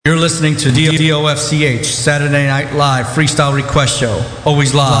You're listening to DOFCH, Saturday Night Live, Freestyle Request Show.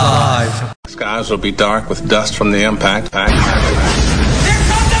 Always live. Skies will be dark with dust from the impact. Here comes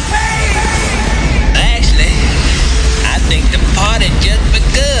the pain! Actually, I think the party just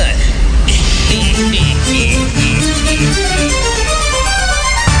begun.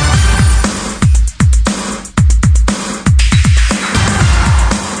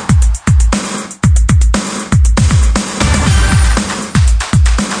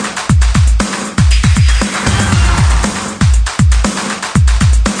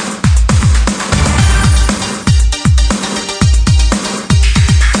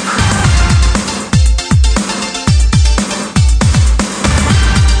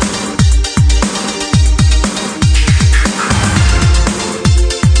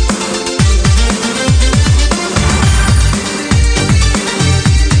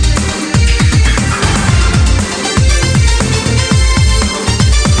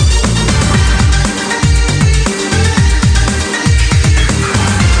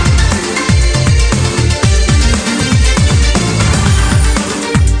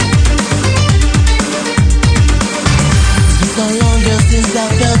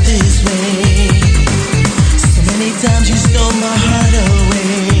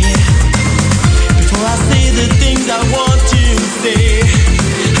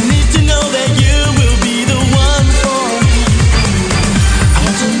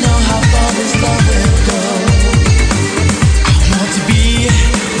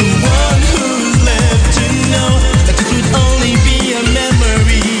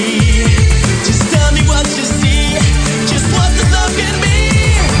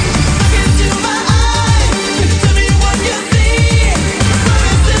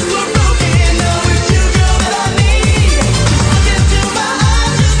 Look into my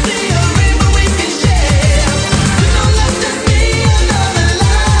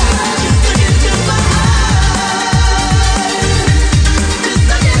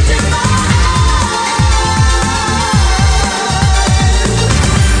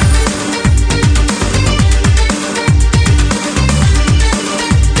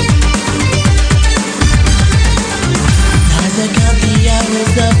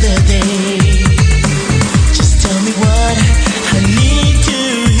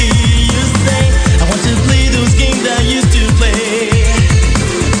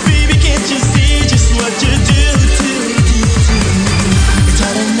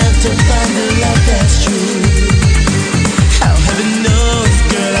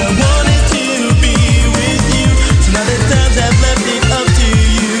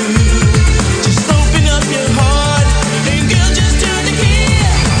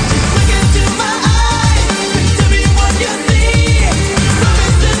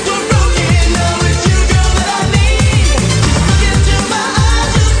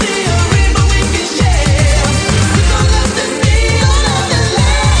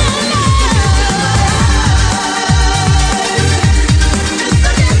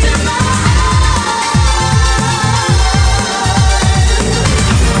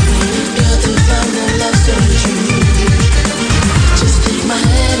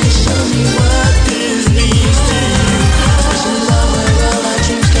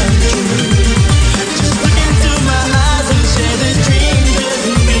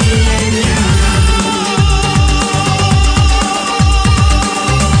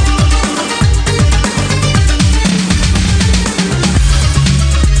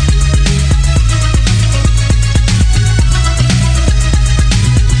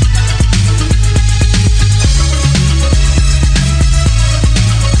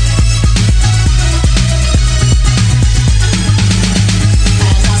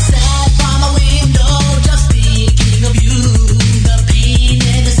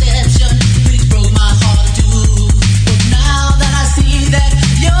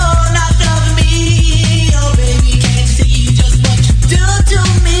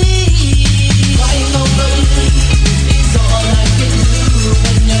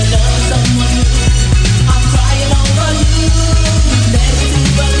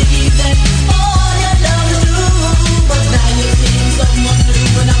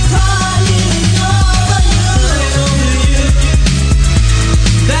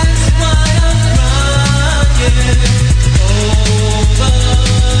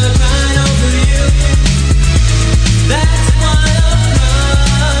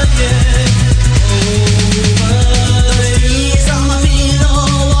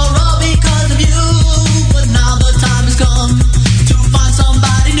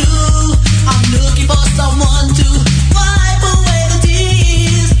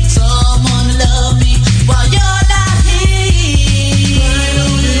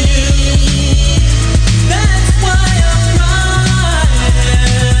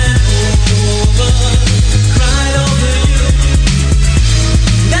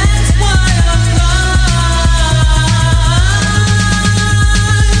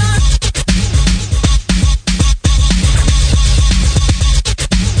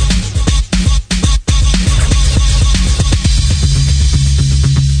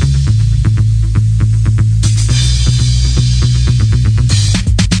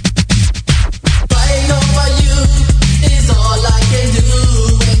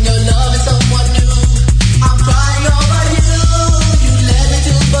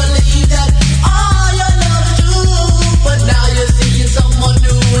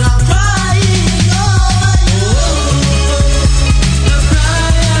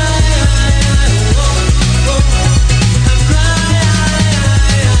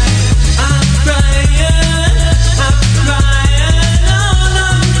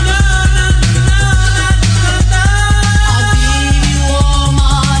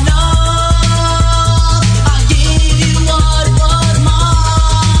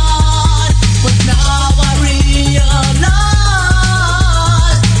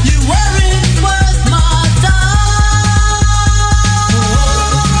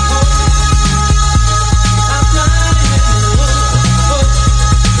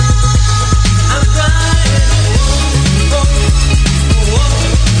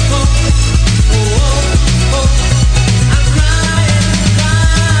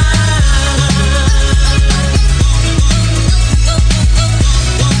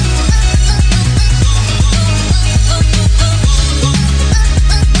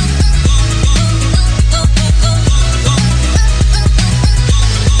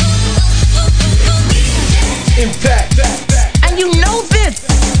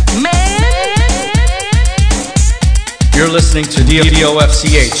listening to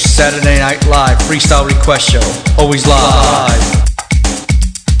DOFCH Saturday Night Live Freestyle Request Show. Always live.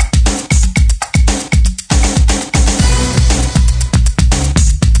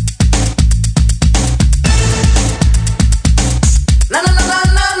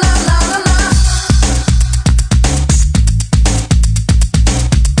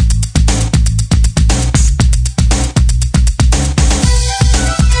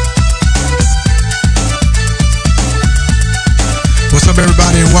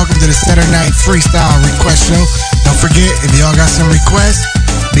 Everybody, and welcome to the Saturday Night Freestyle Request Show. Don't forget, if y'all got some requests,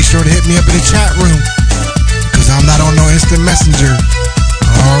 be sure to hit me up in the chat room, because I'm not on no instant messenger.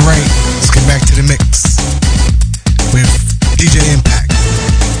 Alright, let's get back to the mix with DJ Impact.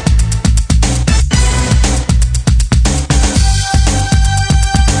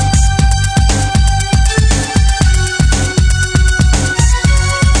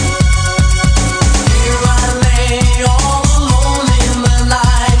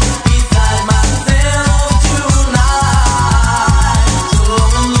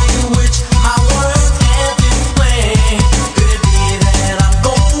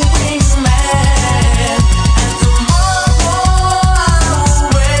 Tomorrow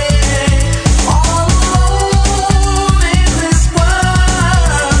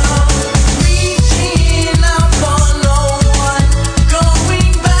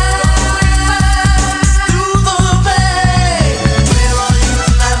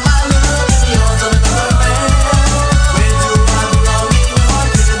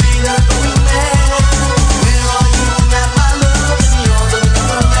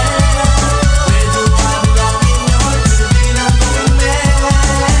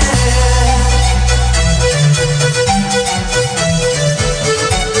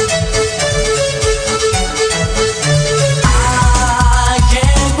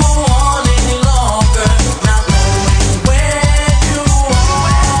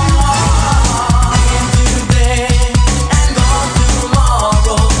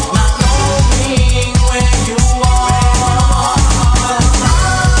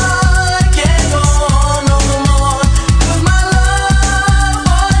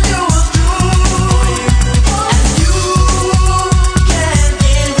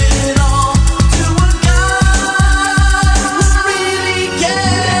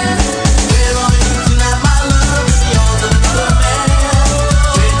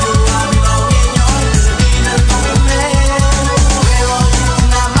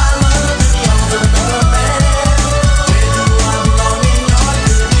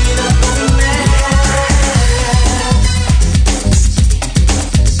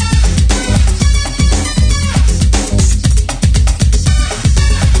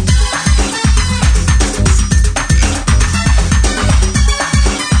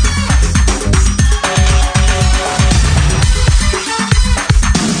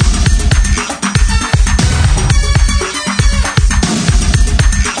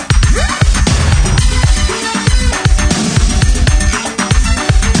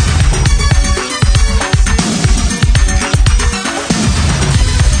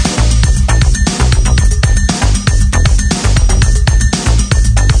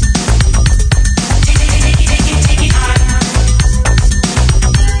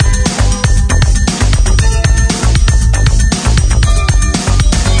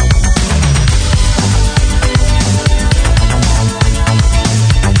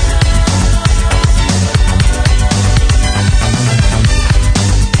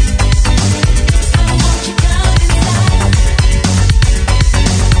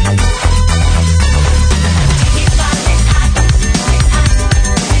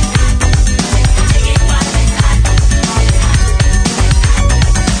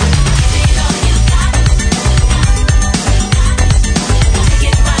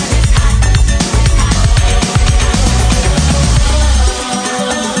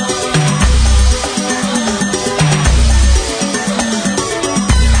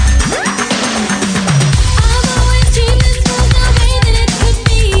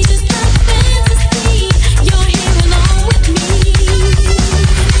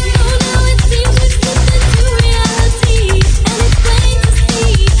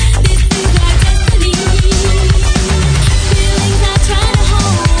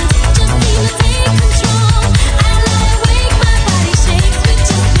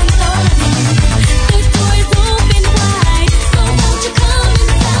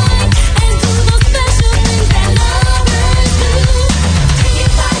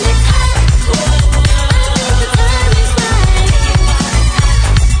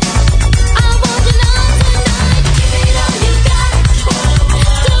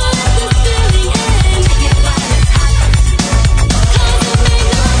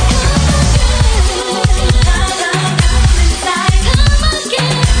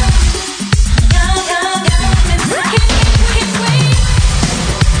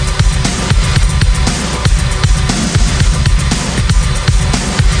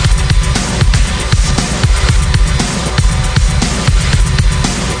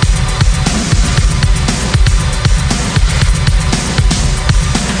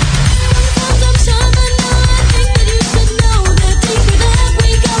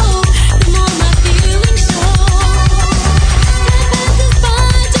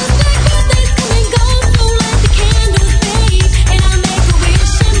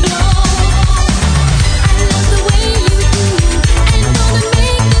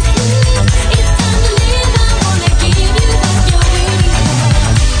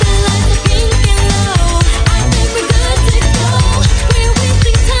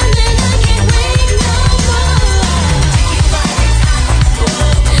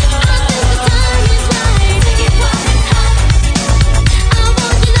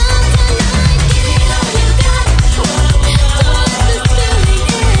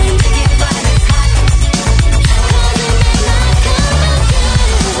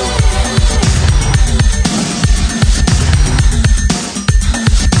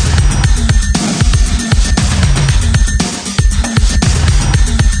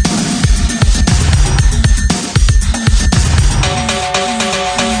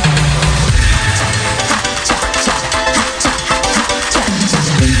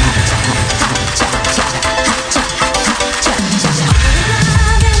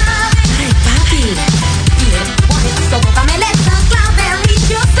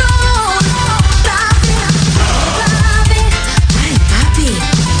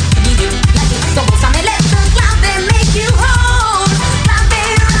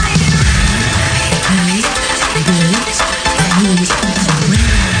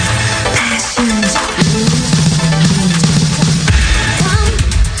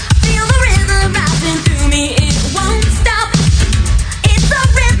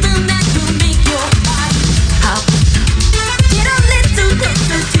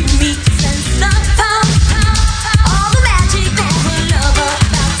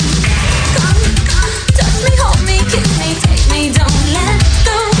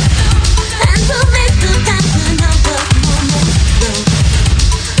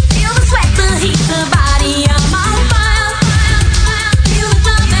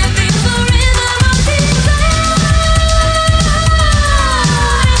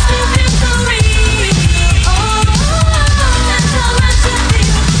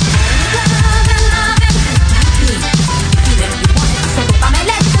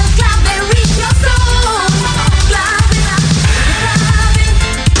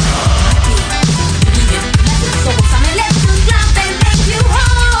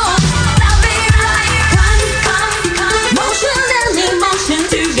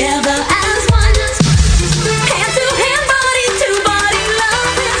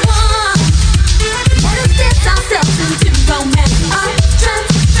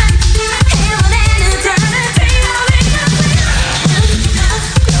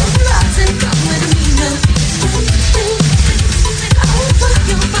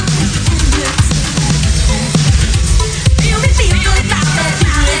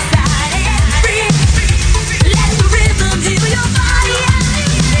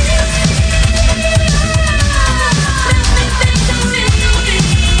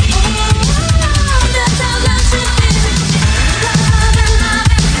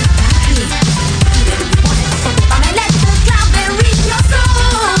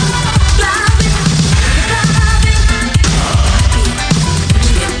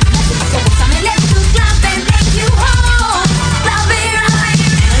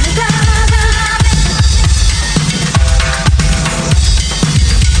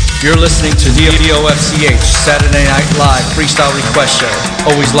You're listening to DOFCH Saturday Night Live Freestyle Request Show.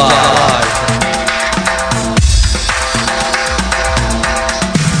 Always live.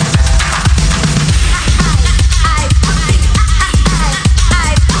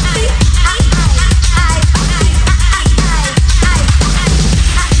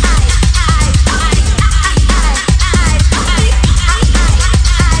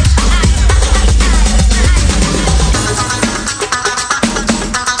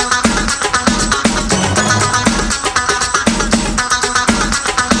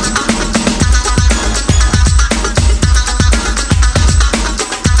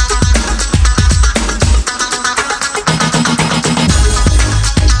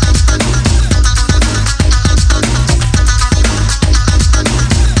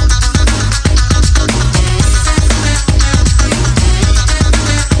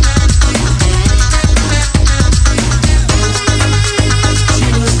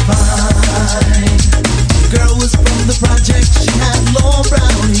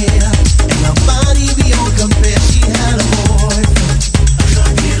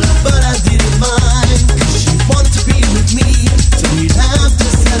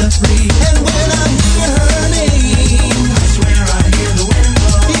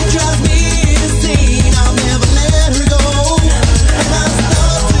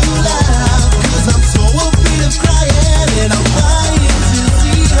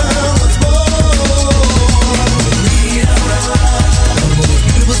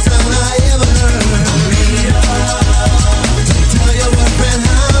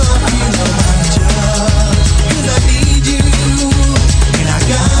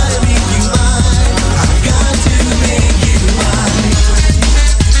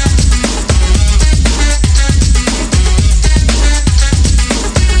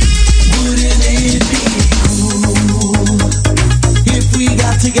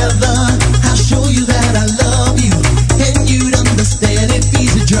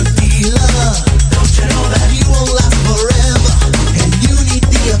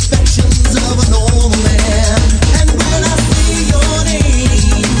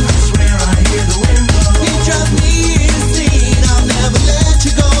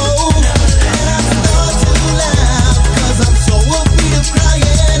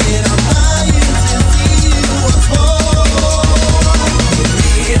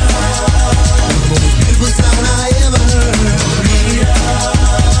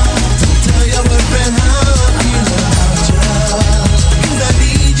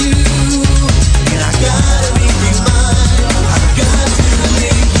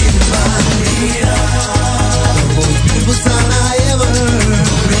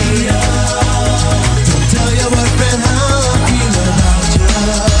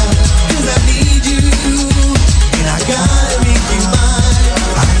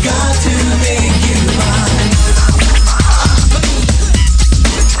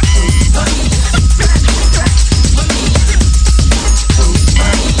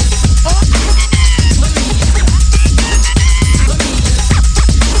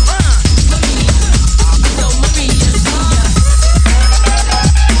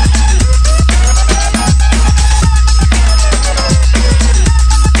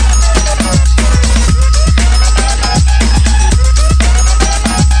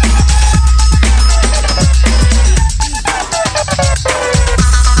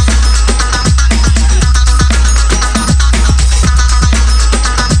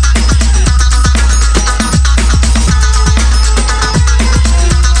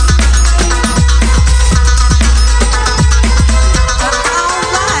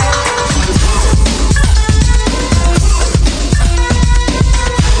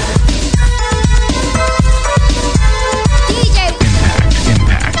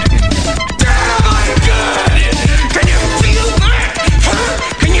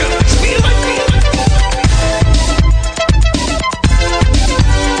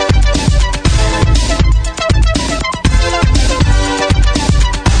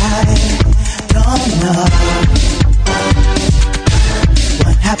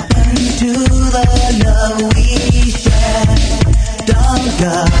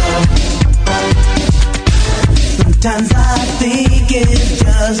 Sometimes I think it's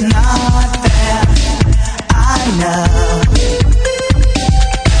just not fair. I know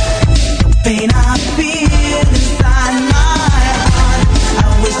the pain I feel inside my heart. I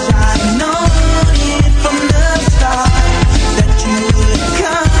wish I'd known it from the start that you would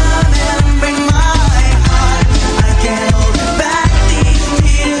come and bring my heart. I can't hold back these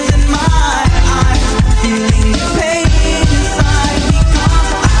tears in my eyes, feeling the pain inside because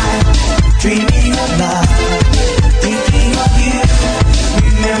I'm dreaming of love. Thinking of you,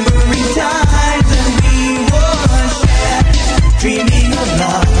 remember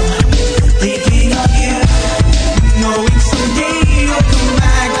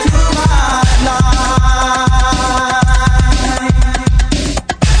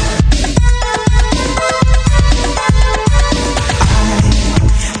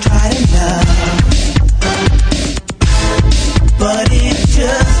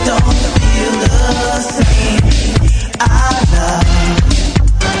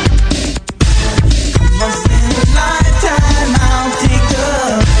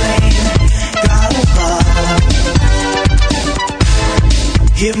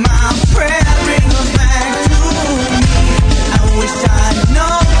Hear my prayer, bring her back to me. I wish I'd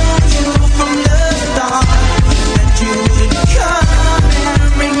known you from the start, that you would come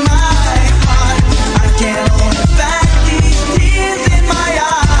and bring my heart. I can't hold back these tears in my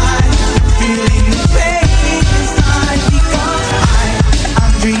eyes, feeling the pain inside, because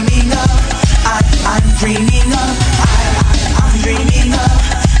I'm dreaming of, I'm dreaming of, I'm dreaming of,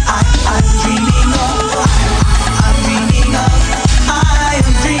 I'm dreaming of, I'm dreaming of, I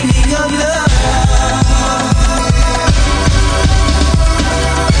am dreaming of love.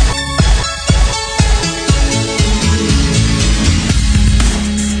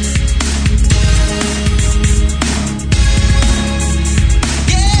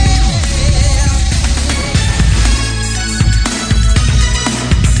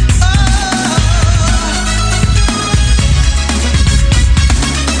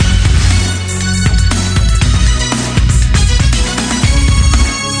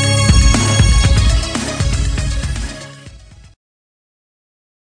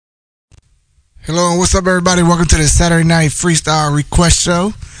 Hello and what's up, everybody? Welcome to the Saturday Night Freestyle Request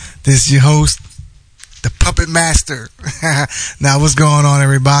Show. This is your host, the Puppet Master. Now, what's going on,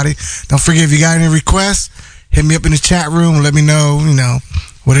 everybody? Don't forget, if you got any requests, hit me up in the chat room. Let me know,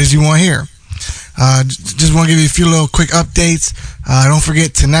 what it is you want to hear. Just want to give you a few little quick updates. Don't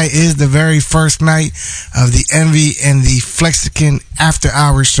forget, tonight is the very first night of the Envy and the Flexican After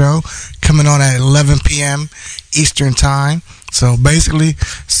Hours show, coming on at 11 p.m. Eastern Time. So basically,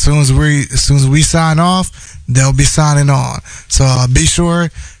 as soon as we sign off, they'll be signing on. So be sure,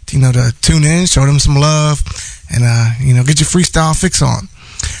 to tune in, show them some love, and get your freestyle fix on.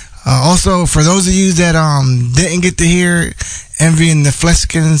 Also, for those of you that didn't get to hear Envy and the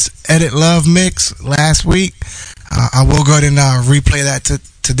Flexicans Edit Love mix last week, I will go ahead and replay that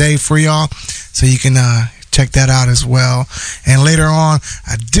today for y'all, so you can check that out as well. And later on,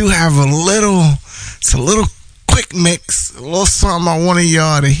 I do have a little quick mix, a little something I wanted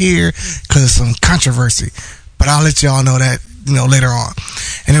y'all to hear because of some controversy, but I'll let y'all know that later on.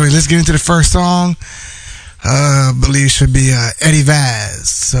 Anyway, let's get into the first song. I believe it should be Eddie Vaz.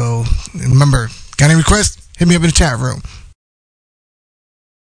 So remember, got any requests? Hit me up in the chat room.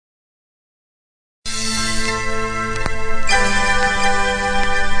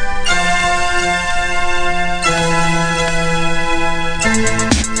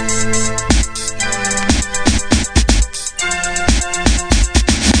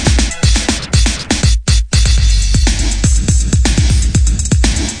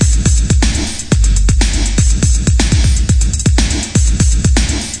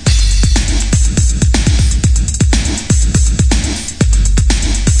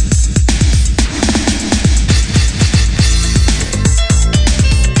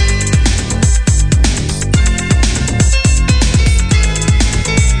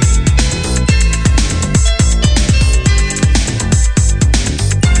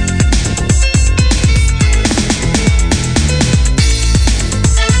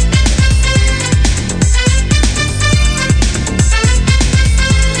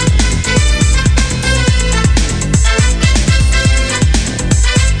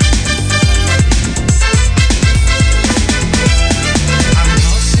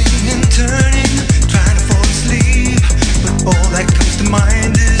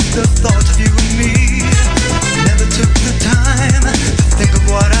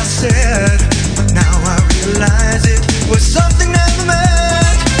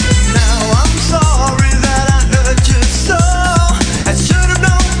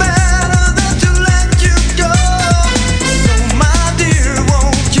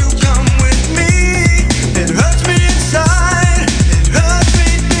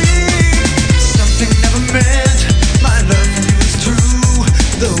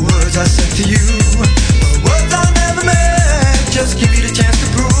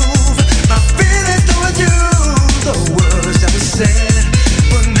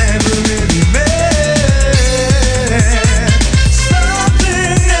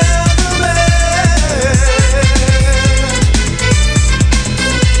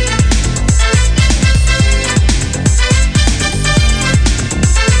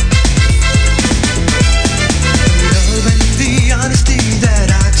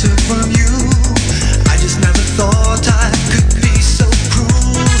 From you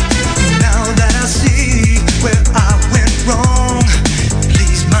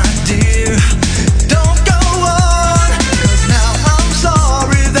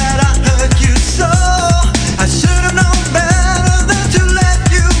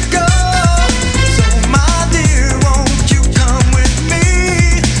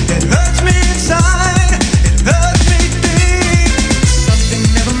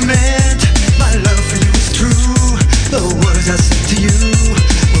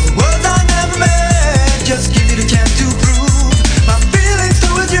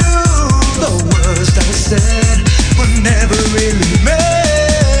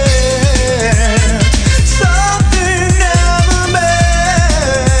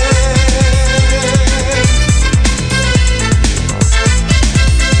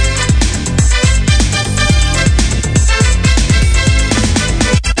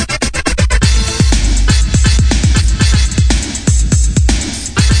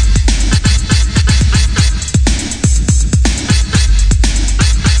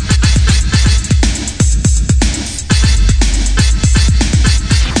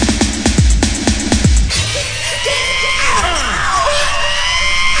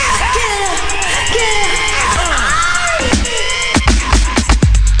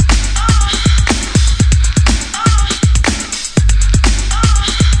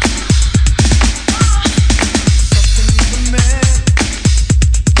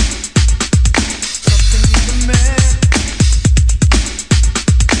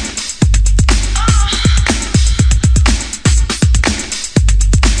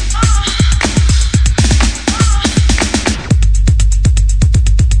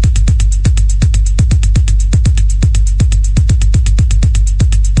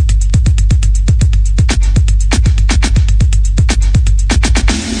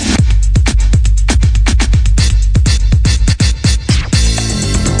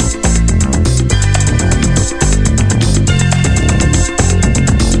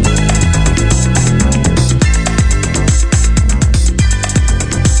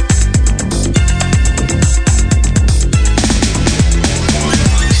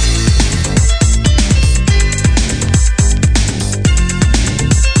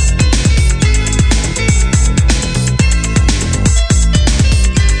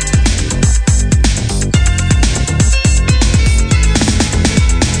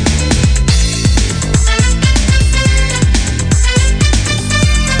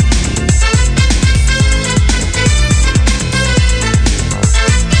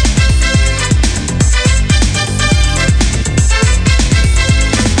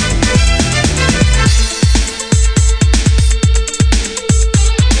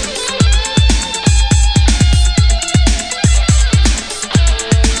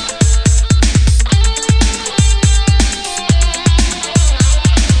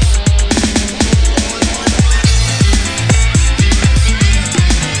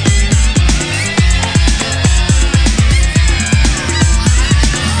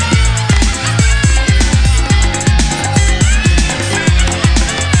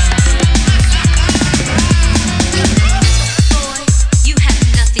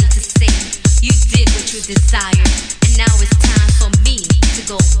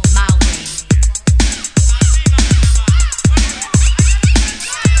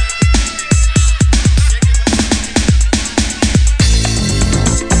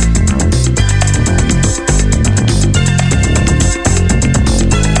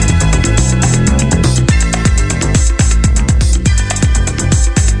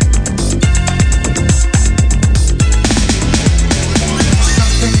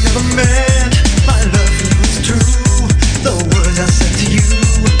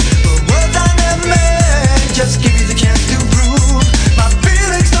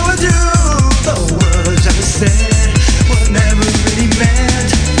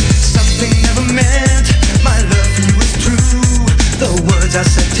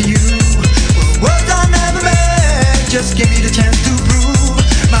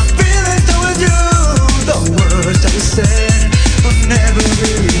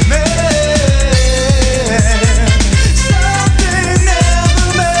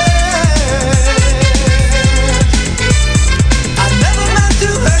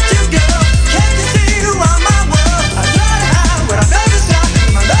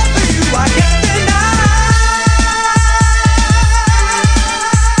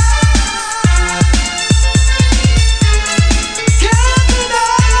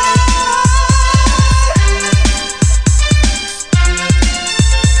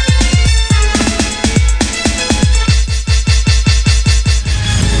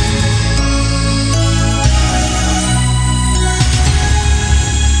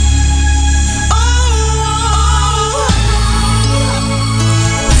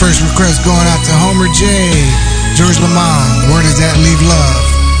First request going out to Homer J, George Lamont. Where does that leave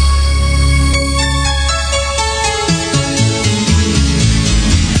love?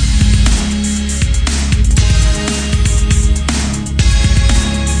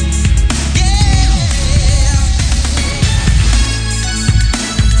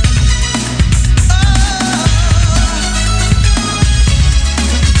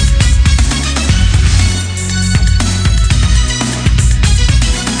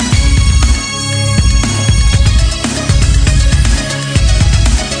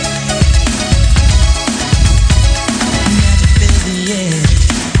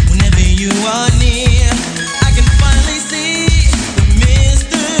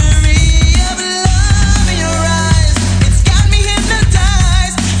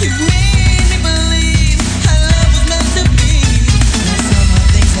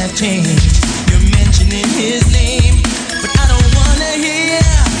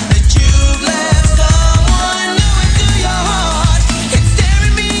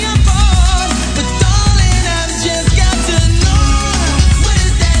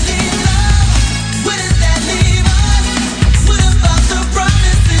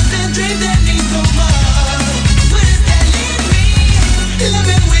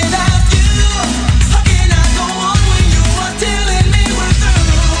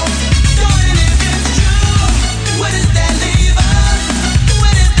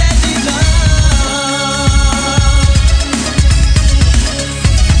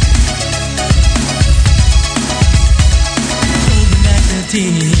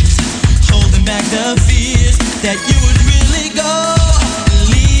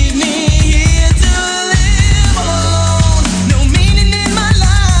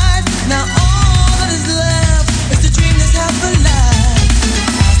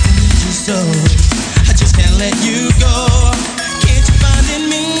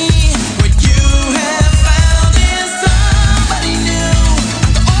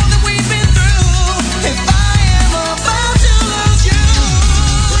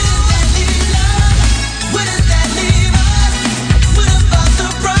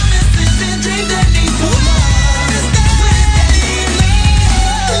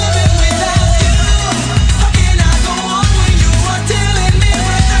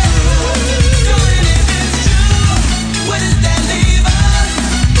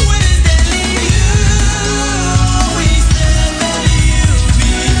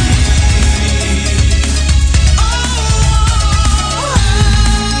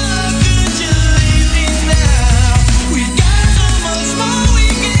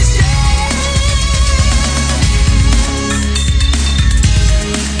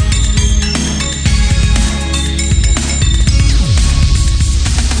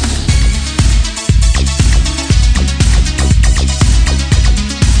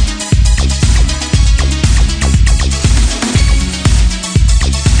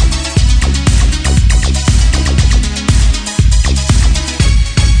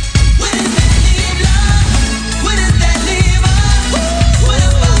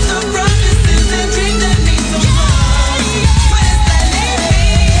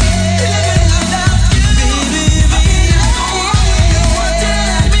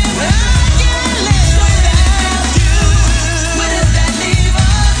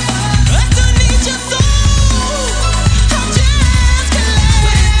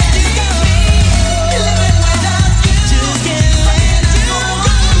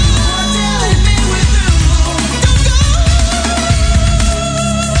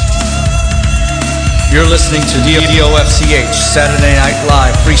 You're listening to DOFCH Saturday Night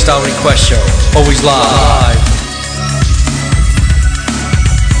Live Freestyle Request Show. Always live.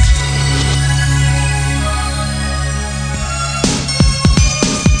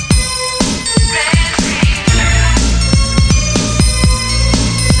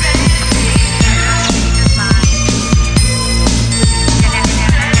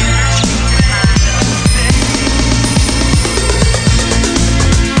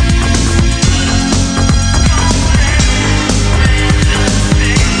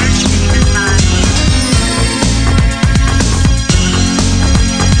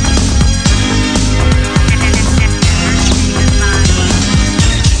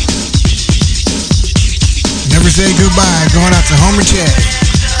 Say goodbye, going out to Homer Chad.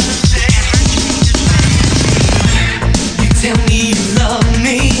 You tell me you love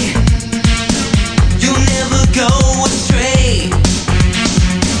me, you'll never go astray.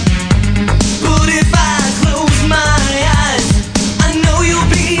 But if I close my eyes, I know you'll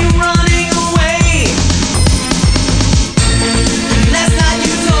be running away. Last night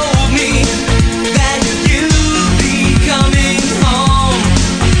you told me that you'd be coming home.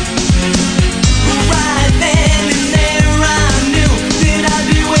 Right then and there I knew that I'd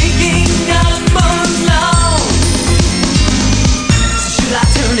be waking up alone. So should I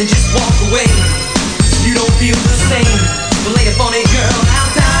turn and just walk away? 'Cause you don't feel the same. But later, funny girl, how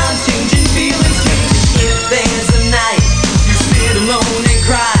time's changing, feelings changing. If there's a night you sit alone and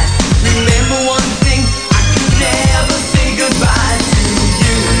cry, remember one thing, I could never say goodbye to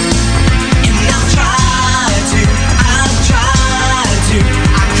you. And I've tried to,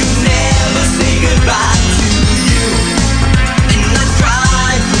 I could never say goodbye to you. And I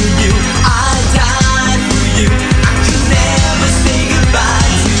cried for you, I died for you. I could never say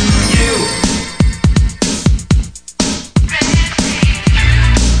goodbye to you.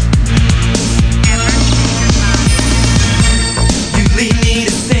 You leave me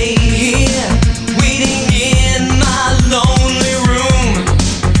to stay here, waiting in my lonely room.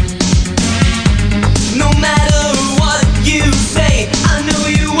 No matter what you say, I know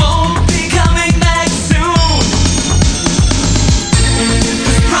you won't be coming back soon.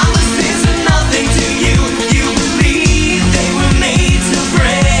 'Cause promises are nothing to you. You believe they were made to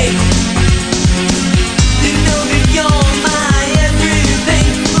break. You know that you're my everything,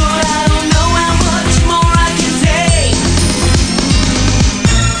 but I don't know how much more I can take.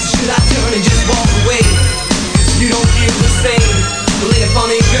 Should I turn and just walk away? 'Cause you don't feel the same. But later,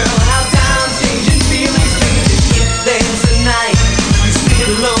 funny girl, how time's changing, feelings changing. If there's a night you sit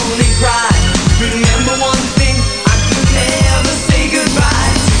alone and cry, remember one thing, I could never say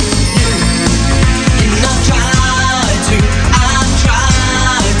goodbye to you. And I've tried to,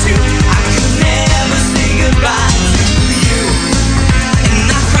 I could never say goodbye to you. And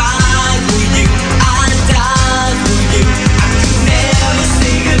I cried for you, I died for you. I could never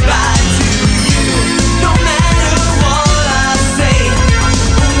say goodbye to you. No matter what I say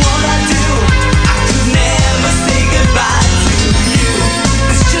or what I do, I could never say goodbye to you.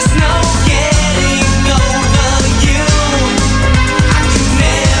 There's just no getting over you. I could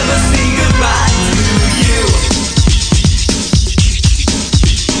never say goodbye to you.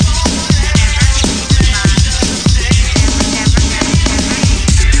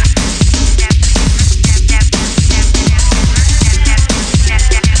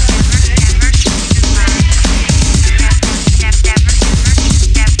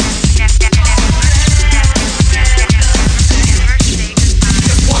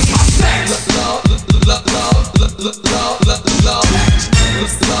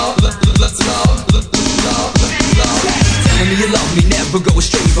 Telling me you love me, never go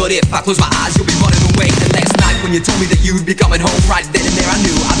astray. But if I close my eyes, you'll be running away. And last night when you told me that you'd be coming home, right then and there I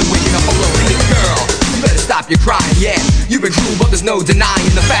knew I've been waking up alone. Hey girl, you better stop your crying, yeah. You've been cruel, but there's no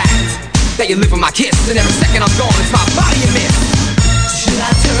denying the fact that you live with my kiss. And every second I'm gone, it's my body you miss. Should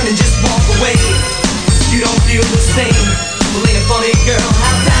I turn and just walk away? 'Cause you don't feel the same. Well, ain't it funny, girl,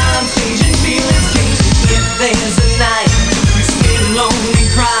 how time's changing, feelings changing. If there's a night you sit alone and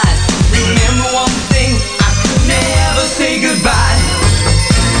cry, remember one thing, I could never say goodbye.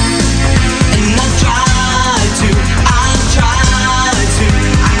 And I tried to,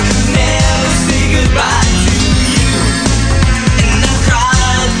 I could never say goodbye to you. And I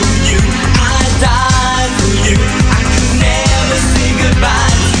cried for you, I died for you. I could never say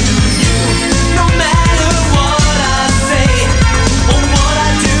goodbye to you. No matter what I say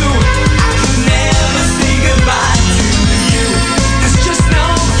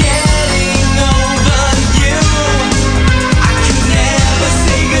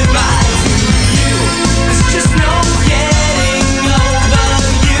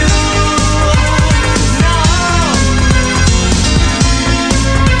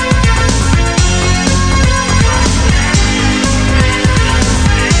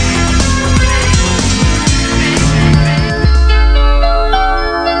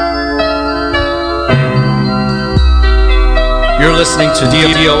You're listening to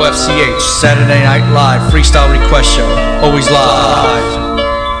DOFCH Saturday Night Live Freestyle Request Show. Always live.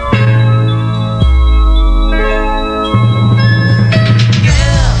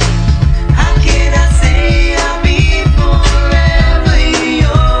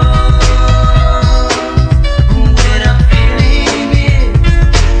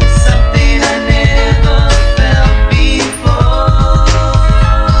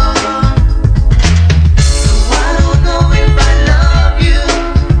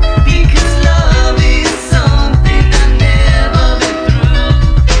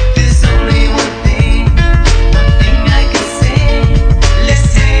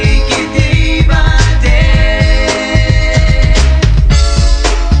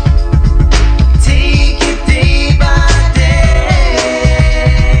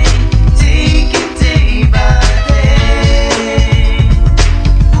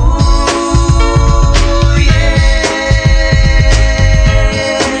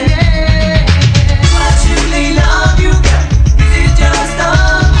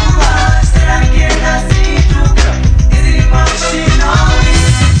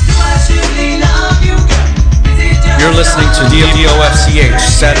 Listening to DOFCH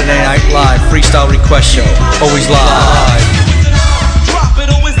Saturday Night Live Freestyle Request Show. Always live. Drop it,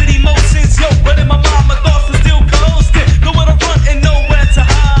 always in emotions, yo. But in my mind, my thoughts are still constant. Nowhere to run and nowhere to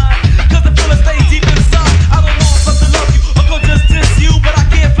hide. Cause the feeling stays deep inside. I don't know if I still love you or go just diss you. But I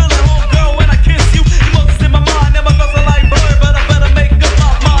can't feel it, home girl, when I kiss you. Emotions in my mind, and my thoughts are like bird. But I better make up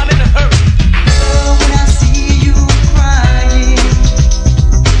my mind and it hurts. Girl, when I see you crying,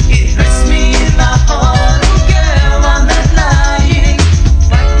 it hurts me in my heart. I'm not lying.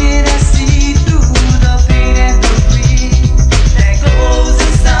 Why can't I see through the pain and the grief?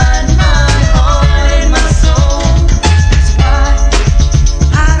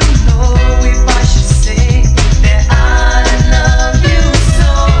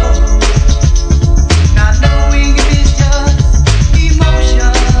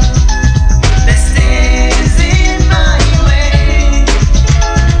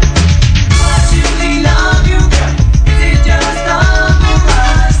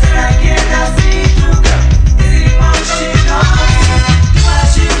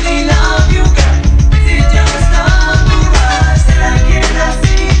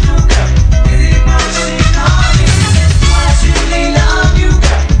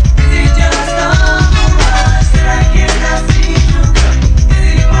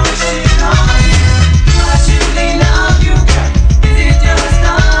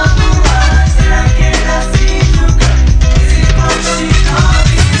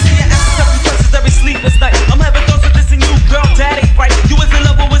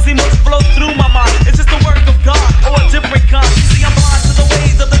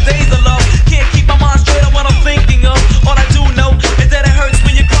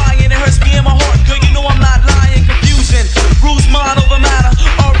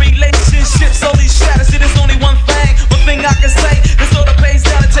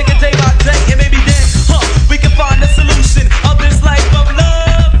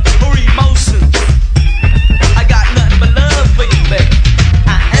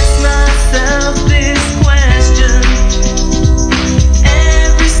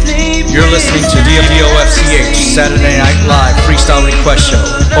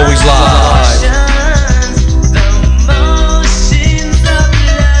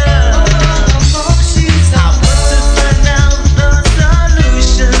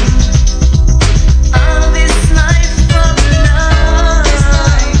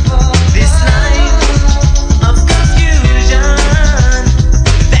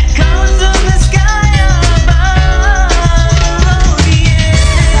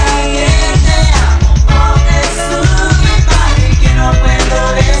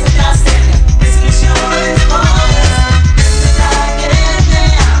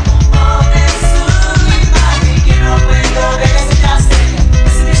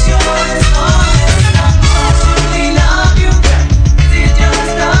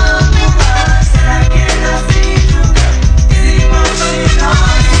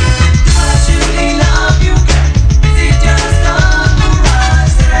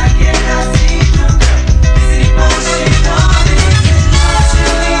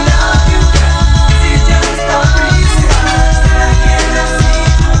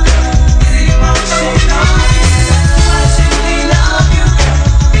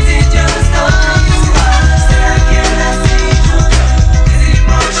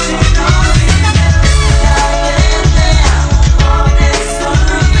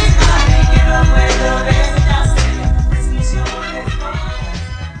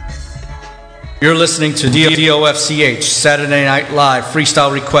 You're listening to DOFCH Saturday Night Live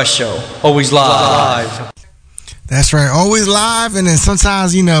Freestyle Request Show. Always live. That's right, always live, and then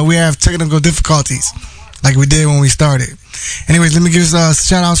sometimes, you know, we have technical difficulties like we did when we started. Anyways, let me give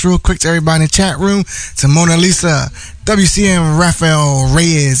shout outs real quick to everybody in the chat room. To Mona Lisa, WCM Rafael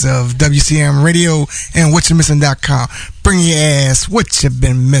Reyes of WCM Radio and whatyoumissing.com. Bring your ass, what you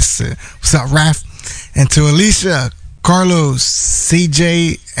been missing? What's up, Raf? And to Alicia, Carlos,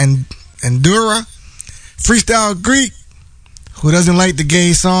 CJ, and Endura, Freestyle Greek, who doesn't like the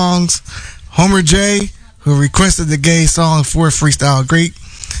gay songs, Homer J, who requested the gay song for Freestyle Greek,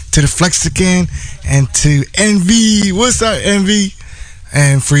 to the Flexican, and to Envy. What's up, Envy?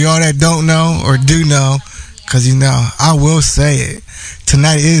 And for y'all that don't know or do know, because you know, I will say it,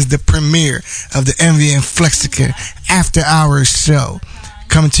 tonight is the premiere of the Envy and Flexican After Hours show,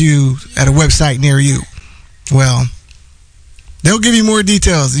 coming to you at a website near you. Well, they'll give you more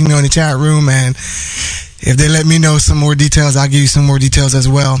details, you know, in the chat room, and if they let me know some more details, I'll give you some more details as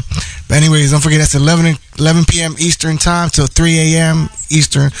well. But anyways, don't forget that's 11 p.m. Eastern time till 3 a.m.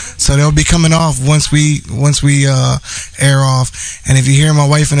 Eastern. So they'll be coming off once we air off. And if you hear my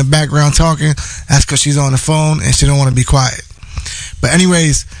wife in the background talking, that's because she's on the phone and she don't want to be quiet. But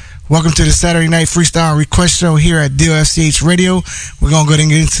anyways, welcome to the Saturday Night Freestyle Request Show here at DOFCH Radio. We're going to go ahead and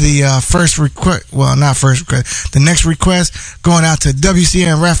get into the first request. Well, not first request. The next request going out to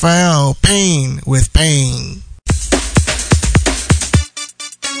WCM Raphael Payne with Pain.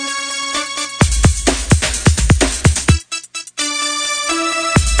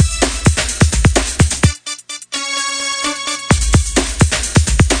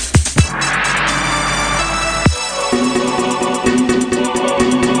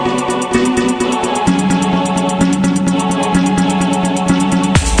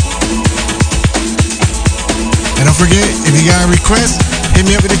 Forget, if you got a request, hit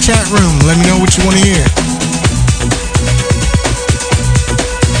me up in the chat room. Let me know what you want to hear.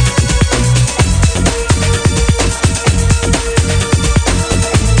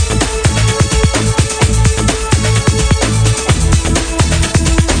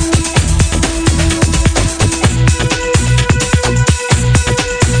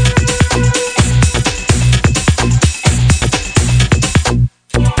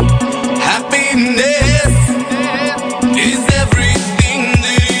 Happiness is everything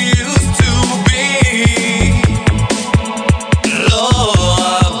that it used to be.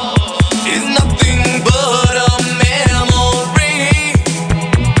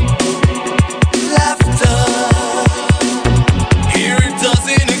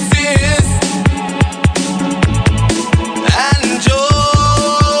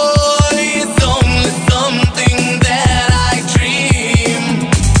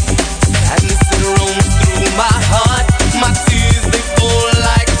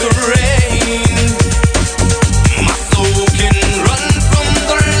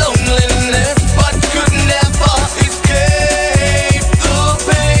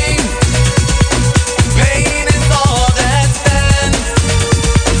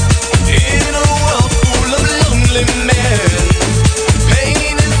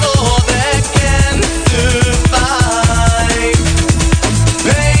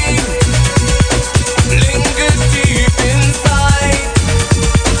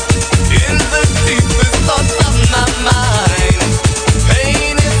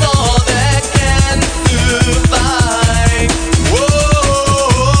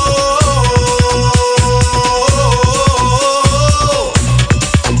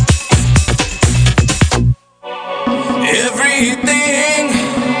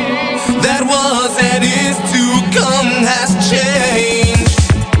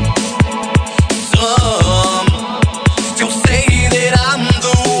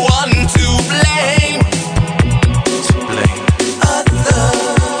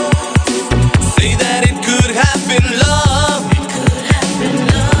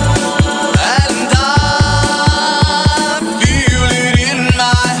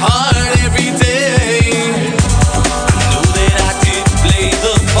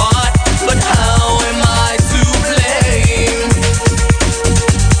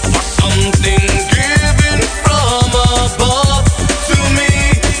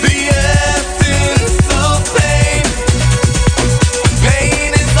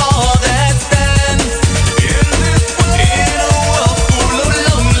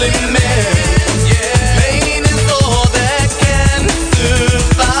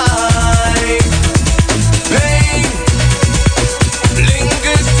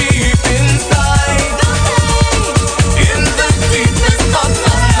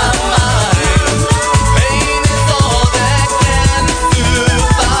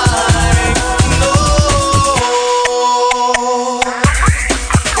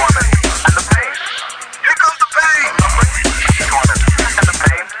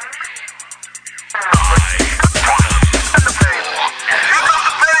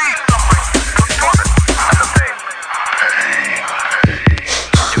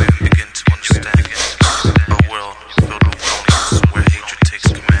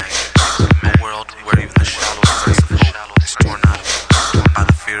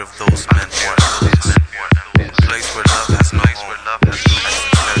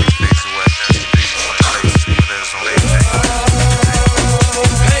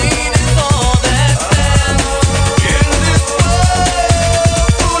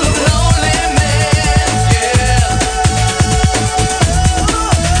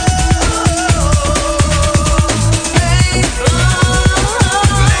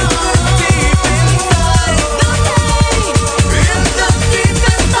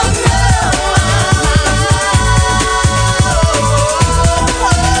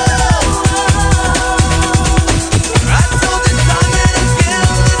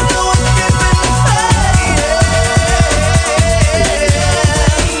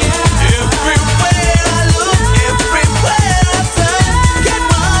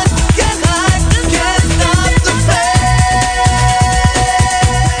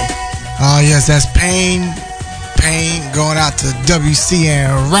 request. That's Pain going out to WC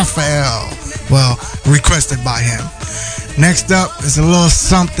and Raphael. Well, requested by him. Next up is a little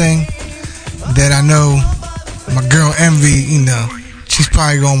something that I know my girl Envy, she's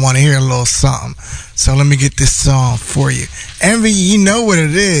probably going to want to hear a little something. So let me get this song for you. Envy, you know what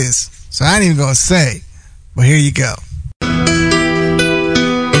it is, so I ain't even going to say. But here you go.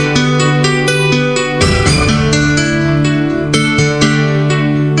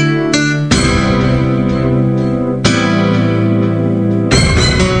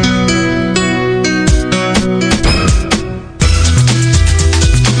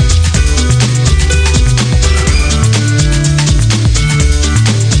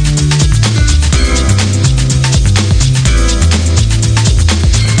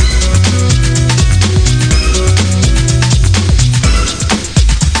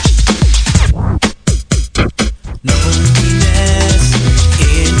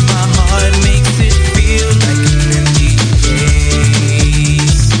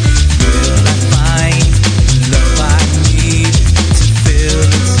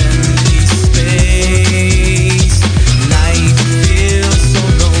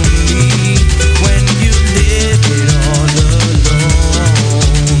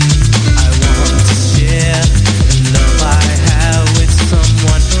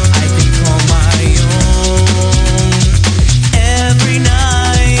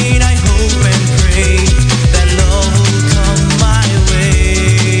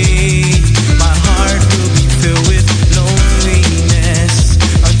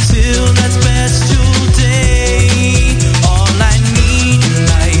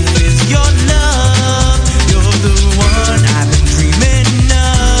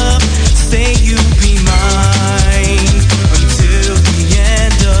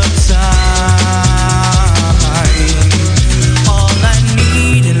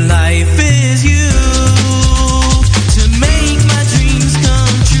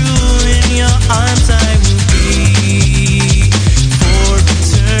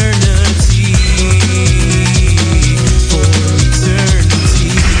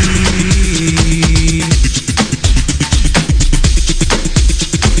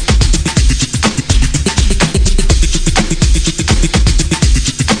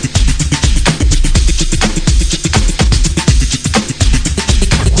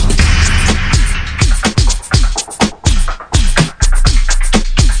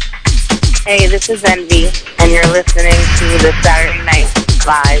 Hey, this is Envy, and you're listening to the Saturday Night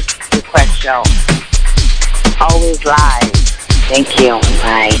Live Request Show. Always live. Thank you.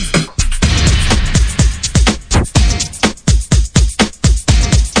 Bye.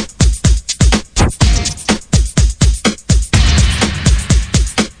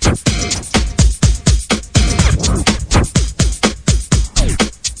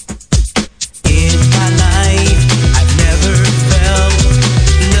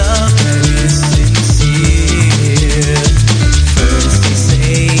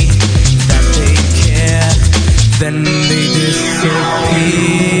 Then they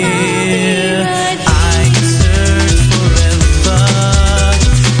disappear.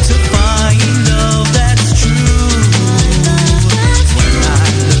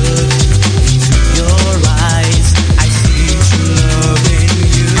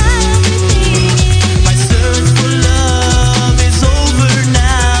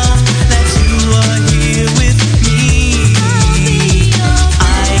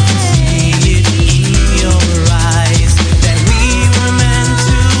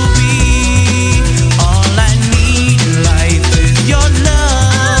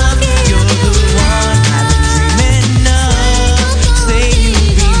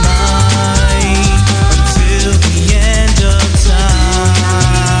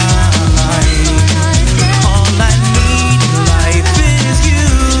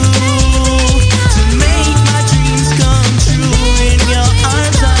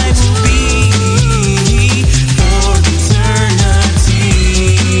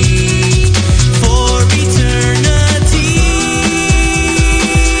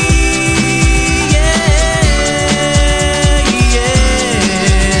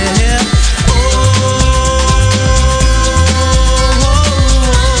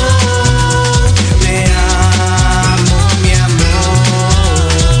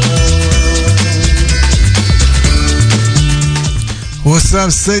 What's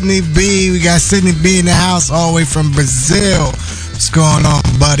up, Sydney B? We got Sydney B in the house all the way from Brazil. What's going on,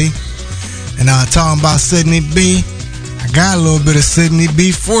 buddy? And talking about Sydney B, I got a little bit of Sydney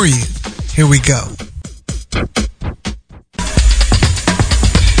B for you. Here we go.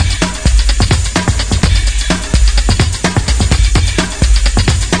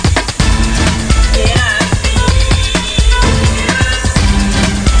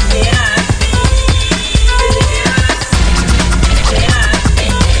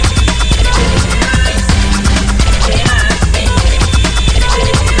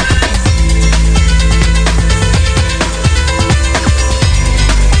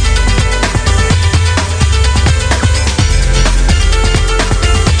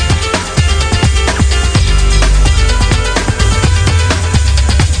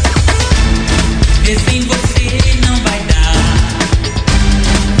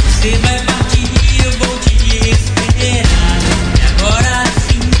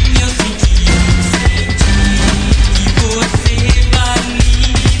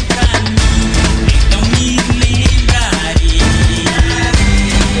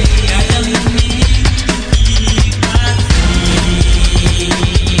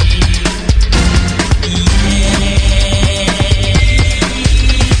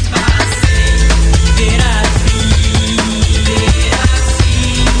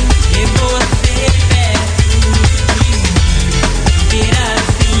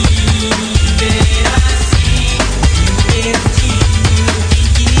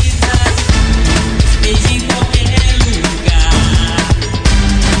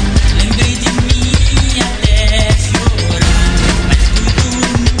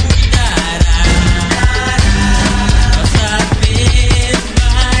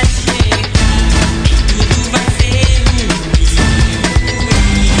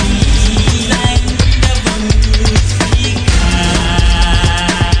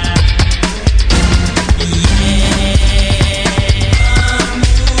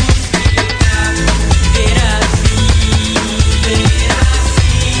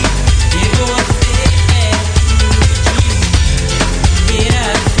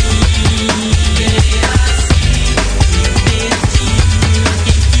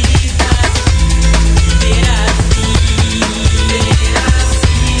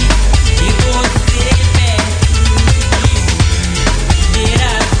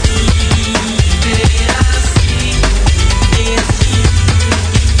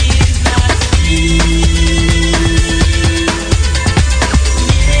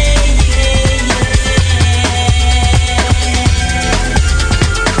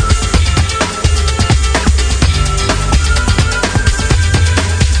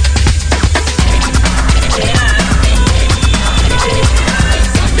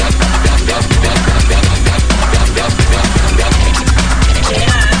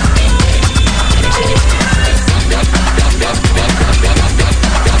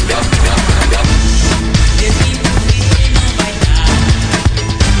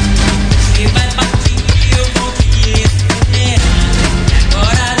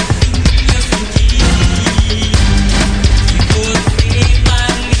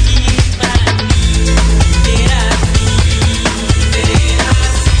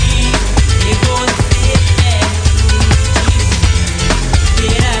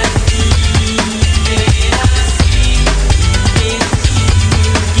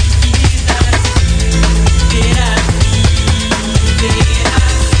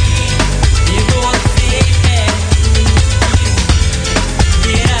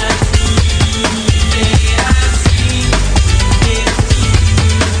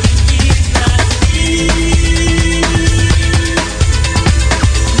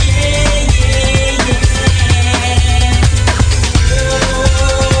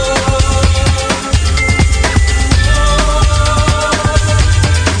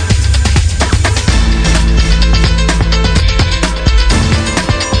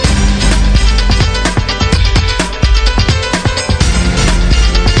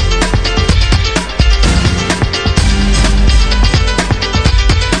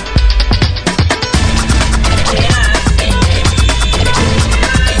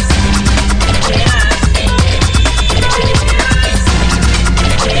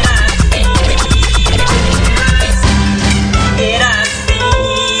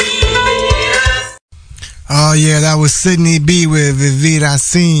 Oh yeah, that was Sydney B with Viver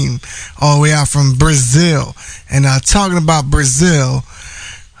Assim, all the way out from Brazil. And talking about Brazil,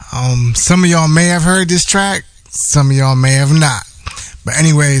 some of y'all may have heard this track, some of y'all may have not. But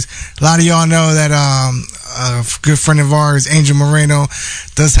anyways, a lot of y'all know that a good friend of ours, Angel Moreno,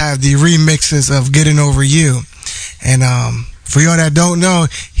 does have the remixes of Getting Over You. And for y'all that don't know,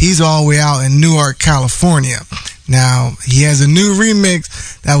 he's all the way out in Newark, California. Now, he has a new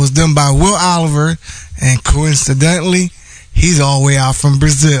remix that was done by Will Oliver, and coincidentally, he's all the way out from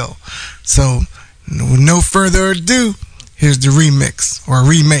Brazil. So, with no further ado, here's the remix, or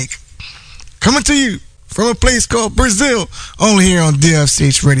remake, coming to you from a place called Brazil, only here on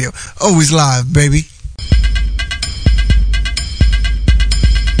DFCH Radio. Always live, baby.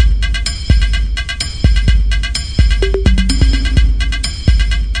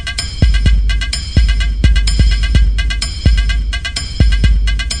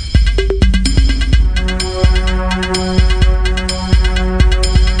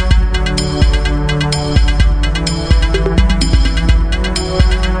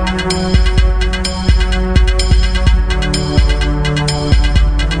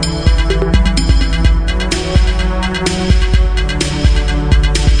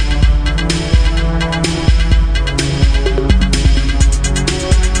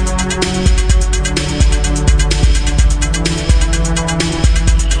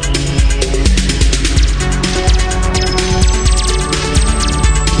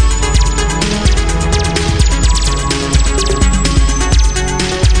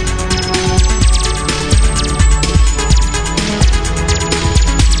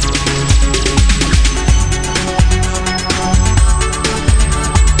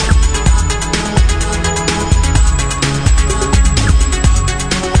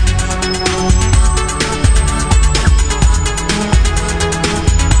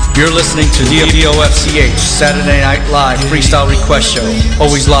 You're listening to DOFCH Saturday Night Live Freestyle Request Show.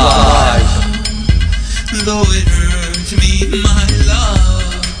 Always live. Though it hurts me, my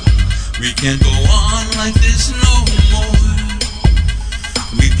love, we can't go on like this no more.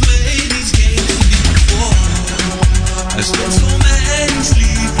 We played these games before. I spent so many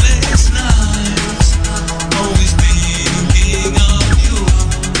sleepless nights, always thinking of you,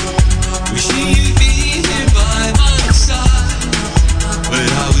 wishing you'd be here by my side, but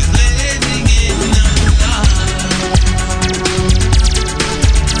I was living in a lie.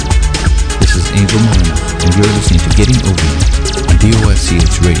 This is Angel Moreno, and you're listening to Getting Over You on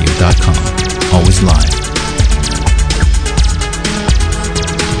DOFCHradio.com. Always live.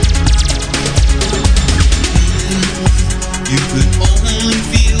 You could only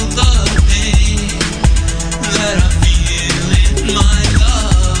feel the pain that I feel in my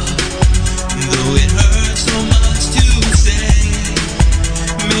love. Though it hurts so much to say,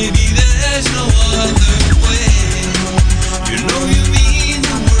 maybe there's no other way. You know you mean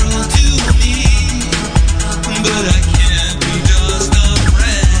the world to me, but I can't be just a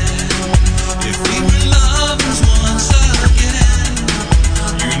friend. If we were lovers once again,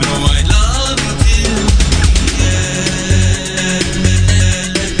 you know I'd love you till the end.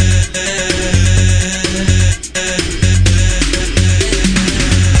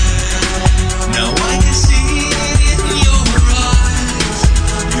 Now I can see it in your eyes.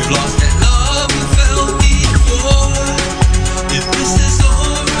 You've lost that love you felt before. If this is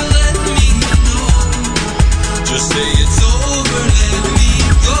over, let me know. Just say it's over, let me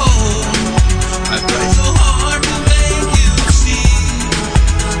go. I tried so hard to make you see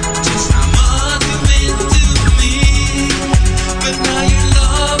just how much you meant to me. But now your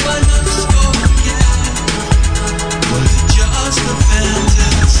love I must forget. Was it just a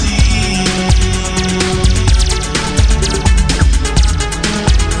fantasy?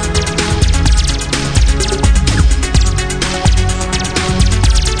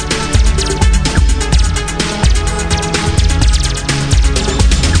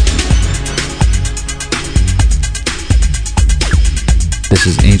 This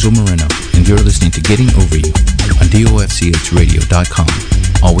is Angel Moreno, and you're listening to Getting Over You on DOFCHradio.com.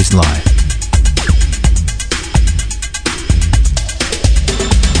 Always live.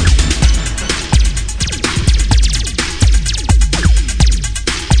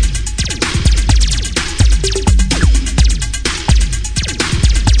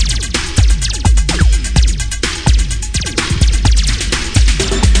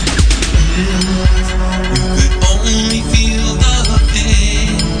 You could only feel the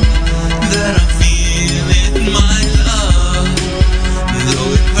pain that I feel in my love.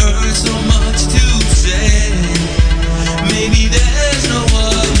 Though it hurts so much to say, maybe there's no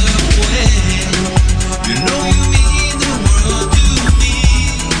other way. You know you mean the world to me,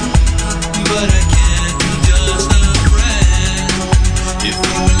 but I can't be just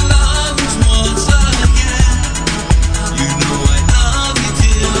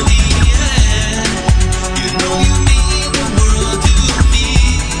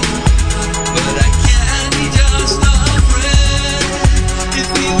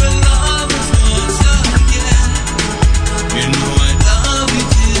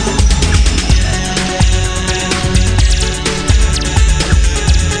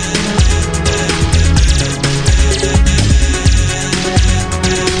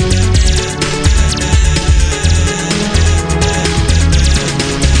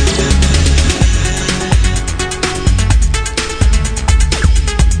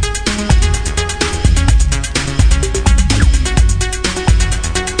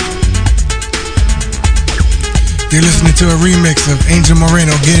to a remix of Angel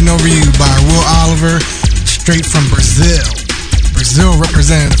Moreno, Getting Over You by Will Oliver, straight from Brazil. Brazil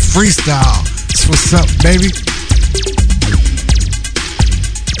representing the freestyle. That's what's up, baby.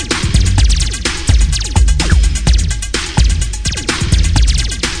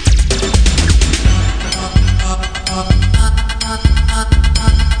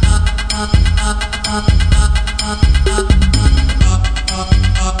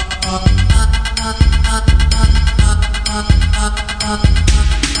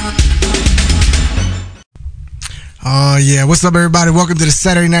 Oh, yeah. What's up, everybody? Welcome to the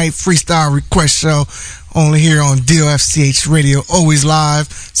Saturday Night Freestyle Request Show. Only here on DOFCH Radio, always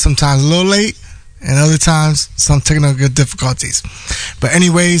live. Sometimes a little late, and other times, some technical difficulties. But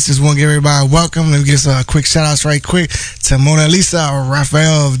anyways, just want to give everybody a welcome. Let me give a quick shout-outs right quick to Mona Lisa or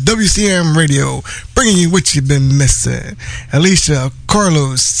Raphael of WCM Radio, bringing you what you've been missing. Alicia,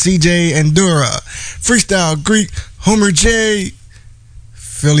 Carlos, CJ, Endura, Freestyle Greek, Homer J.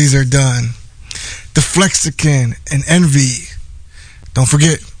 Phillies are done. The Flexican and Envy. Don't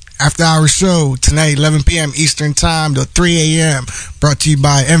forget, after our show tonight, 11 p.m. Eastern Time to 3 a.m. Brought to you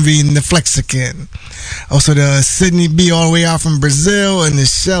by Envy and the Flexican. Also, the Sydney B all the way out from Brazil and the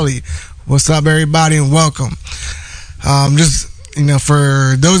Shelly. What's up, everybody, and welcome. Just,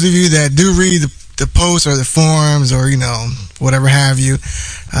 for those of you that do read the posts or the forums or, whatever have you,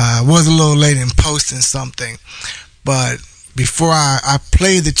 was a little late in posting something. But before I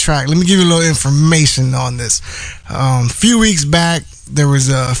play the track, let me give you a little information on this. A few weeks back, there was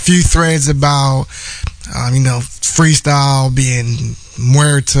a few threads about, freestyle being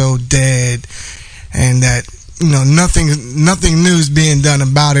muerto, dead, and that, nothing new is being done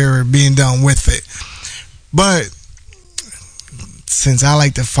about it or being done with it. But since I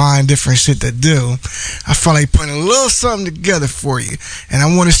like to find different shit to do, I felt like putting a little something together for you. And I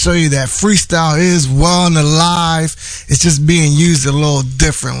want to show you that freestyle is well and alive. It's just being used a little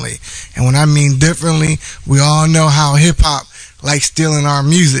differently. And when I mean differently, we all know how hip-hop likes stealing our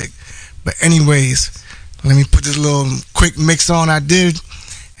music. But anyways, let me put this little quick mix on I did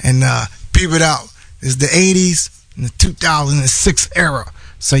and peep it out. It's the 80s and the 2006 era.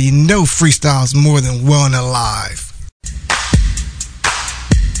 So you know freestyle is more than well and alive.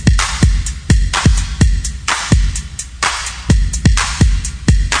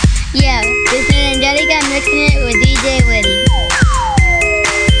 Yeah, this is Angelica mixing it with DJ Witty.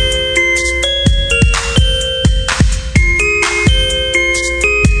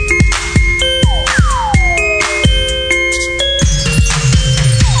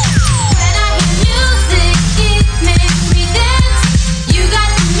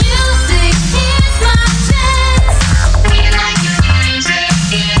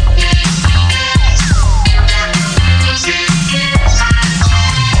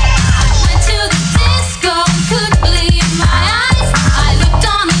 Went to the disco, couldn't believe my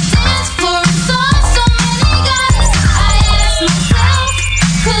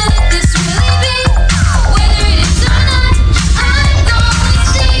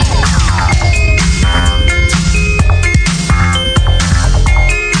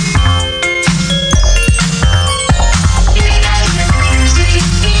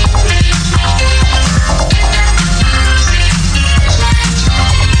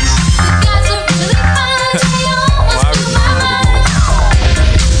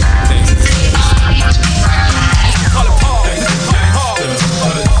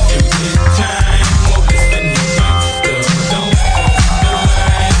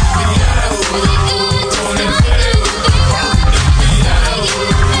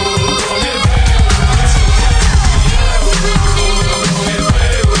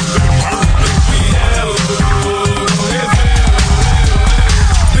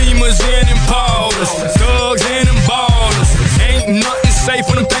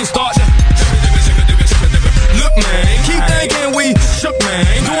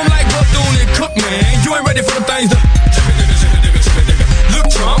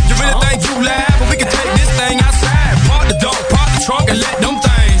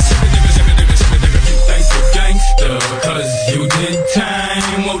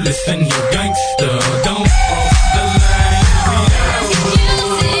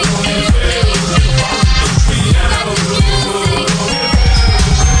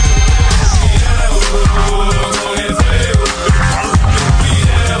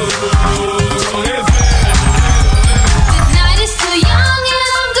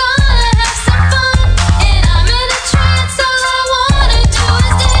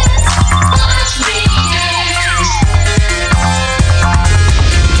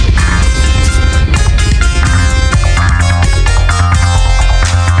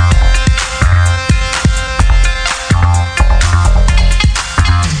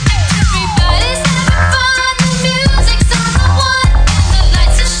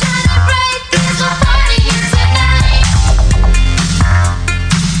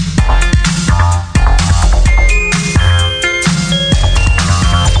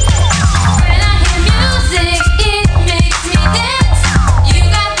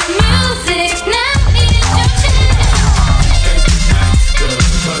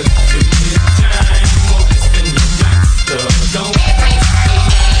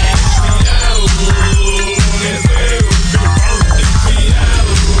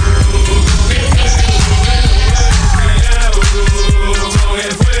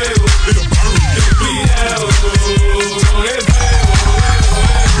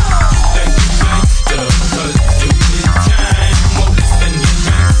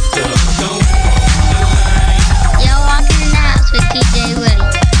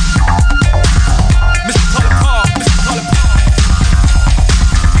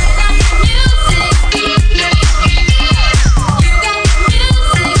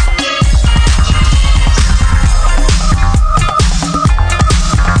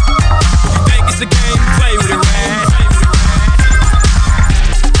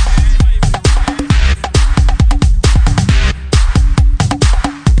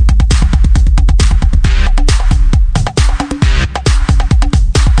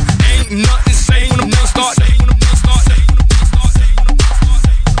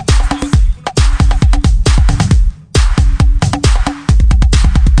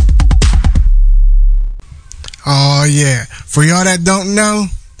yeah. For y'all that don't know,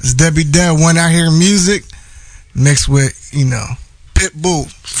 it's Debbie Deb, One Out Here Music, mixed with, Pitbull,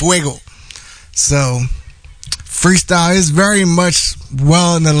 Fuego. So, freestyle is very much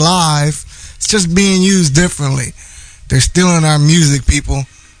well and alive. It's just being used differently. They're stealing our music, people.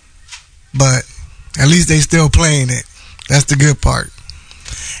 But at least they still playing it. That's the good part.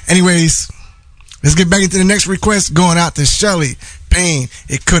 Anyways, let's get back into the next request. Going out to Shelly Payne.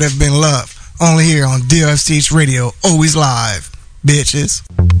 It Could Have Been Love. Only here on DFCH Radio. Always live, bitches.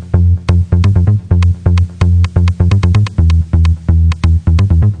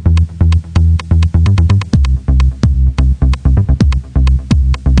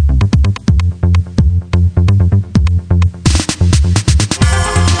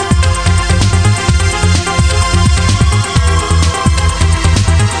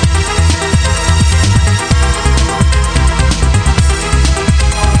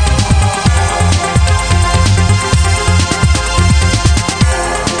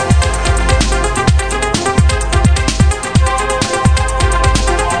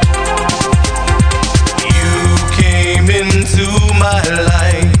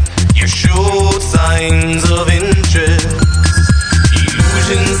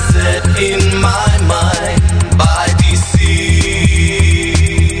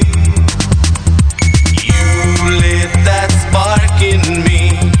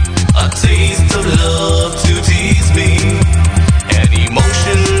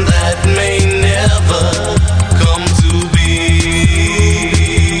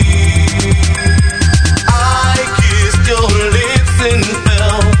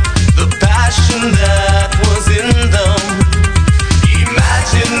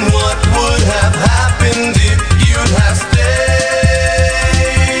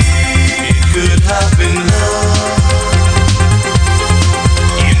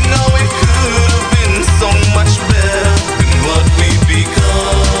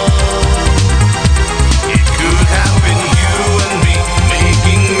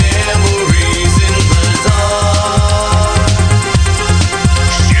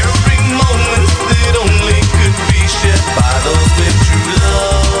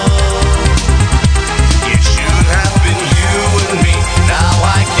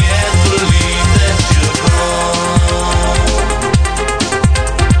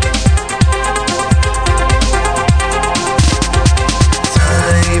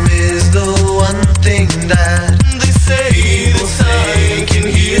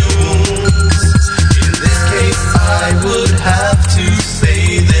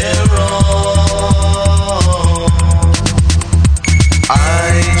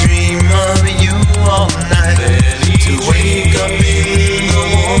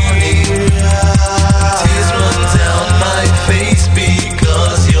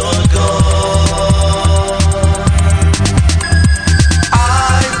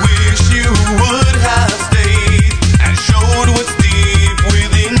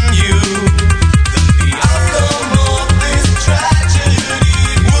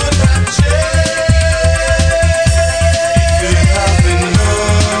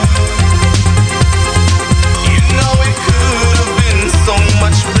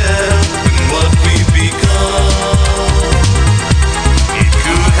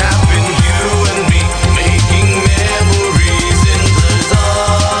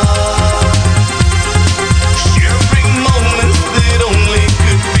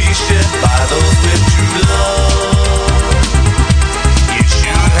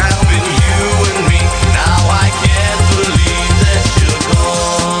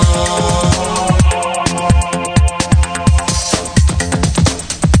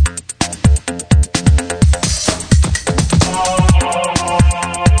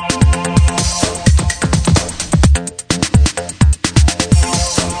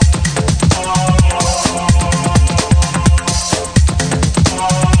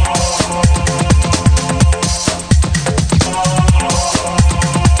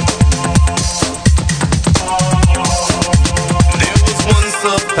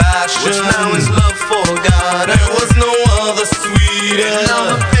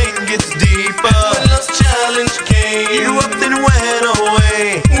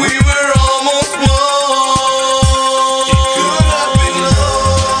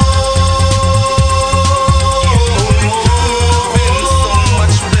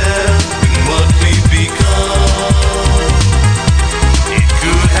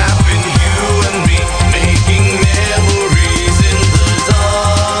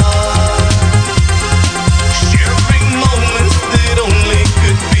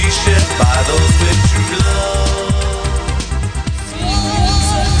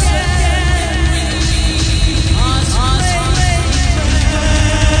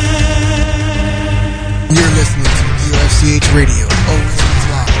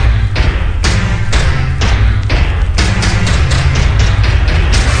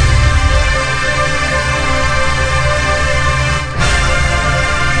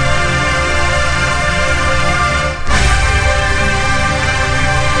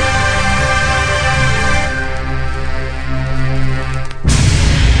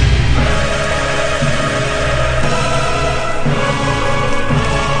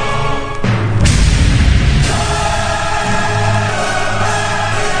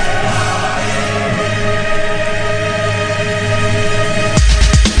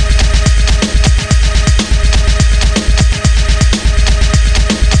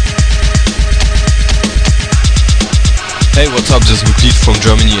 What's up, this is Muklit from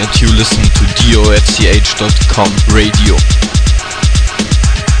Germany and you listen to DOFCH.com radio.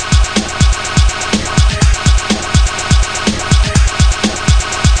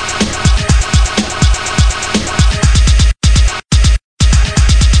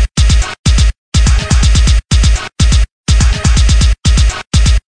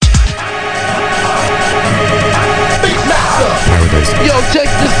 Yo, check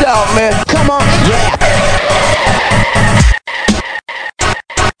this out, man. Come on. Yeah.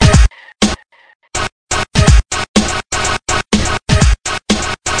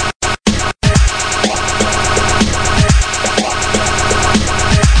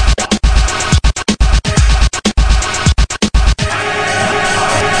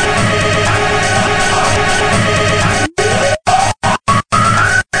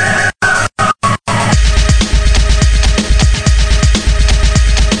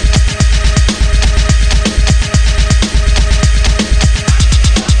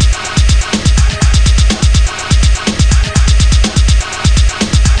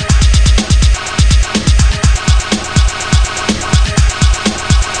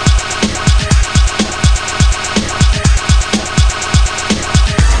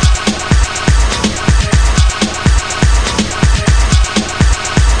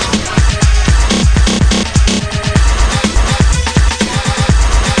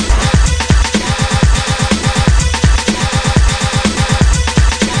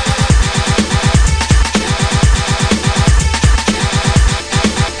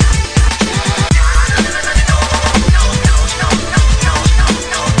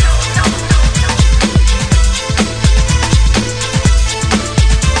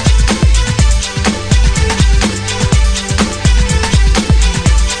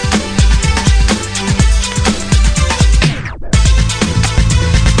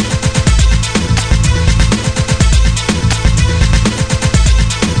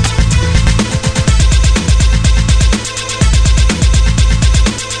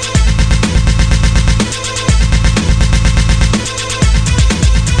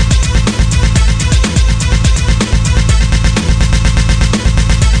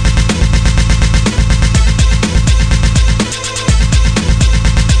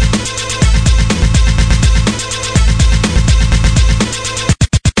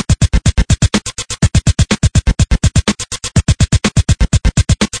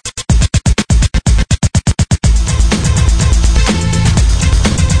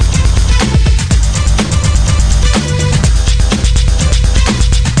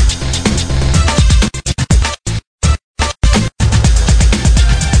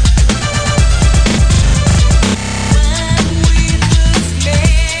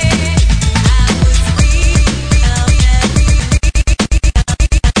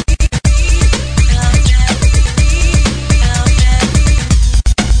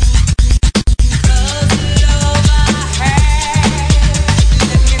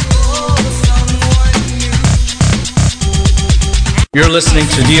 You're listening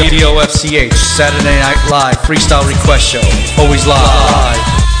to DOFCH Saturday Night Live Freestyle Request Show. Always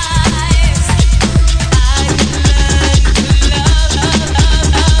live.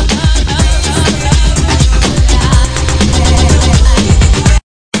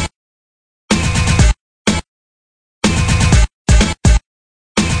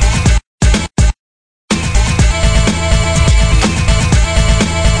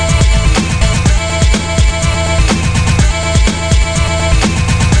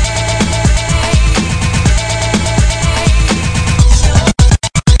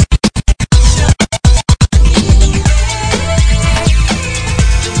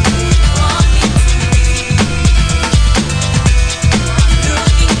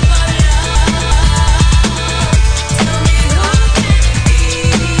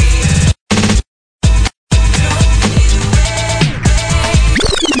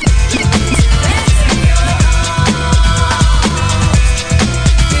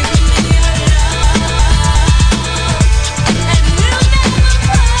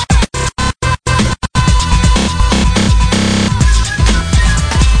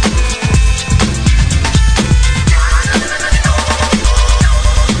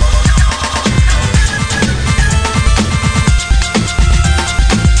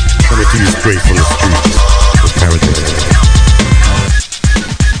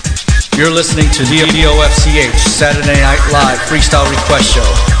 You're listening to DOFCH Saturday Night Live Freestyle Request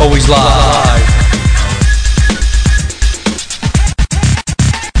Show. Always live.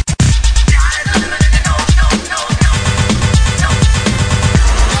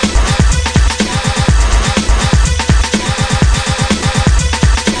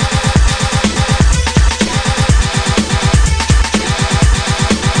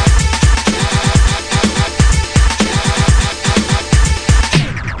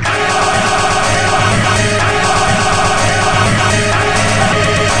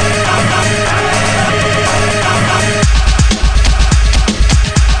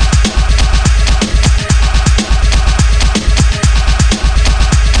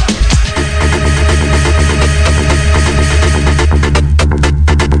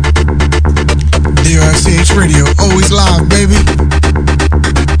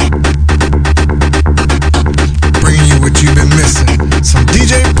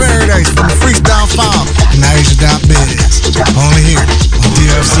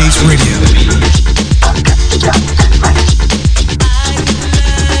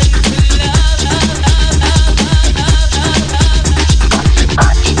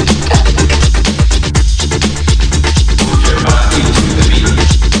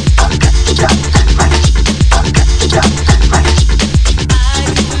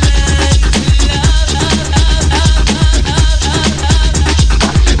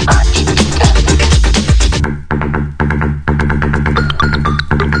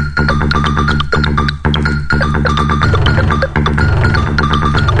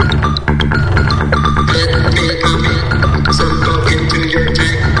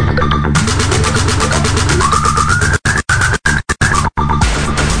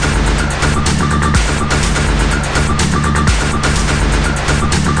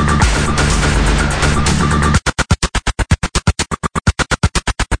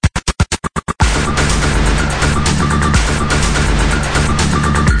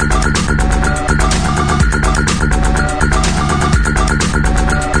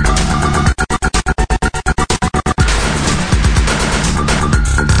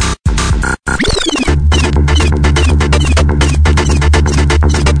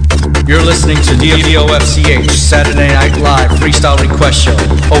 DOFCH Saturday Night Live Freestyle Request Show.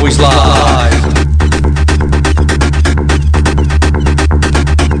 Always live.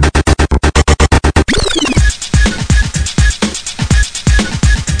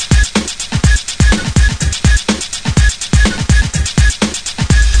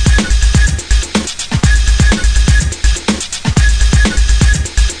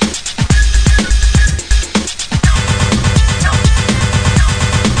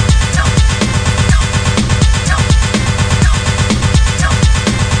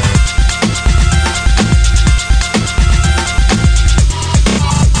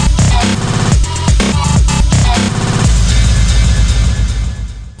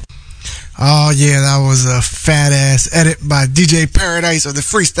 Oh yeah, that was a fat ass edit by DJ Paradise of the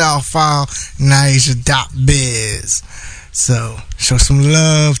freestyle file Naija.biz. So show some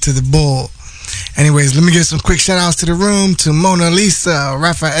love to the bull. Anyways, let me give some quick shout outs to the room, to Mona Lisa,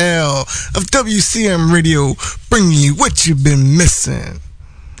 Raphael of WCM Radio, bringing you What You've Been Missing.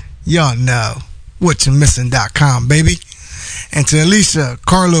 Y'all know whatyoumissing.com, baby. And to Alicia,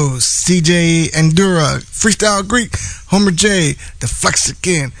 Carlos, CJ Endura, Freestyle Greek, Homer J, The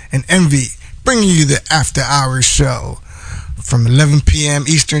Flexican, and Envy, bringing you the After Hours show from 11 p.m.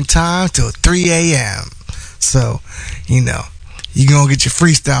 Eastern Time till 3 a.m. So, you know, you're going to get your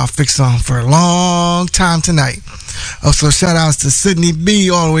freestyle fix on for a long time tonight. Also, shout outs to Sydney B,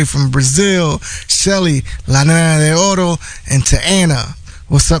 all the way from Brazil, Shelly, La Nana de Oro, and to Anna.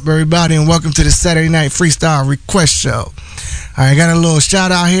 What's up, everybody, and welcome to the Saturday Night Freestyle Request Show. All right, I got a little shout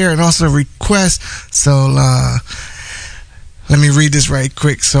out here and also a request. So let me read this right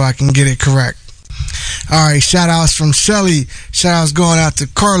quick so I can get it correct. All right, shout outs from Shelly. Shout outs going out to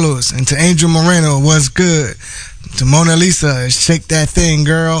Carlos and to Angel Moreno. What's good? To Mona Lisa, shake that thing,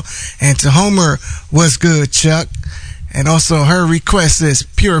 girl. And to Homer, what's good, Chuck? And also her request is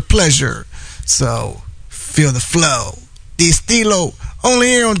Pure Pleasure. So feel the flow. The estilo. Only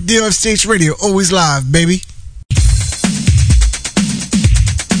here on DOFCH Radio. Always live, baby.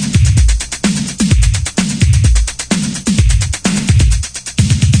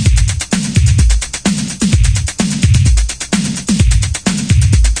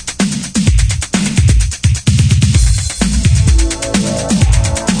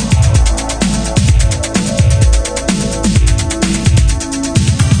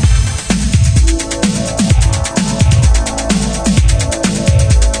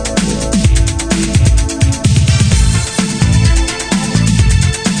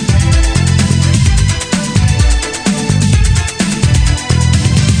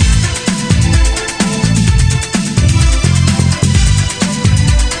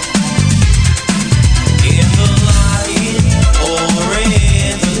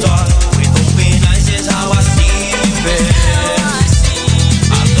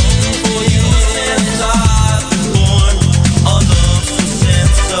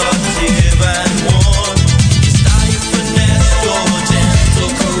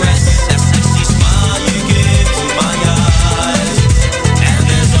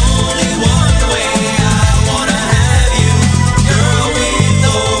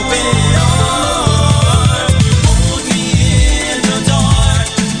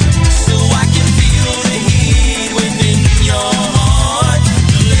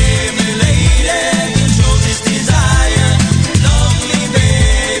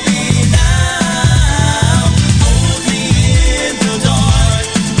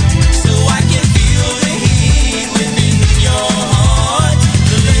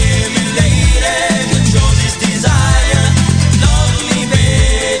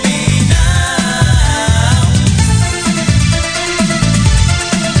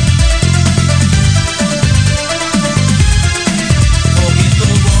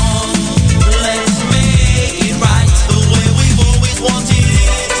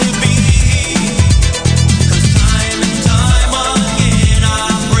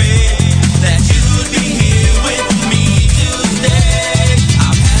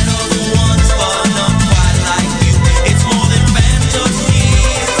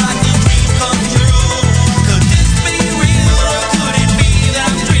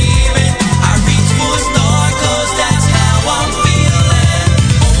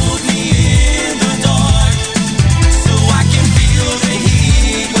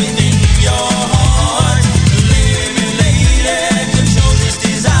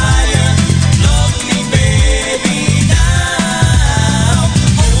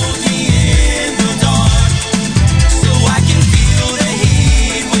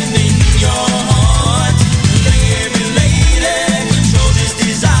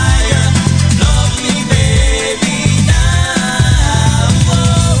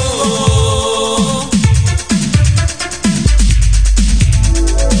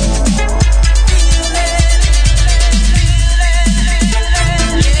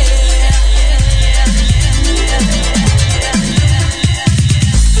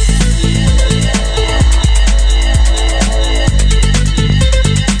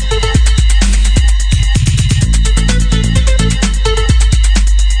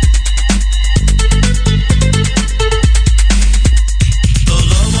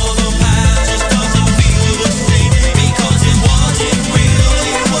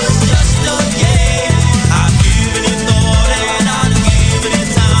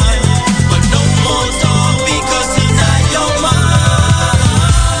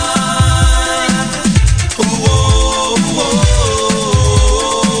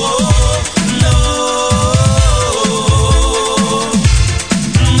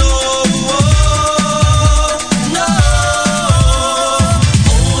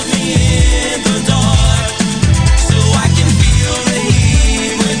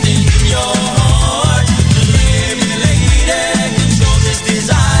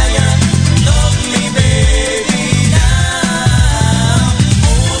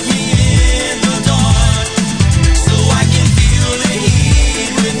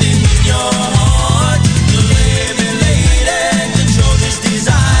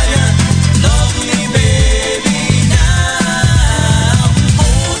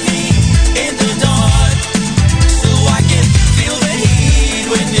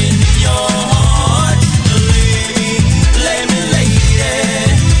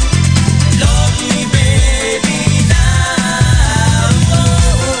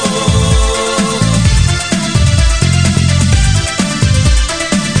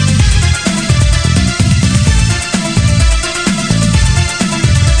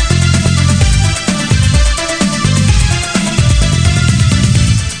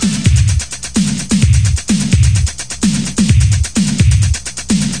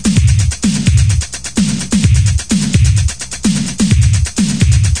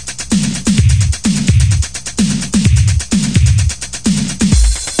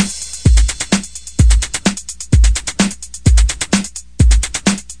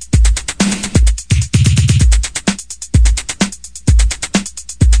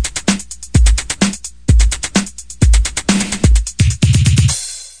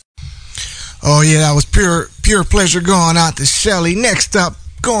 Oh yeah, that was pure pleasure going out to Shelly. Next up,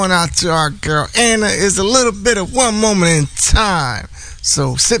 going out to our girl Anna is a little bit of One Moment in Time.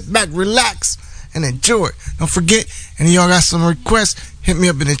 So sit back, relax, and enjoy it. Don't forget, and y'all got some requests, hit me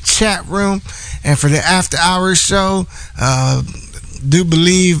up in the chat room. And for the after hours show, do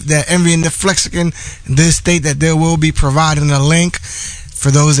believe that Envy and the Flexicon did state that they will be providing a link for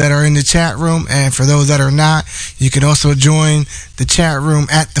those that are in the chat room, and for those that are not, you can also join the chat room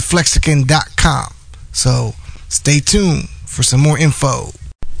at theflexicon.com. So stay tuned for some more info.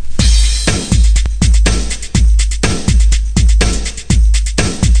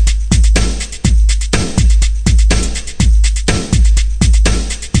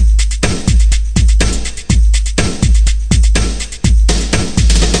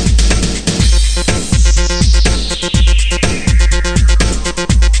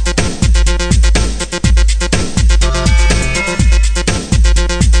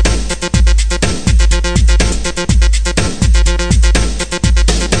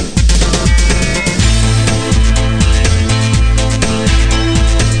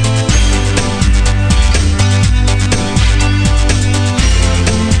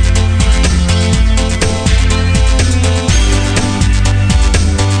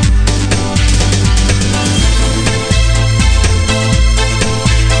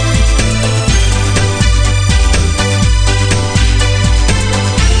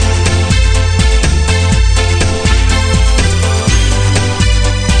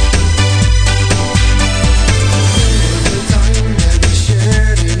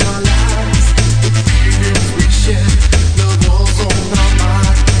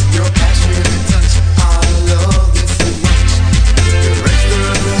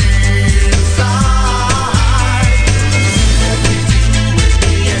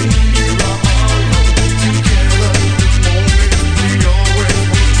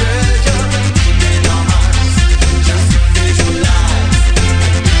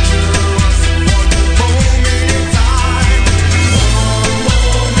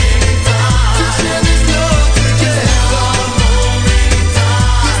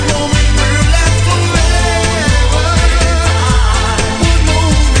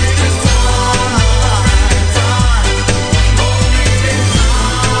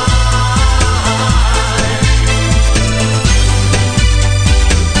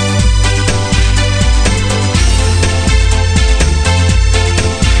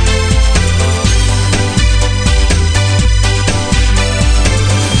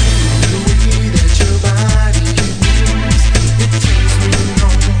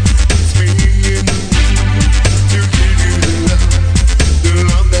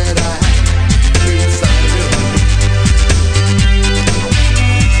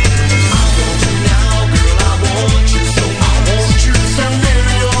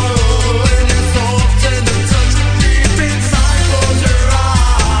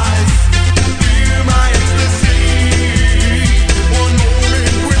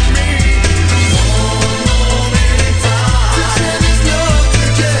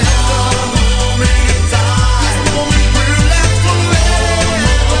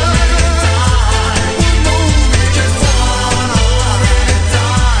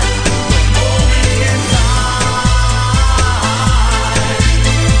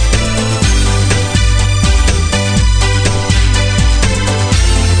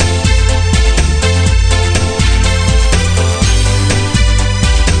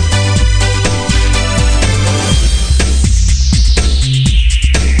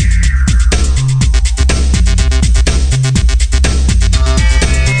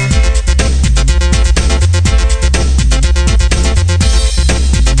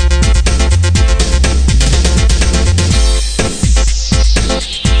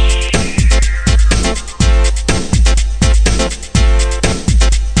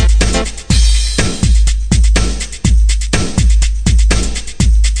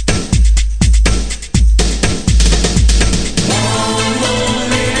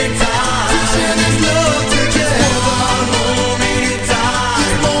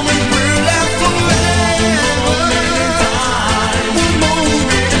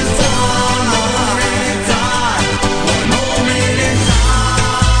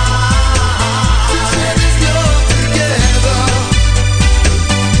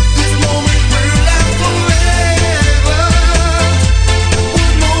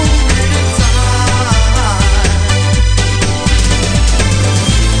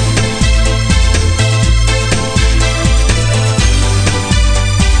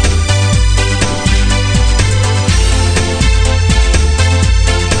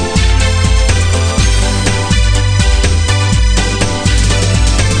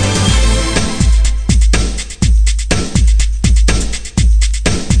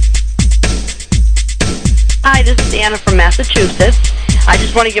 Hi, this is Anna from Massachusetts. I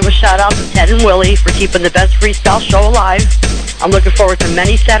just want to give a shout out to Ted and Willie for keeping the best freestyle show alive. I'm looking forward to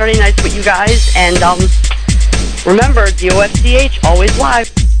many Saturday nights with you guys. And remember, DOFCH, always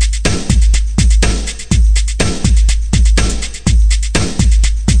live.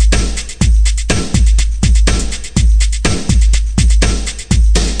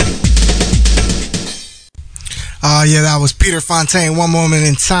 Yeah, that was Peter Fontaine, One Moment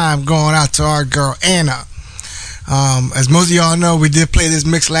in Time, going out to our girl Anna. As most of y'all know, we did play this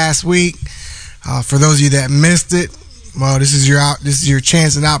mix last week. For those of you that missed it, well, this is your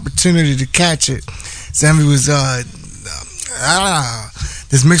chance and opportunity to catch it. Sammy was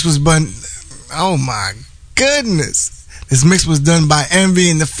this mix was done. Oh my goodness, this mix was done by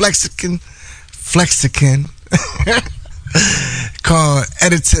Envy and the Flexican, called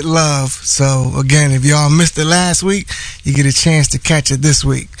Edited Love. So again, if y'all missed it last week, you get a chance to catch it this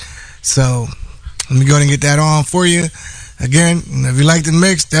week. So let me go ahead and get that on for you. Again, if you like the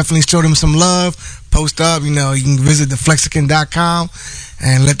mix, definitely show them some love. Post up, you can visit theflexican.com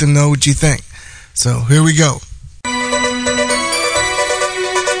and let them know what you think. So here we go.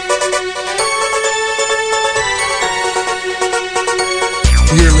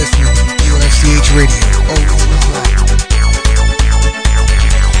 You're listening to UFCH Radio. Always live.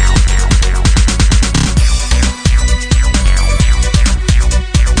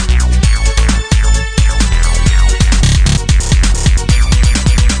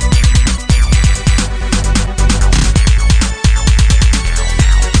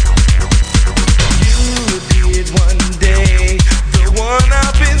 You would be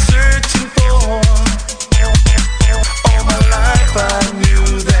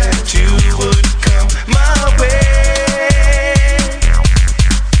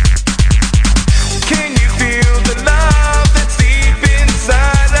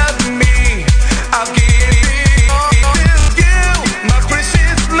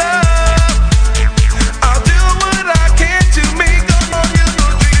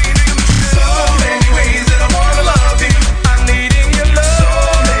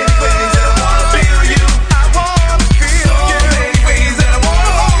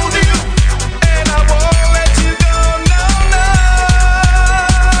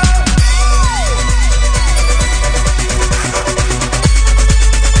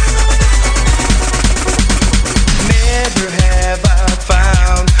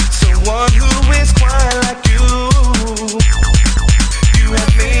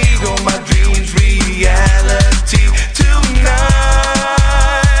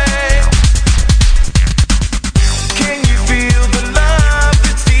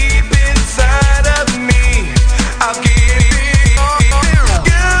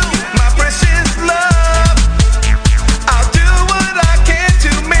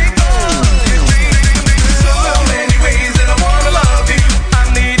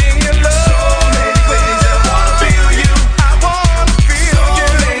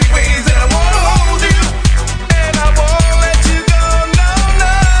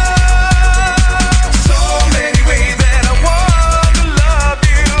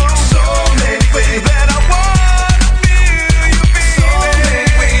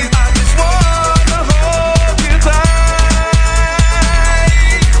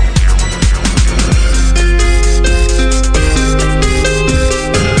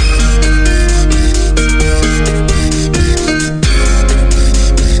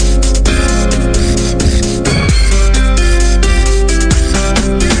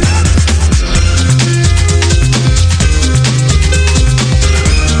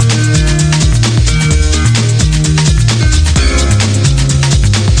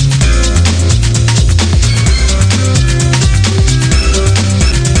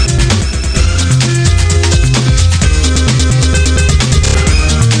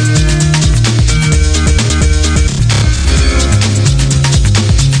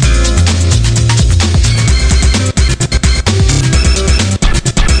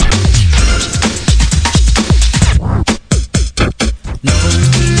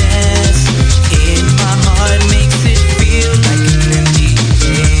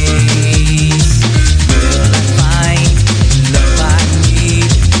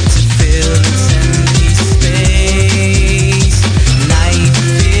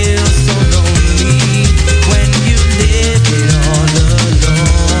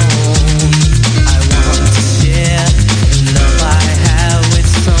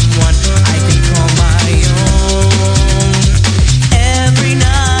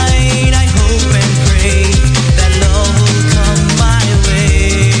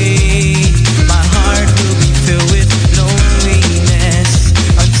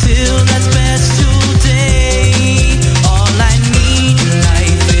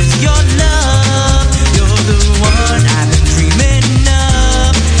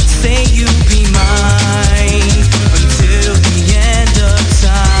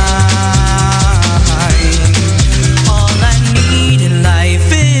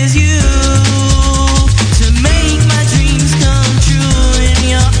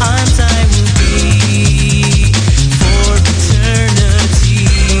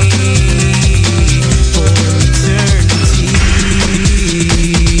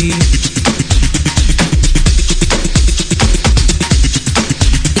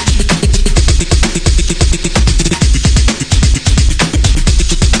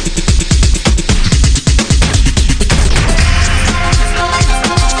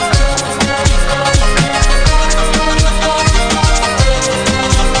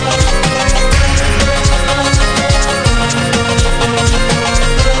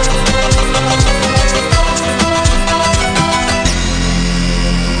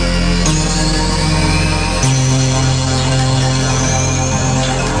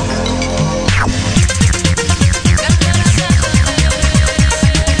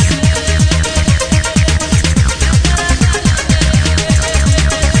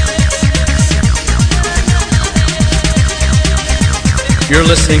You're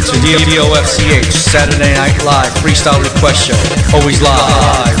listening to DOFCH Saturday Night Live Freestyle Request Show. Always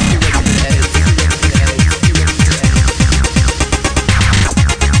live.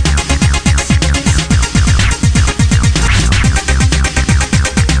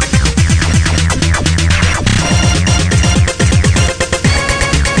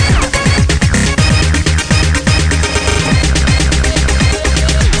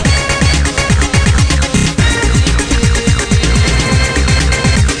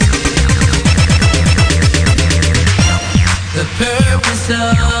 The purpose of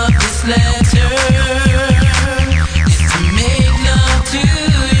this letter is to make love to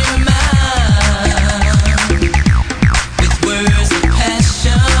your mind with words of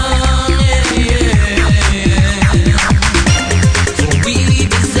passion, yeah. For we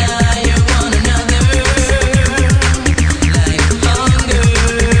desire one another like hunger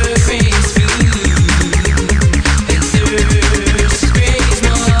craves food and thirst craves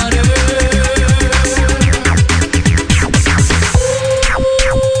water.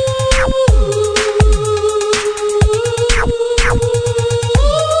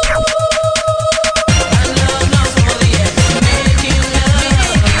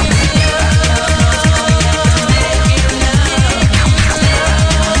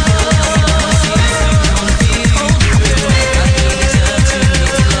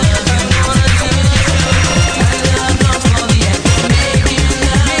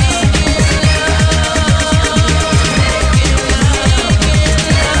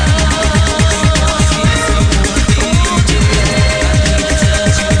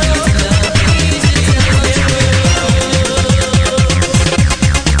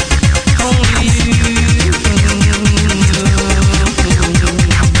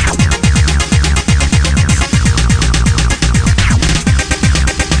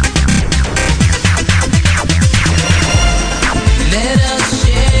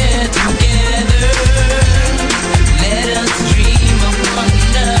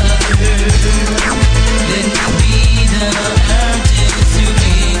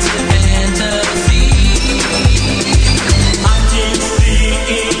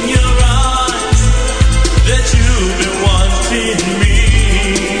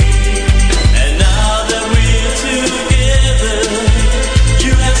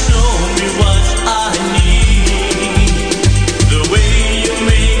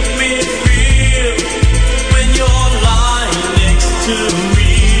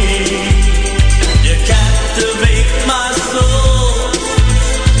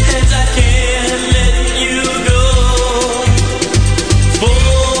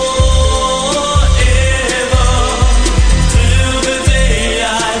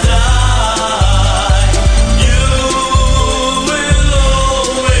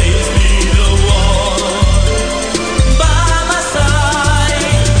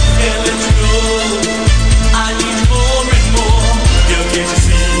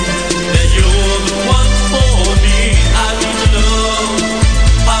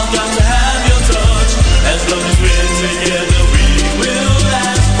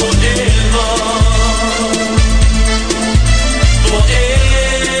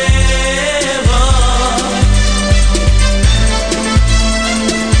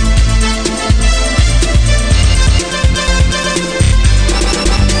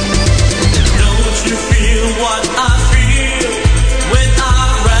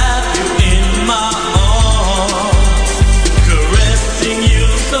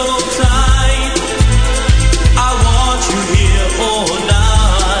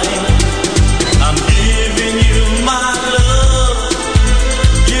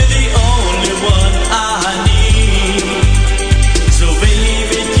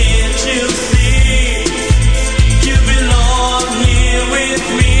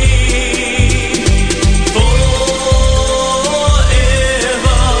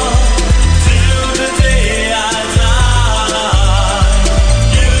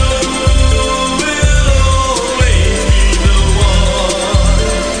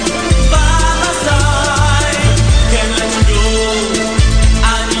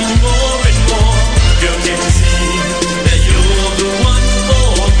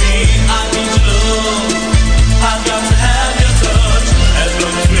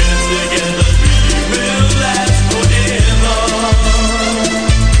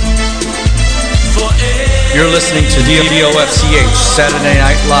 You're listening to DOFCH Saturday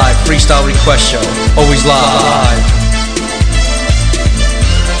Night Live Freestyle Request Show. Always live.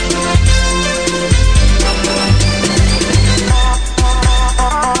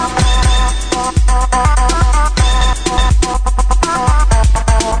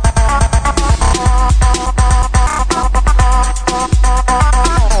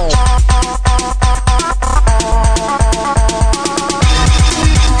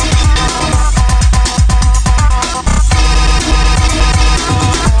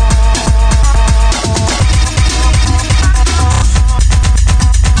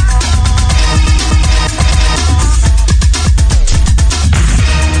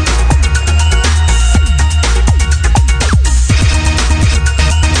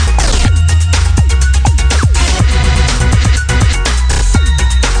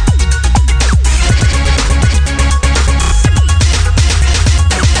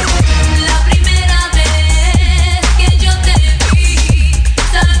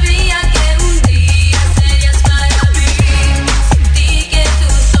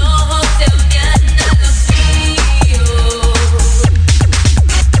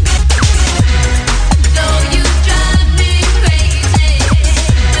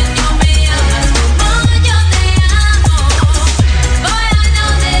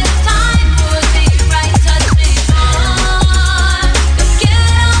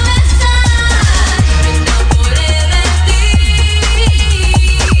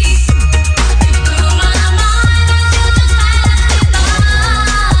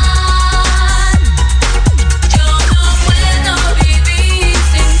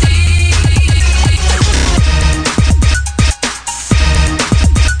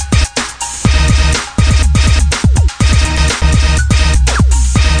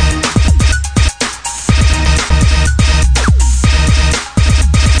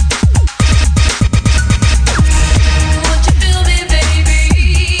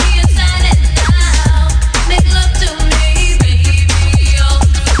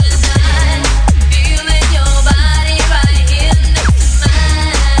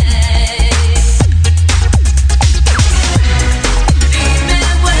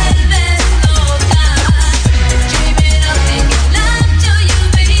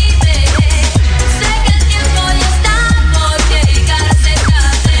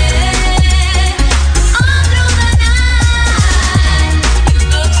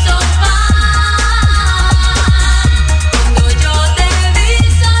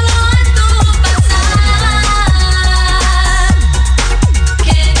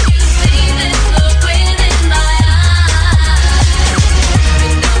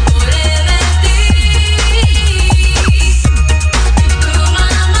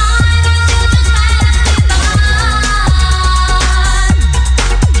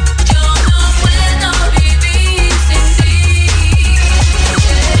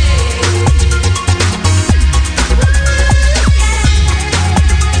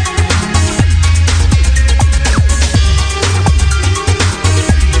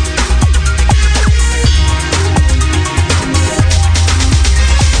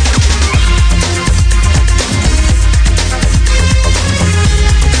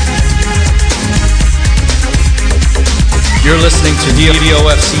 listening to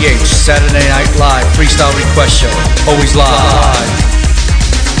DOFCH Saturday Night Live Freestyle Request Show. Always live.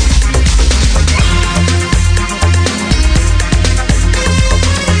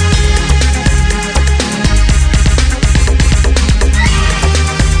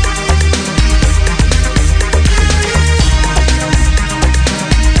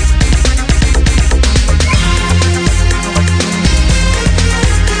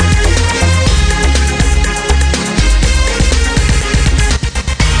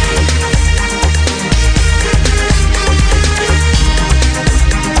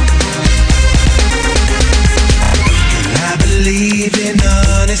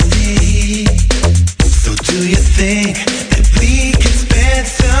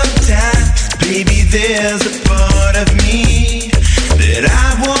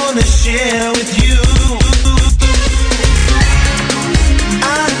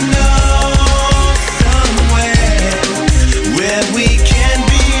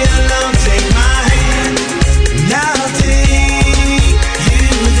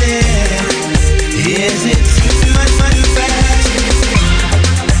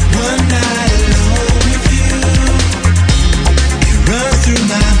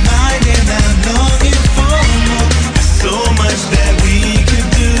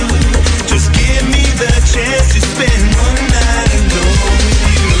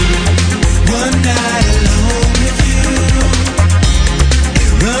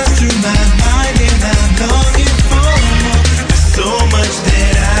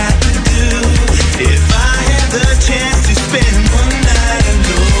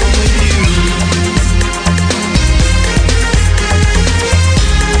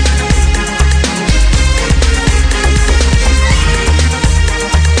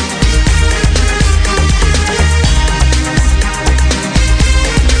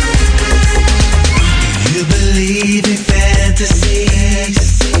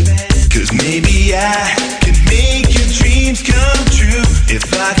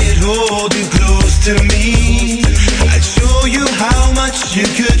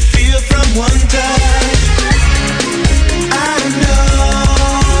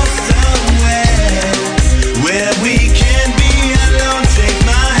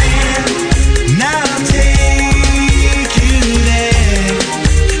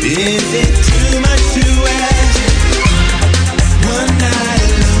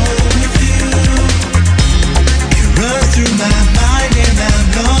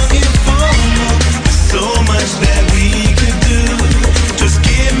 That we could do. Just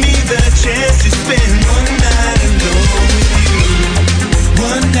give me the chance to spend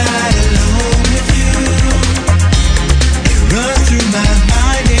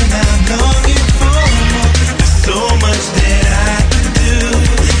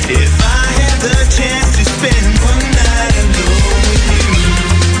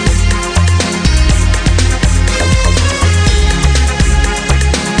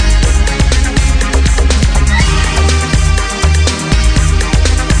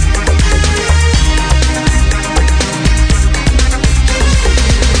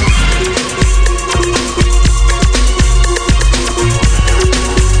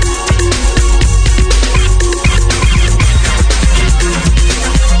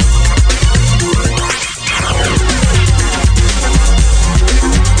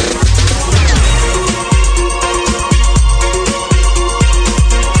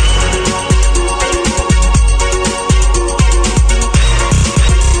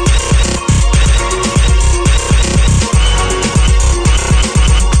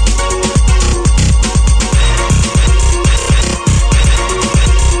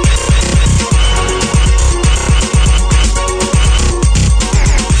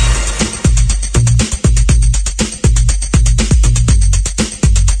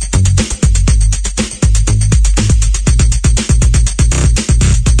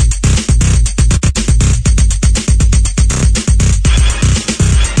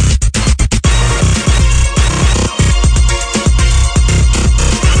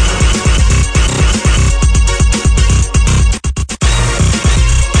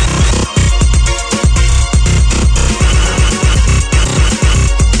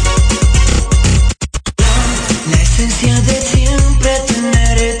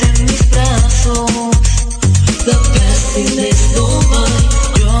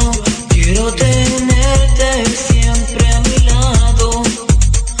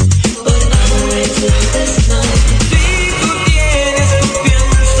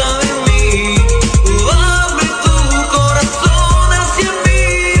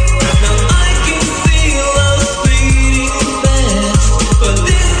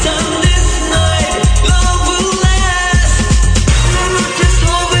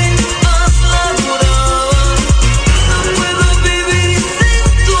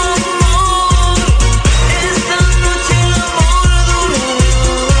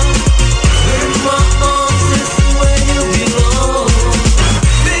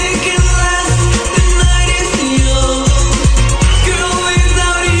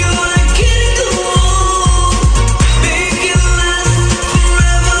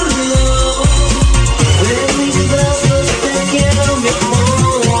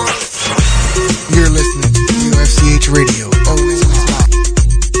Radio. Always live.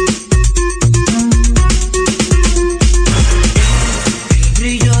 El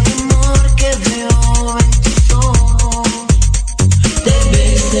brillo de amor que veo en tus ojos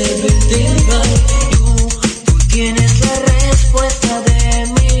debes de verdad. Tú tienes la respuesta de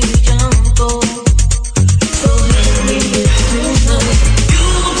mi llanto. So help me tonight. You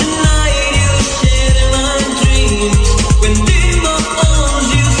tonight you share my dreams. When in my arms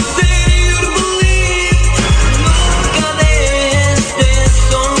you say you believe. Nunca dejes de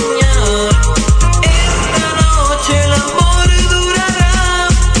soñar. Esta noche el amor durará.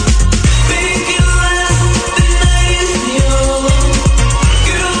 Make it last, the night is young.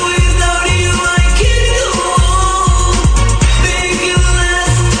 Girl, without you I can't go on. Make it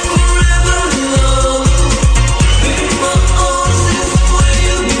last forever, love. In my arms is where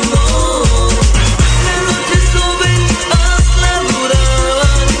you belong. La noche sobre us la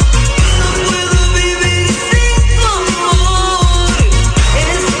durar. No puedo vivir sin tu amor.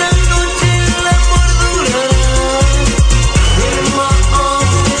 Esta noche el amor durará. In my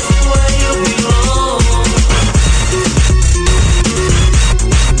arms is where you belong.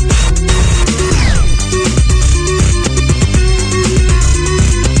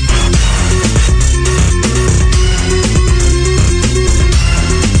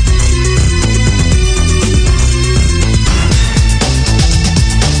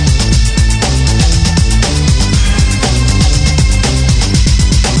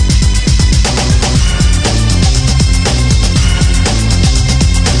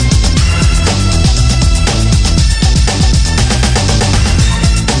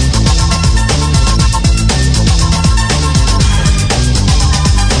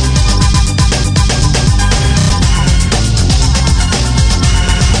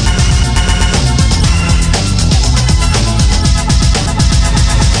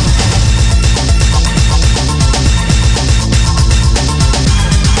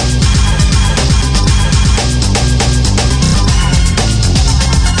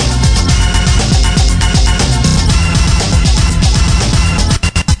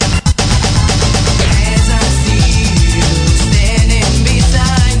 As I see you standing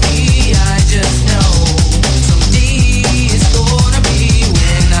beside me, I just know someday it's gonna be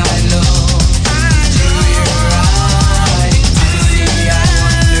when I look into your eyes. I see, I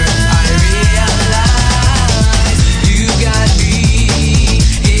wonder, I realize you got me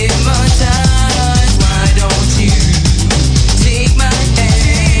hypnotized. Why don't you take my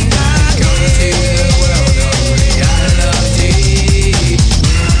hand, come to the world of reality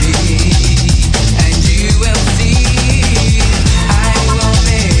with me, and you will see I will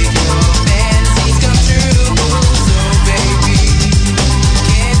make your fantasies come true. So baby,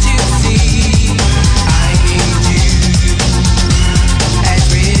 can't you see I need you as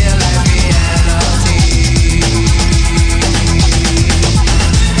real as reality?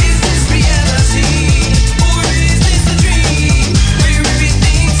 Is this reality or is this a dream where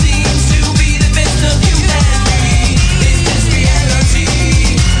everything seems to be the best of you and me? Is this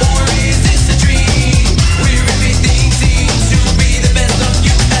reality or is this a dream where everything seems to be the best of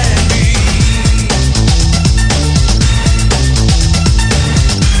you and me?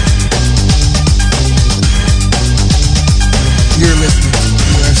 You're listening to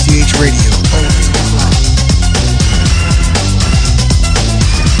UFCH Radio. Always live.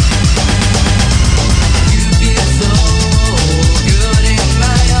 You feel so good in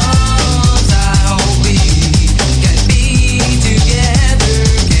my arms. I hope we can be together.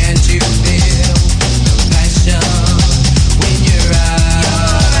 Can't you feel the passion when your eyes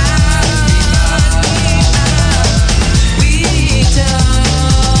we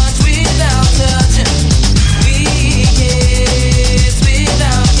touch without touching. We kiss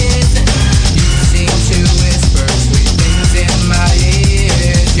without kissing.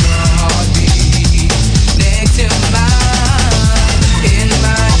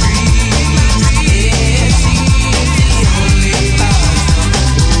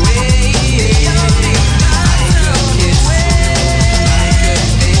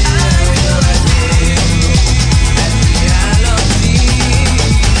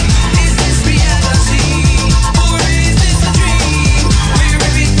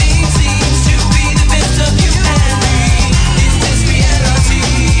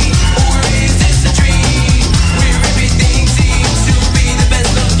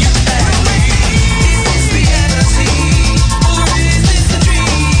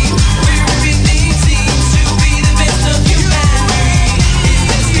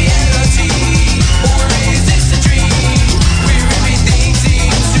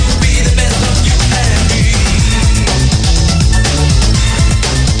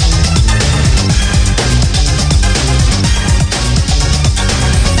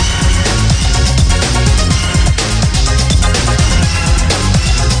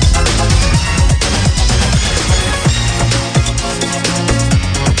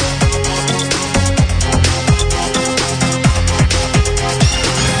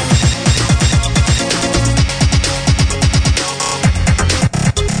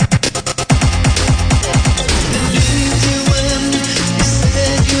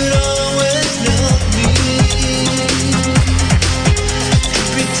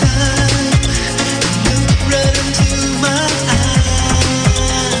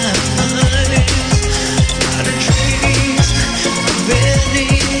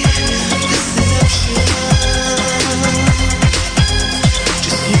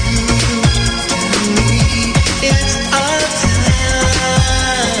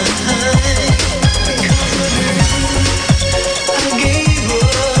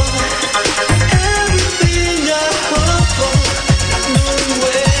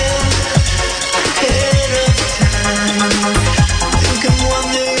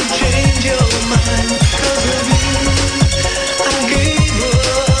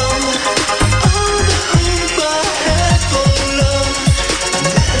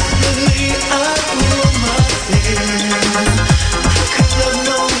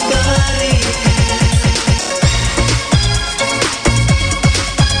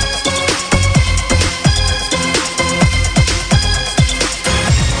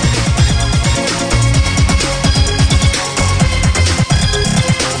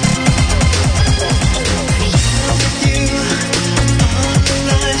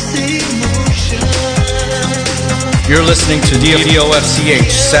 You're listening to DOFCH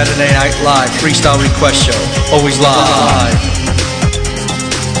Saturday Night Live Freestyle Request Show. Always live.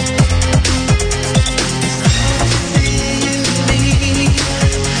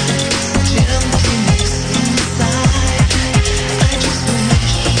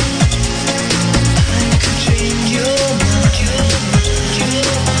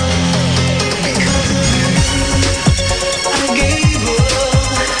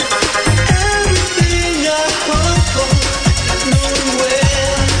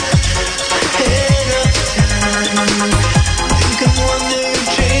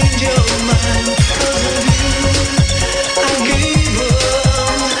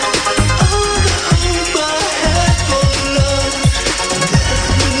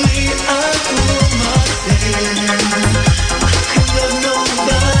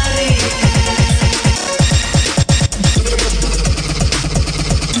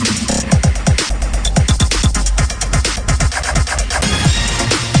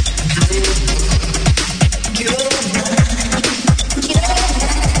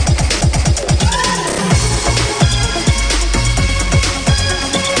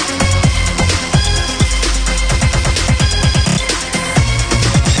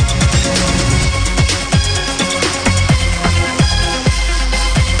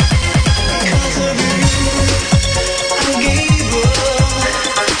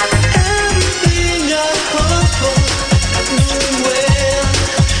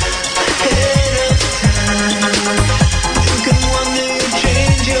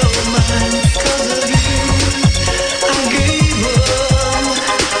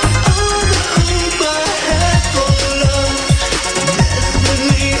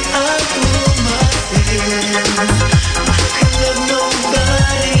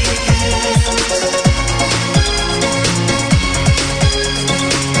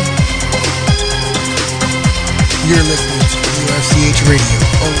 You're listening to UFCH Radio.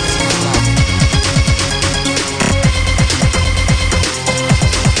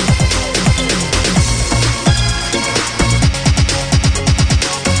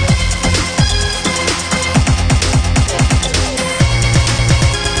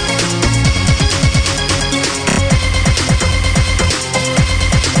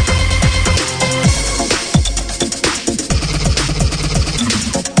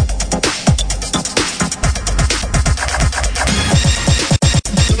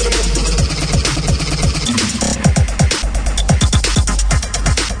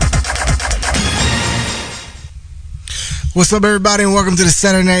 What's up, everybody, and welcome to the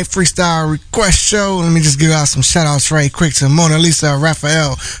Saturday Night Freestyle Request Show. Let me just give out some shout-outs right quick to Mona Lisa,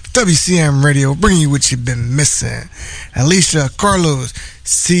 Raphael, WCM Radio, bringing you what you've been missing. Alicia, Carlos,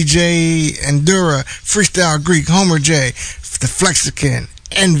 CJ Endura, Freestyle Greek, Homer J, The Flexican,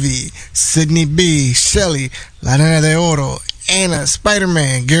 Envy, Sydney B, Shelly, La Nena de Oro, Anna,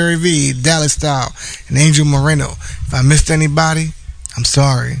 Spider-Man, Gary V, Dallas Style, and Angel Moreno. If I missed anybody, I'm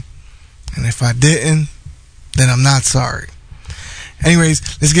sorry. And if I didn't, then I'm not sorry. Anyways,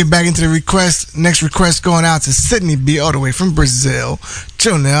 let's get back into the request. Next request going out to Sydney B, all the way from Brazil.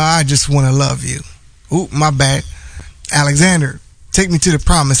 Jonah, I just want to love you. Ooh, my bad. Alexander, take me to the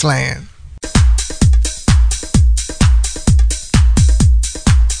promised land.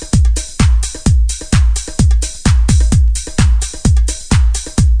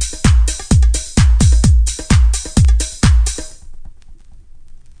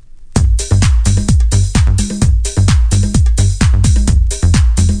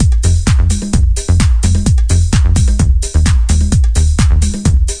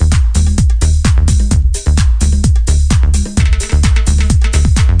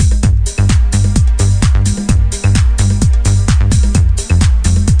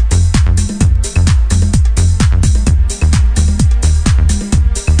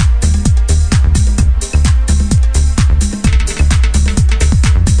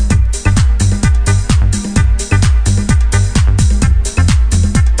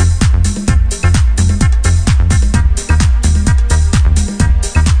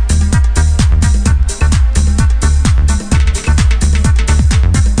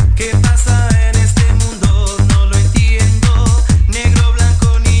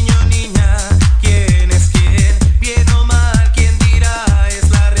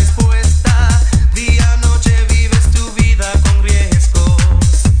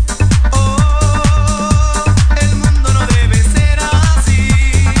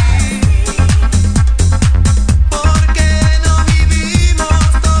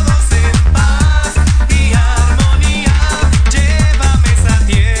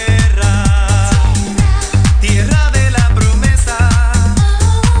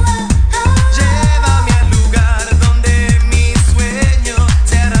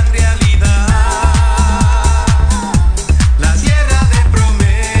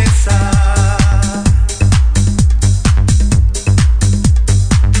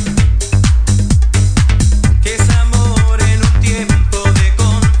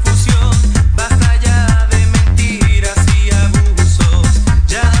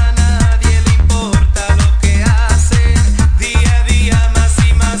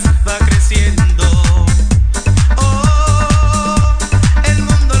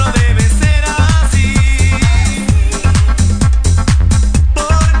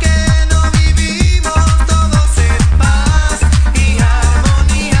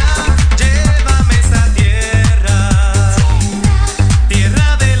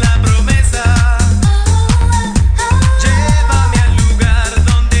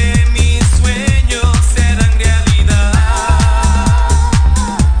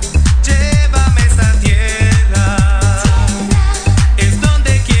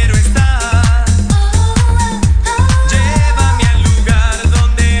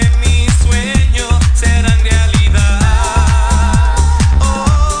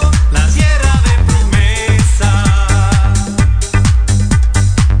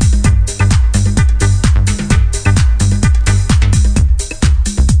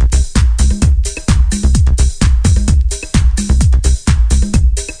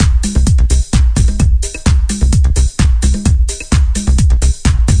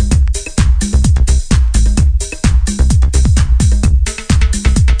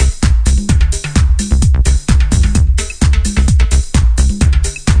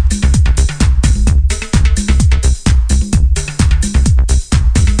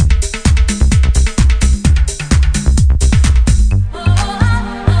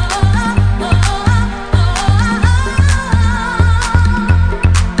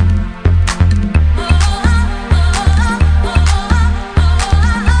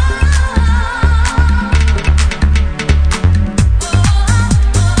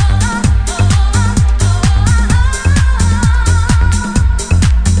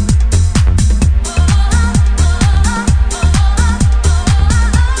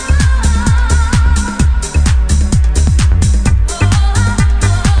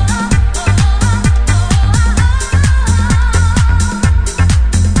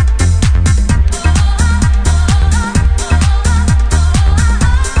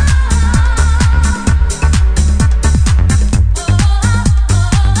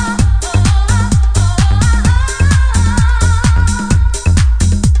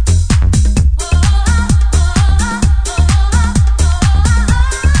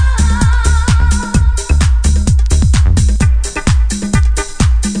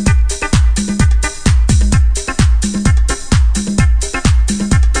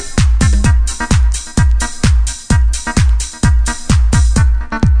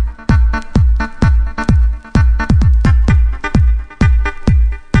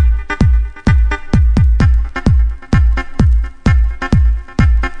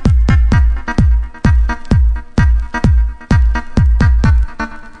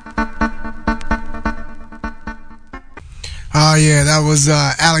 yeah, that was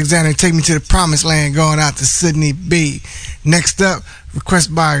Alexander, Take Me to the Promised Land, going out to Sydney B. Next up,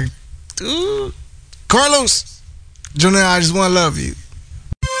 request by Carlos. Jonelle, I Just Want to Love You.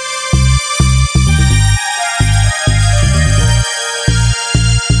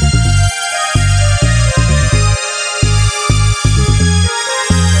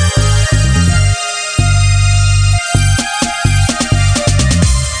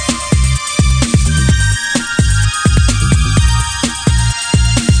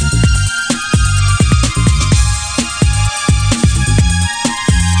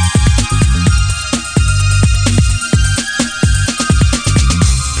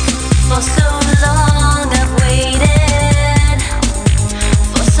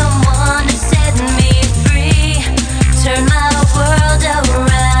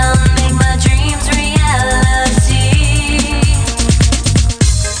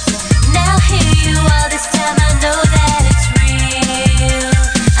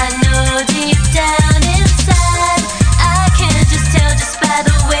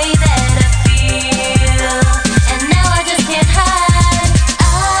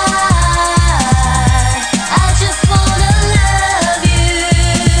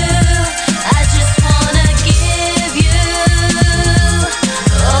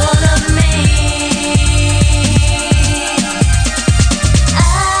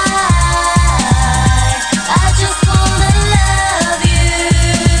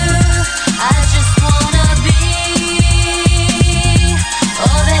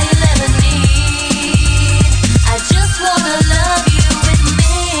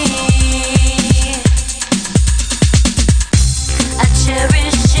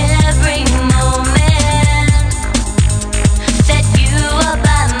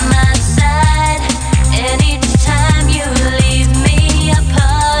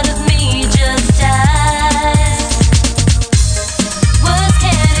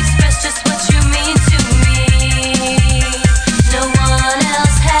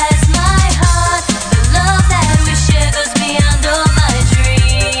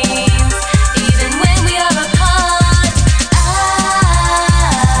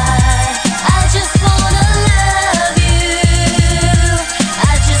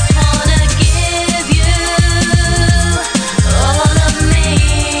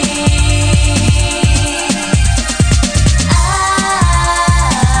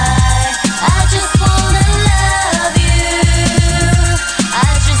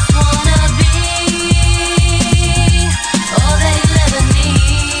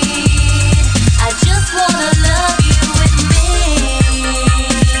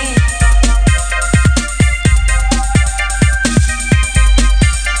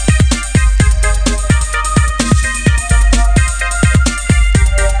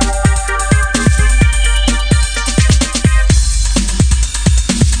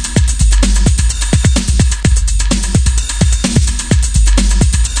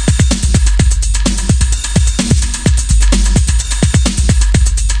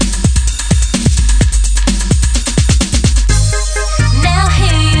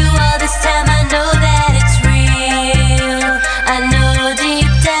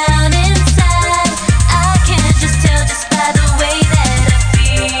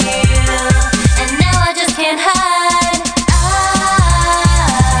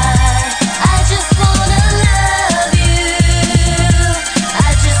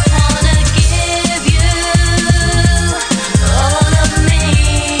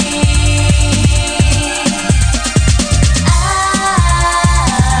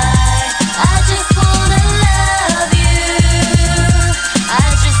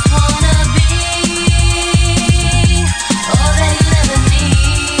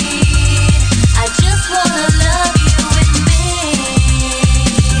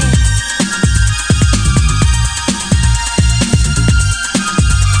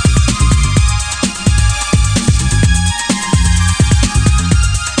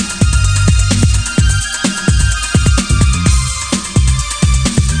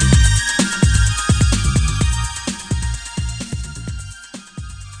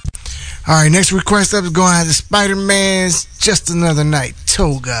 All right, next request up is going out to Spider-Man's Just Another Night,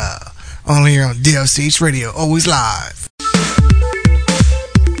 Toga. Only here on DLCH Radio, always live.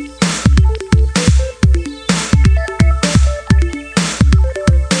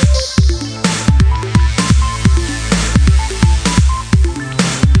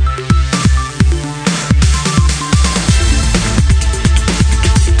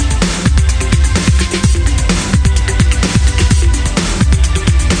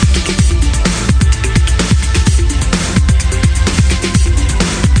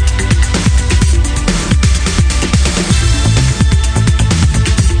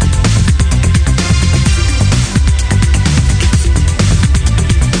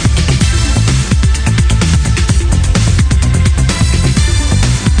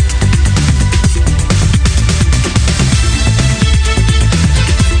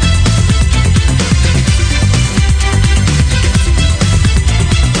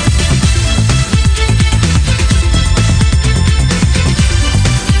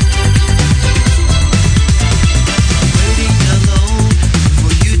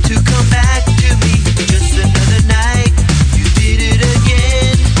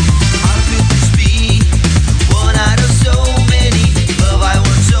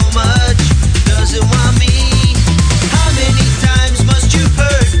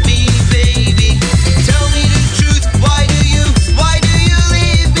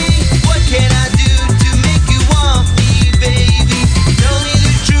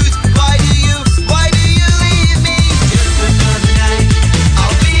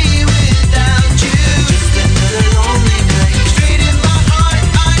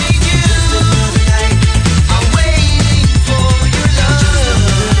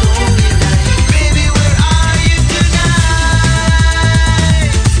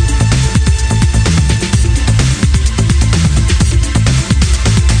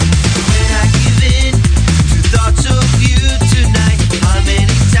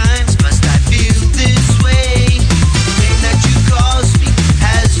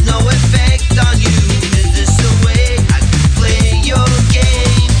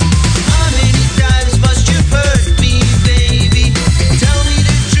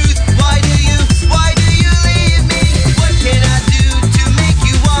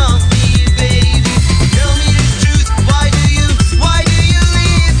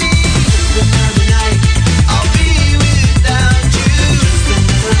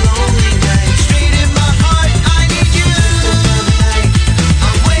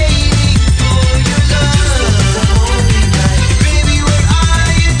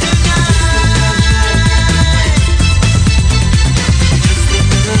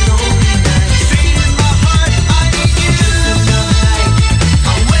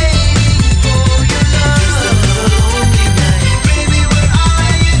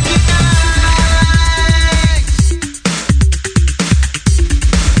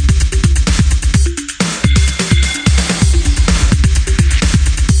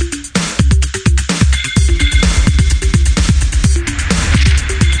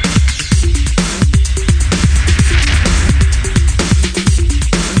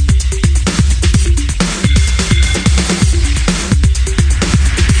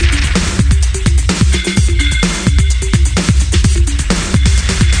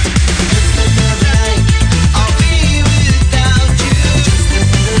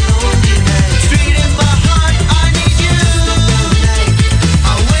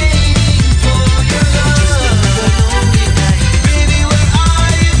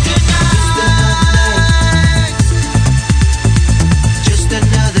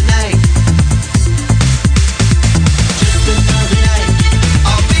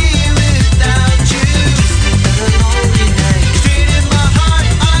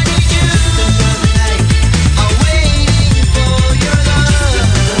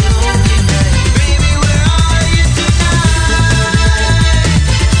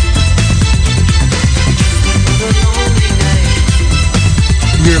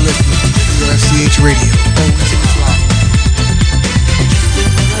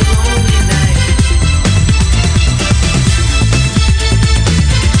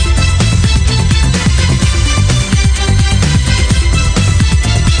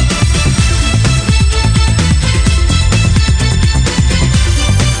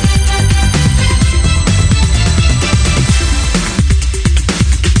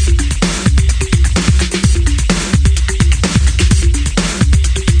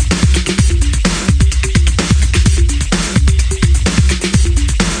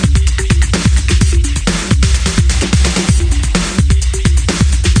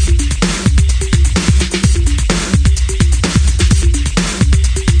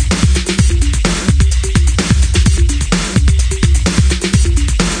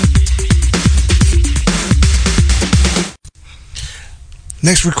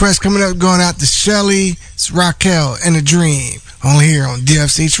 Next request coming up, going out to Shelly. It's Raquel and a Dream. Only here on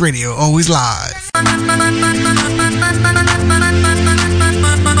DFCH Radio, always live.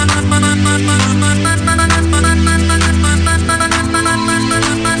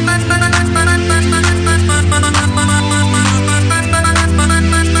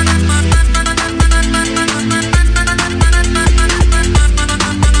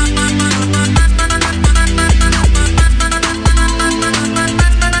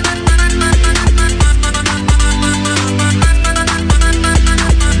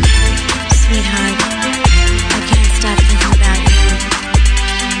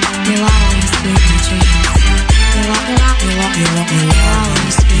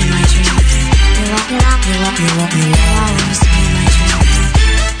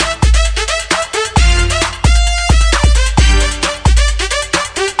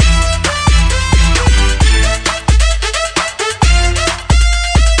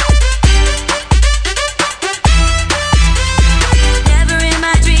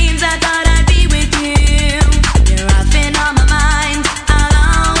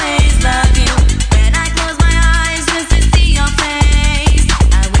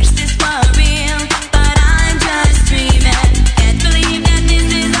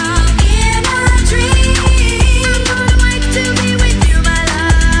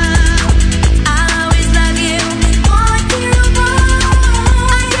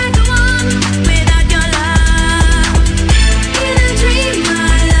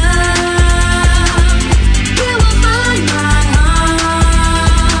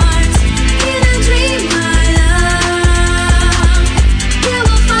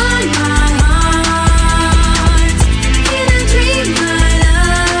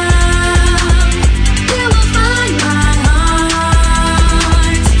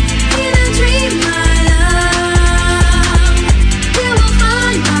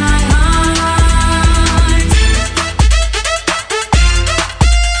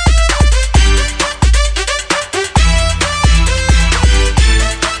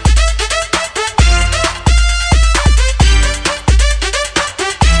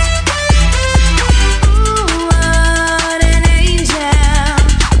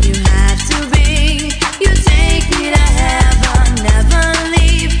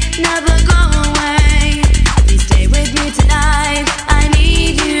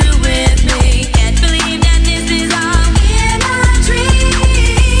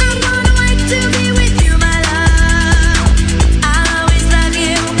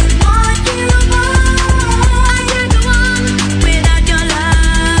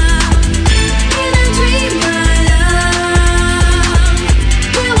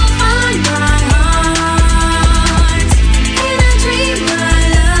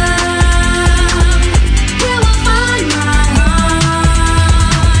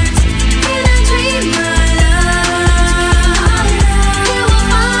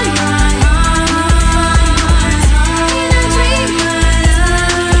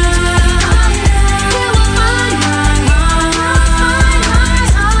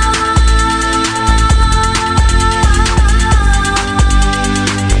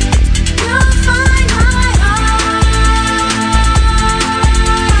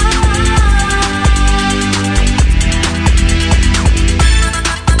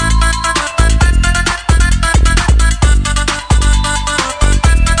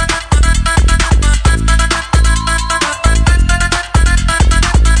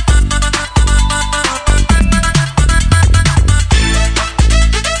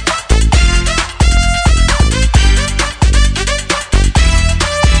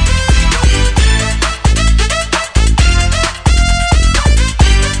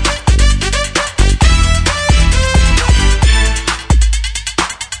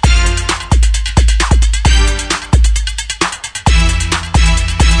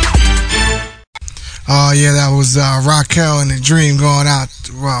 Yeah, that was Raquel and the Dream going out,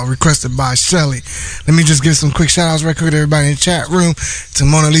 requested by Shelly. Let me just give some quick shout outs right quick to everybody in the chat room. To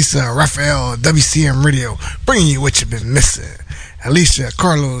Mona Lisa, Raphael, WCM Radio, bringing you what you've been missing. Alicia,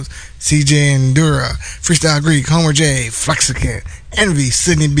 Carlos, CJ Endura, Freestyle Greek, Homer J, Flexicant, Envy,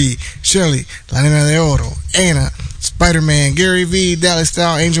 Sydney B, Shirley, Lanina de Oro, Anna, Spider-Man, Gary V, Dallas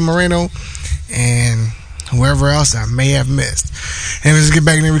Style, Angel Moreno, and whoever else I may have missed. And let's get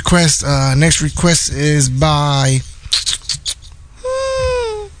back to the request. Next request is by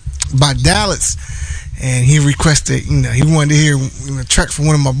Dallas, and he requested, he wanted to hear a track from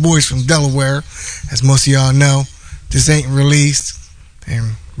one of my boys from Delaware. As most of y'all know, this ain't released,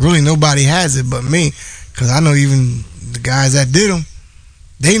 and really nobody has it but me, because I know even the guys that did them,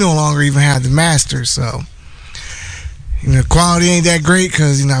 they no longer even have the master. So You know, quality ain't that great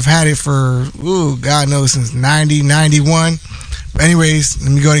because, you know, I've had it for, God knows, since 90, 91. But anyways,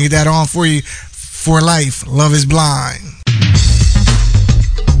 let me go ahead and get that on for you. For life, Love is Blind.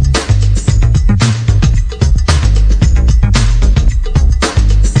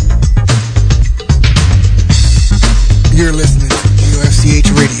 You're listening to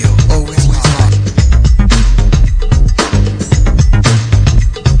UFCH Radio. Always live.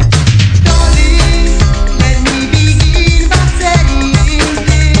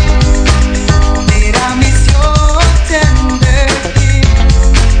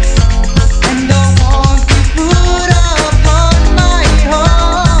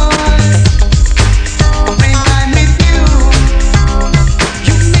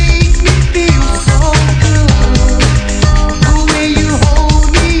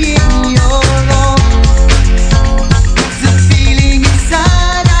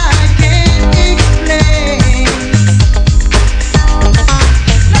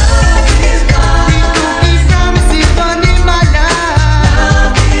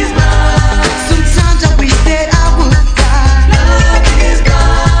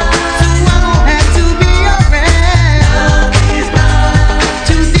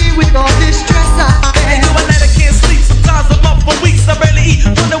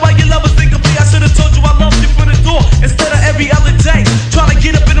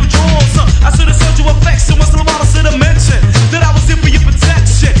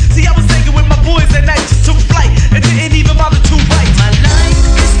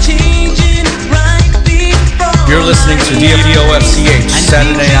 DOFCH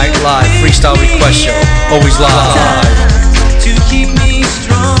Saturday Night Live Freestyle Request Show. Always live. To keep me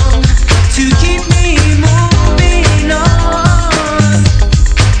strong, to keep me moving on.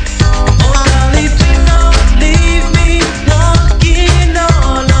 Oh, darling, please don't leave me walking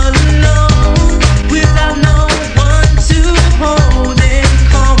all alone without no one to hold and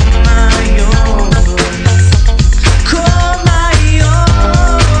call my own. Call my own.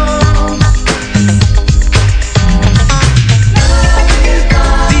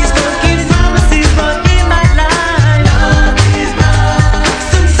 These broken promises brought in my life.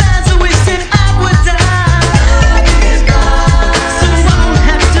 Sometimes I wish that I would die, so I won't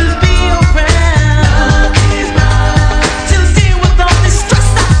have to be around to deal with all this stress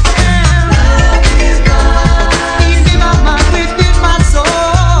I am. Easy my mind, within my soul.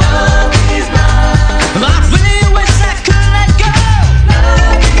 I really wish I could let go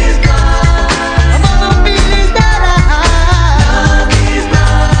of all the feelings that I have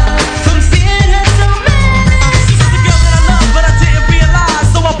from feeling so many. She was the girl that I loved, but I didn't realize,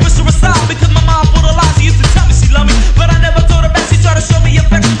 so I pushed her aside because my mom full of lies. She used to tell me she loved me, but I never told her back. She tried to show me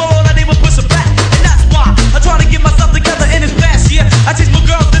affection, but all I did was push her back, and that's why I try to get myself together in this past year. I teach my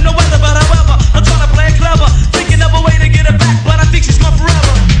girls in the weather, but however, I'm trying to play it clever, thinking of a way to get her back, but I think she's gone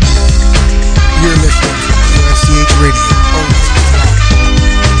forever. You're listening to UFCH Radio. Always live.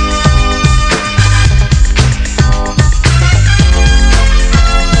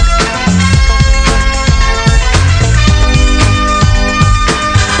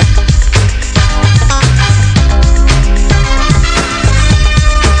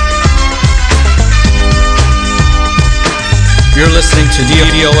 You're listening to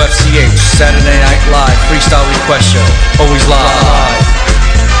DOFCH Saturday Night Live Freestyle Request Show. Always live.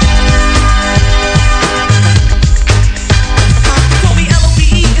 Call me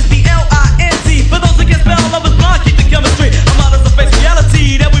L-O-V-E, it's B-L-I-N-T. For those against spell, love is blind, keep the chemistry. I'm out of the face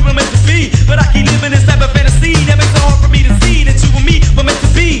reality that we were meant to be, but I keep living this type of fantasy that makes it hard for me to see that you and me were meant to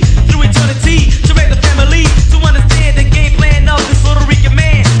be through eternity. To raise the family, to understand the game plan of this Puerto Rican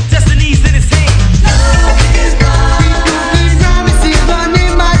man. Destiny's in his hand. These broken promises run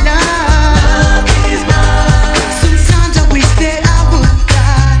in my life. Sometimes I wish that I would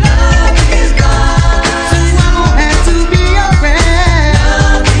die, so I won't have to be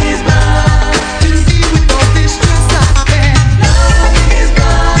around to deal with all this stress I bear. These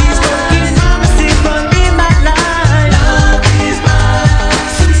broken promises run in my life.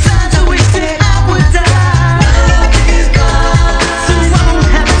 Sometimes I wish that I would die, so I won't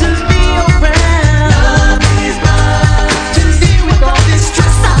have to be around to deal with all this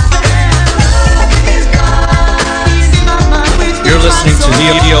stress I bear. Easy my mind with You're listening to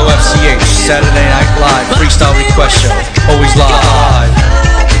DOFCH Saturday Night Live Freestyle Request Show. Always live.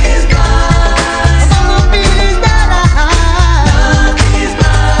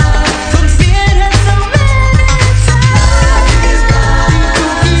 from feeling so many times.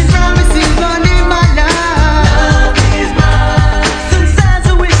 These promises run in my life. Sometimes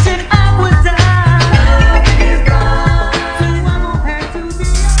I wish that I would die, so I won't have to be.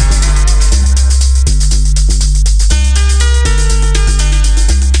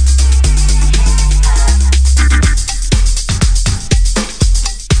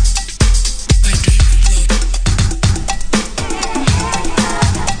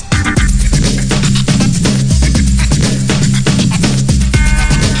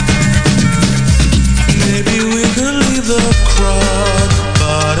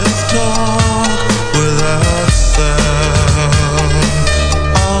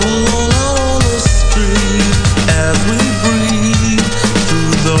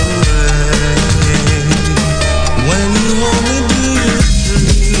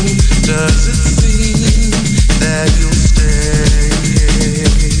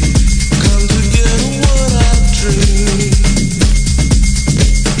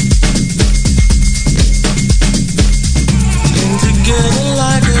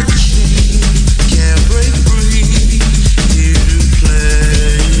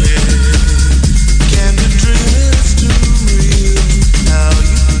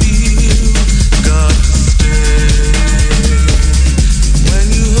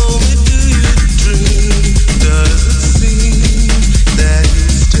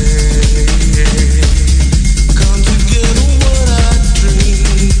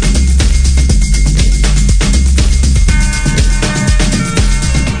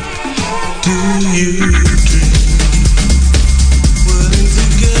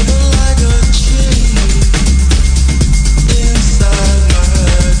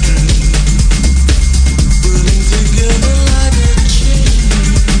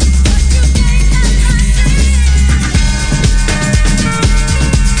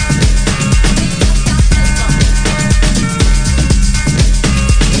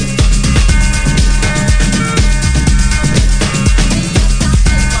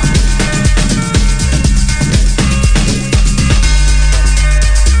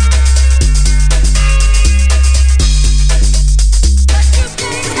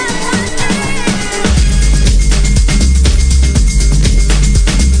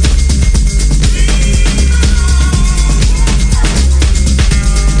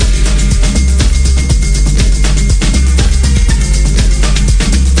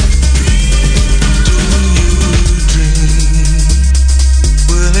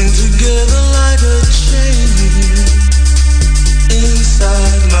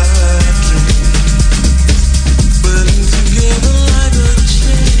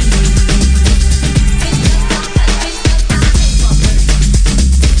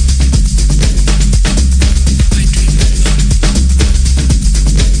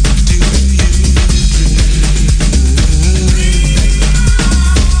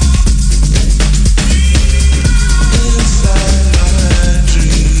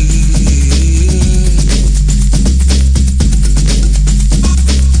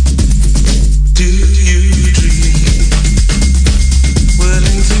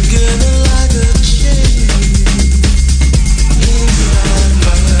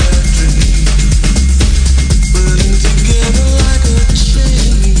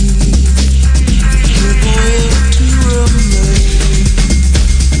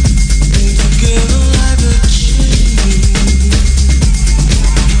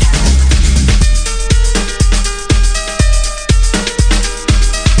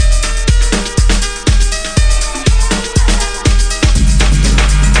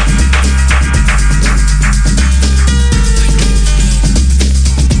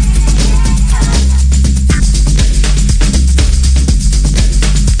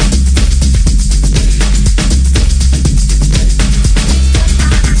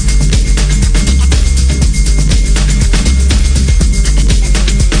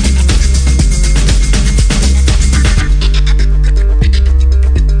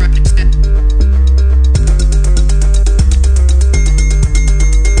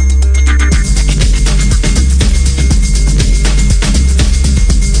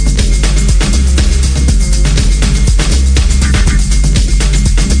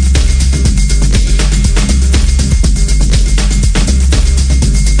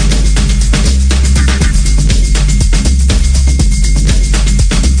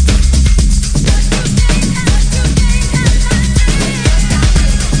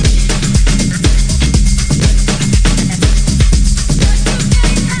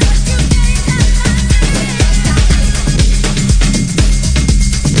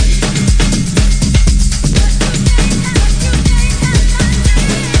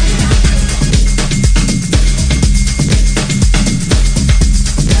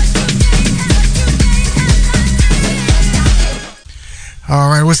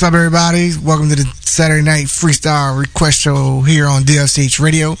 What's up, everybody? Welcome to the Saturday Night Freestyle Request Show here on DFCH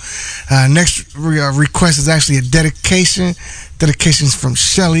Radio. Next request is actually a dedication. Dedications from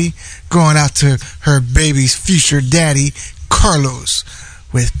Shelly going out to her baby's future daddy, Carlos,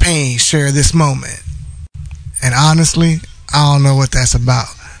 with Pain. Share this moment. And honestly, I don't know what that's about,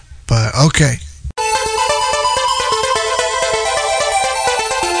 but okay.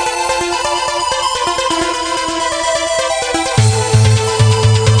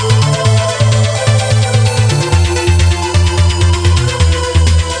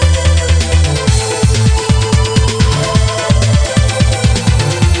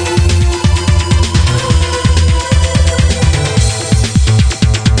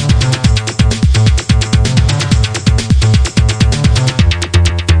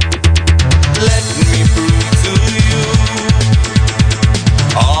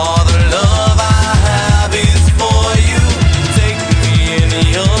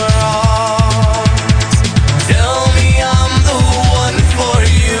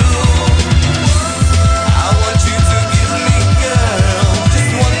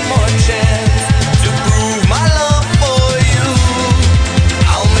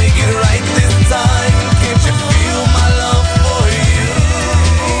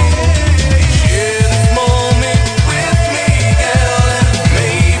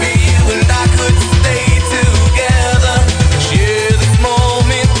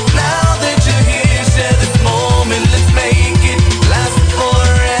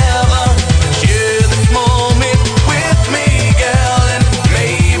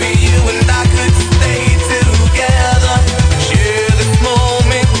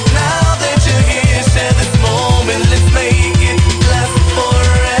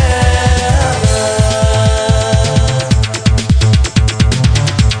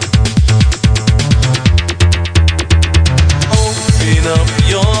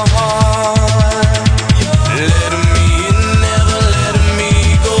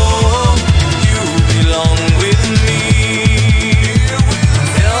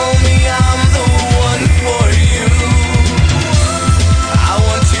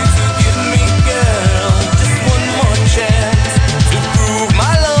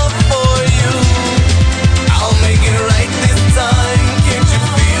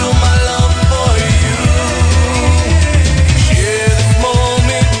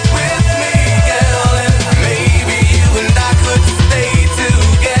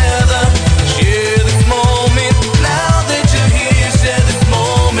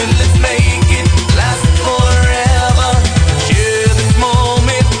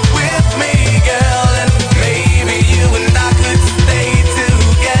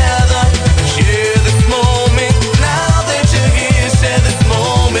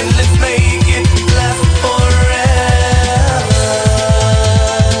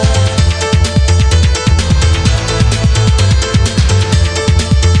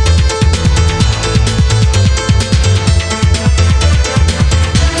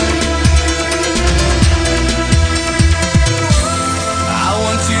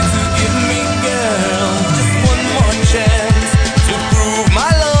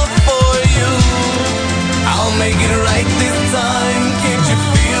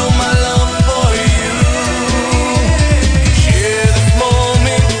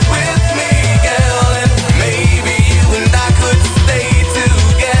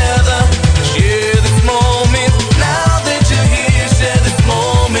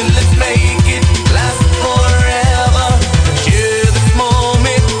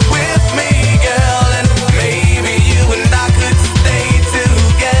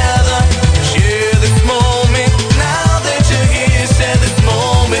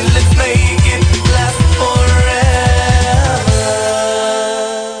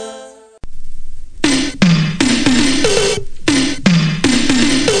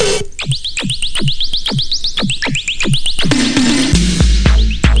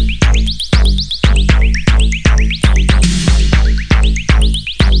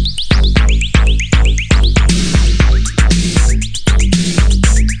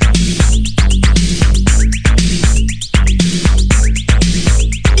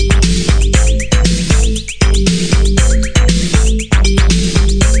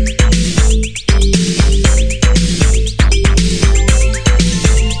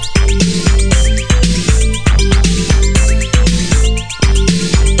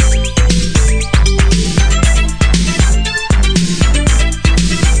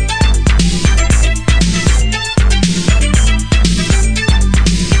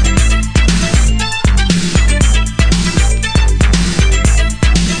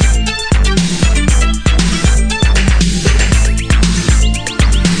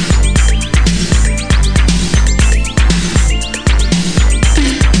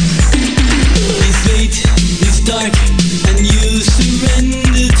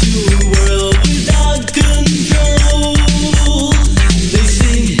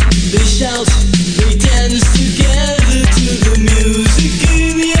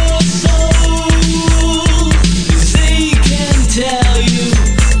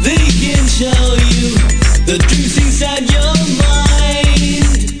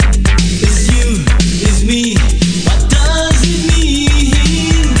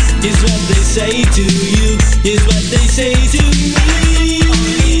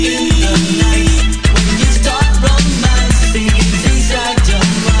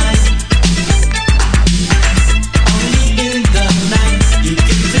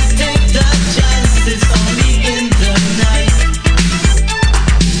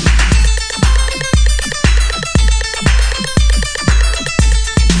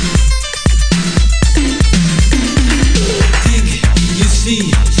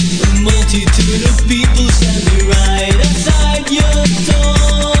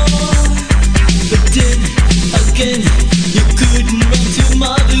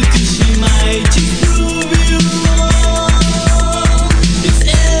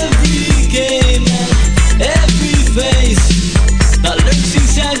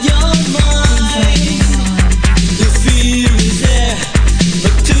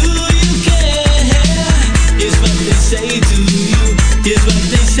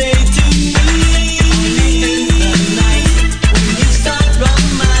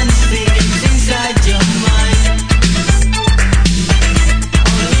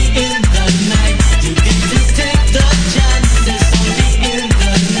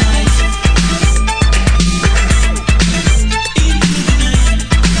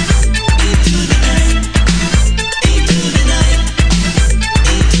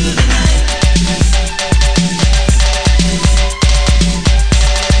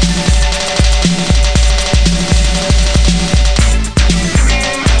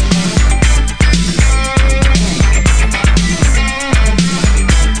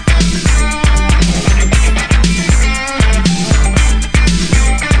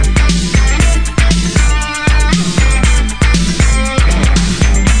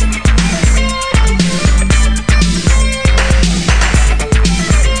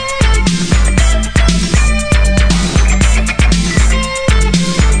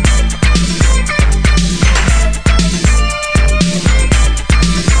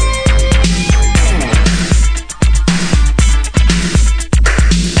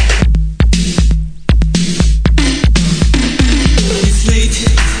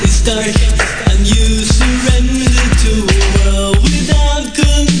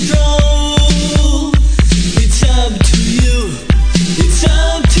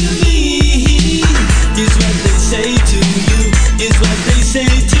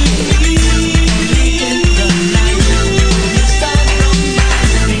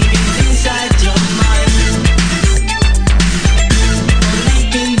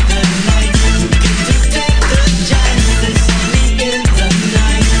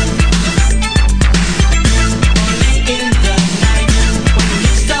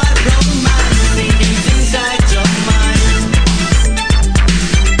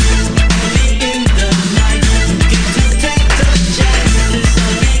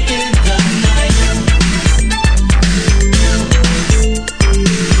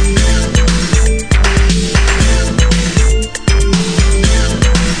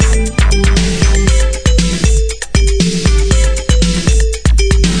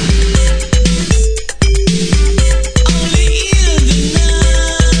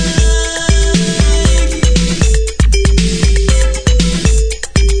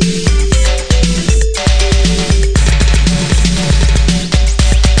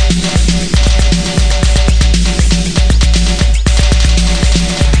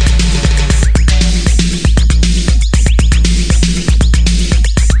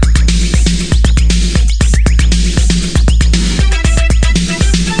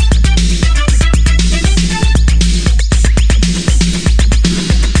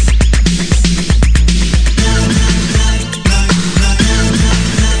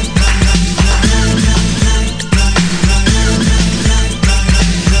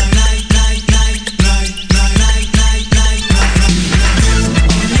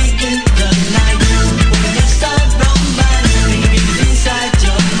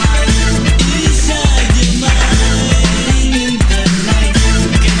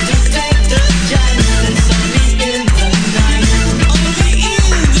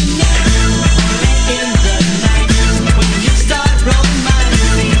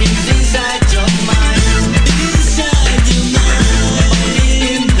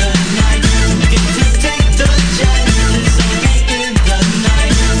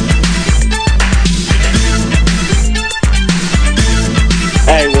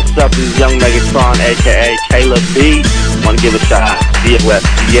 up? This is Young Megatron, aka Caleb B. Want to give a shout out to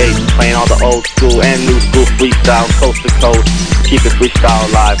DOFCH, playing all the old school and new school freestyle, coast to coast. Keep it freestyle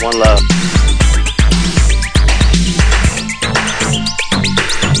alive. One love.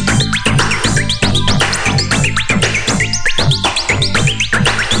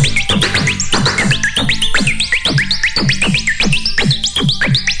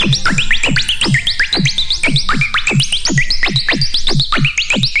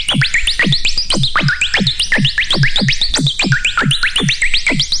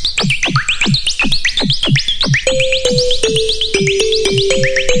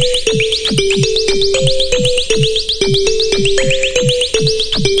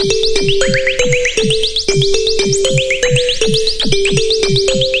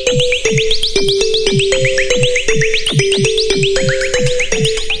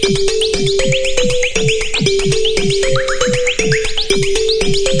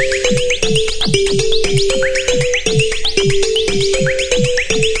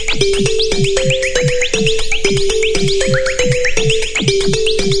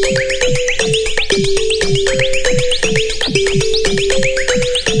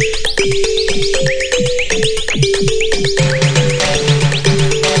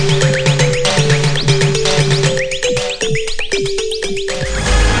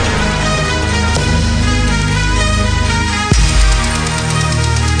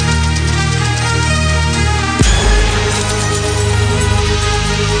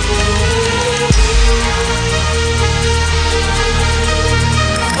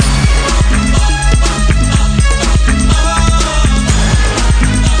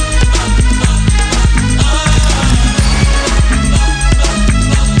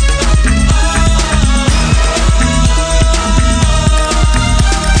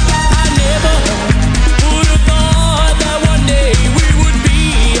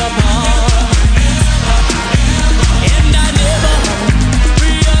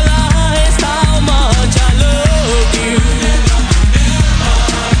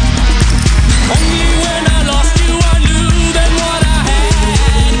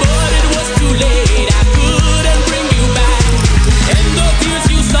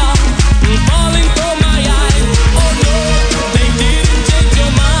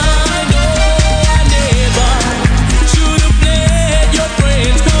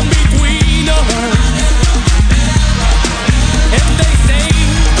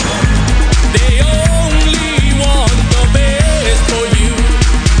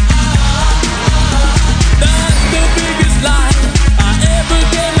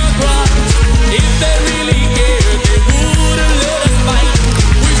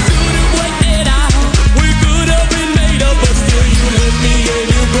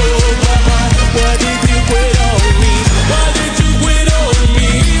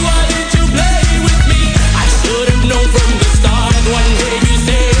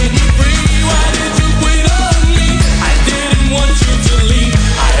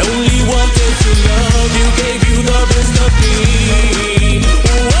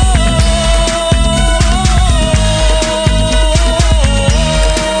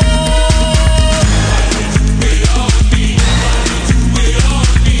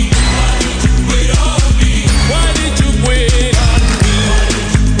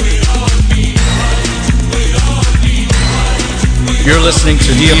 Listening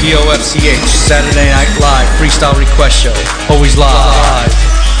to DOFCH Saturday Night Live Freestyle Request Show. Always live.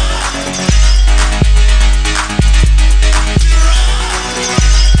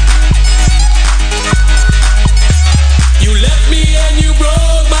 You left me and you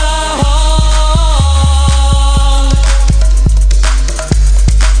broke my heart.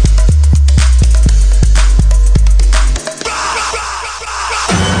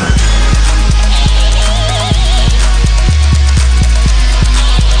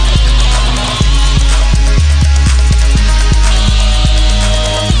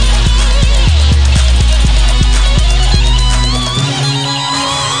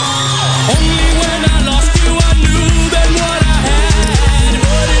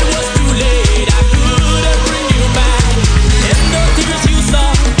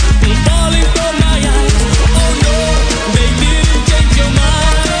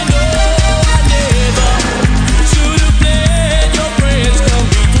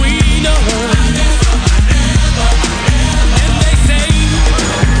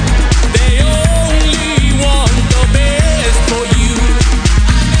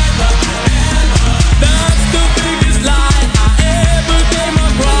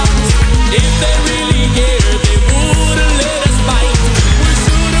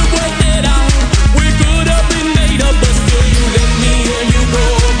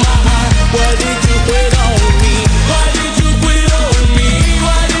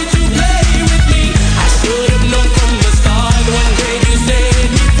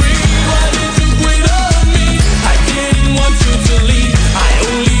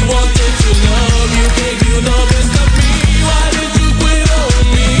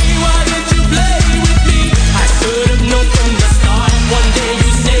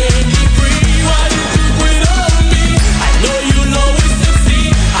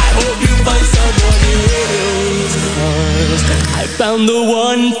 found the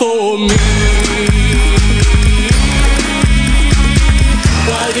one for me.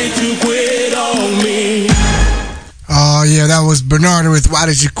 Why did you quit on me? Oh yeah, that was Bernardo with Why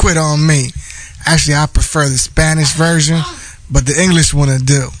Did You Quit on Me. Actually, I prefer the Spanish version, but the English one will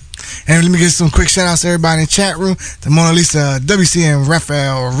do. And let me give some quick shout outs to everybody in the chat room. The Mona Lisa, WCM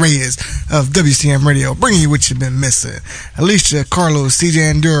Rafael Reyes of WCM Radio, bringing you what you've been missing. Alicia, Carlos,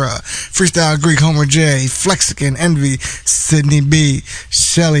 CJ Endura, Freestyle Greek, Homer J, Flexican, Envy, Sydney B,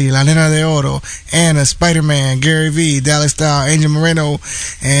 Shelly, La Nena de Oro, Anna, Spider-Man, Gary V, Dallas Style, Angel Moreno,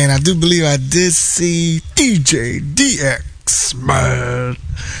 and I do believe I did see DJ DX, man.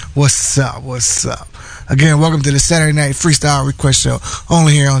 What's up? What's up? Again, welcome to the Saturday Night Freestyle Request Show,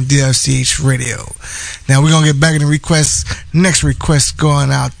 only here on DFCH Radio. Now we're gonna get back in the requests. Next request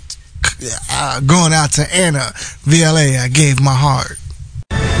going out to Anna, VLA. I Gave My Heart.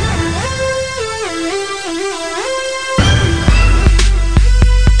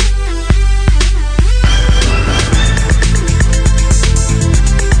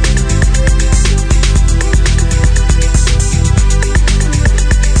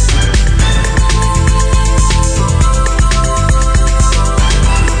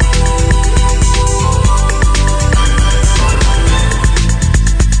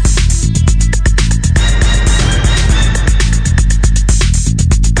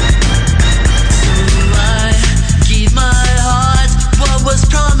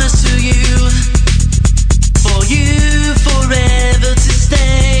 To you,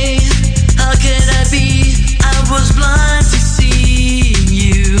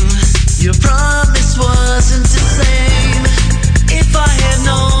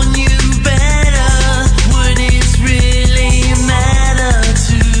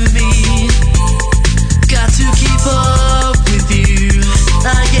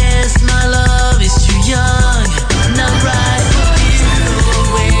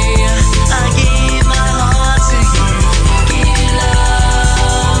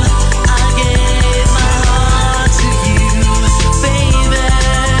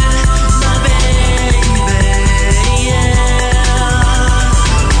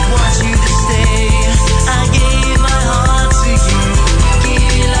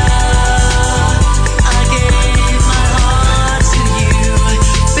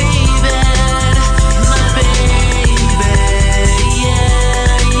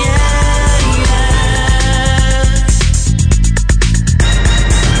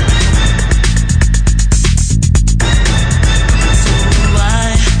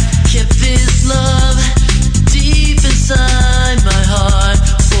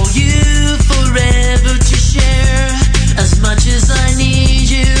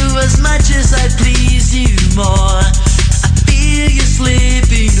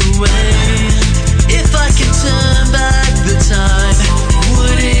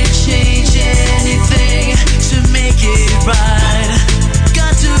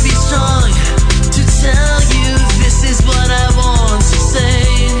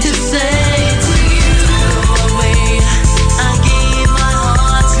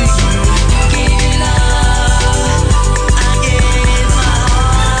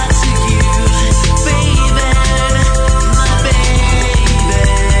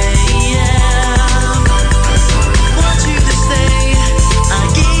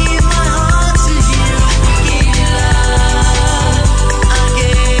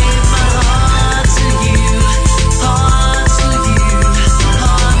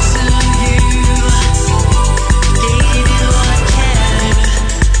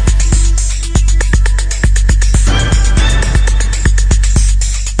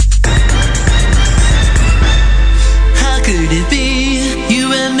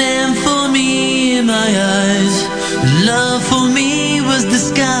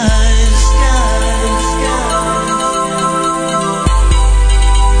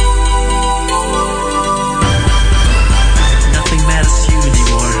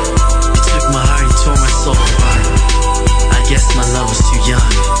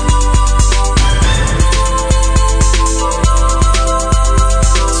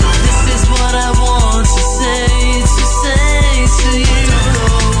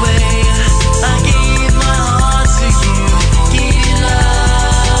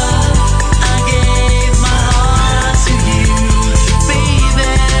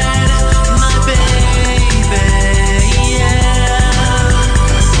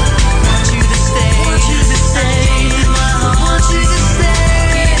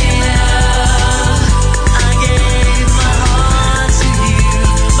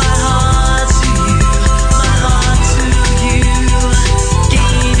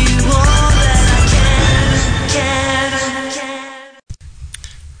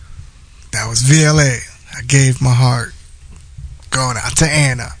 VLA. I gave my heart. Going out to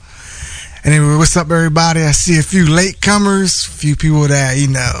Anna. Anyway, what's up, everybody? I see a few latecomers, a few people that,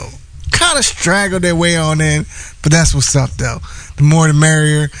 kind of straggled their way on in, but that's what's up, though. The more the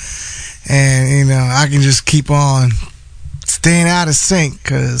merrier, and, I can just keep on staying out of sync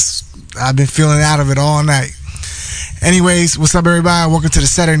because I've been feeling out of it all night. Anyways, what's up, everybody? Welcome to the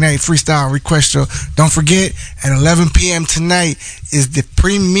Saturday Night Freestyle Request Show. Don't forget, at 11 p.m. tonight is the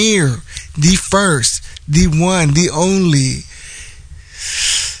premiere, the first, the one, the only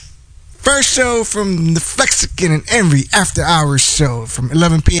first show from the Flexican and Envy After Hours show from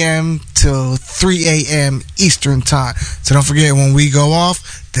 11 p.m. till 3 a.m. Eastern Time. So don't forget, when we go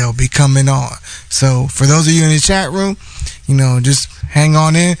off, they'll be coming on. So for those of you in the chat room, just hang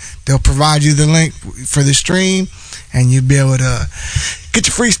on in. They'll provide you the link for the stream, and you'll be able to get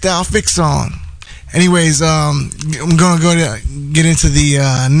your freestyle fix on. Anyways, I'm going to get into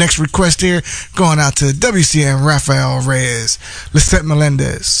the next request here. Going out to WCM Rafael Reyes, Lisette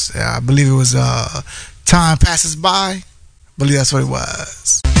Melendez. I believe it was Time Passes By. I believe that's what it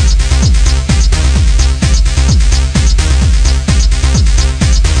was.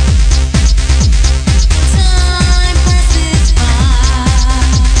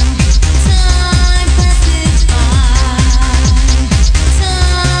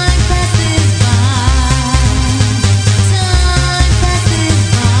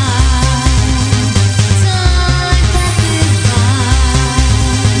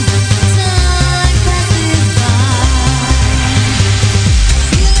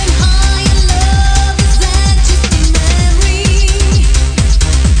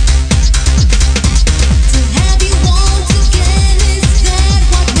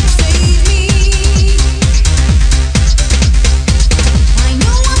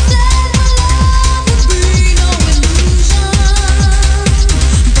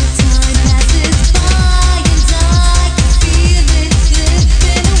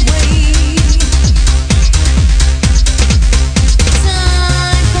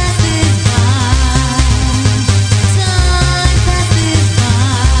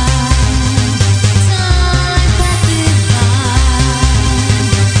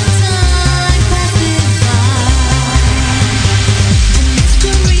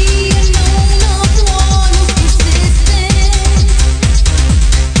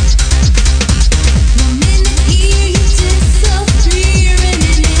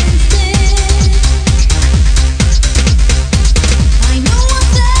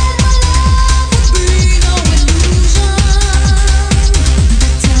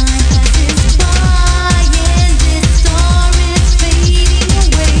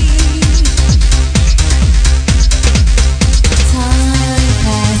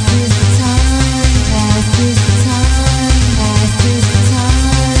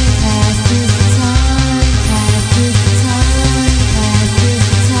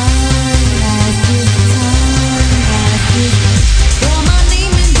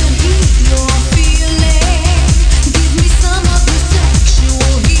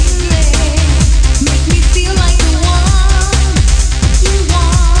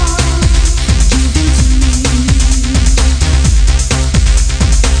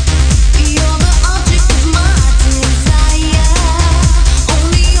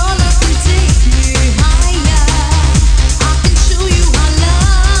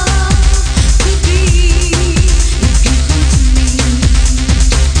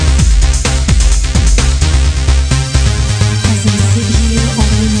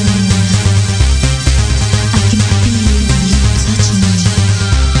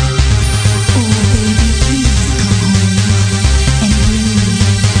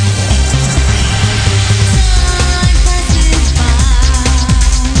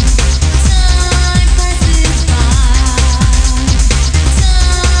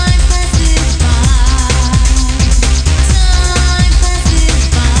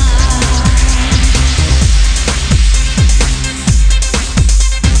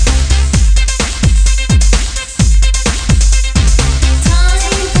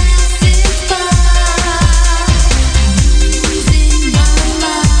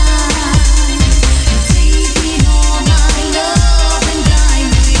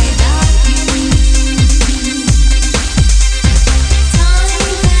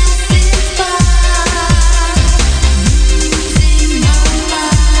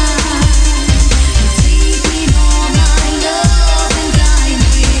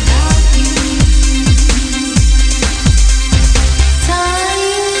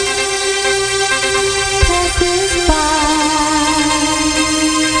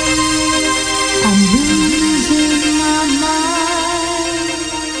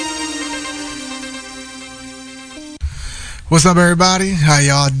 What's up, everybody? How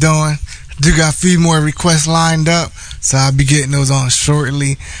y'all doing? Do got a few more requests lined up, so I'll be getting those on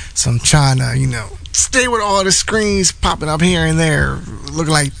shortly. So I'm trying to, stay with all the screens popping up here and there,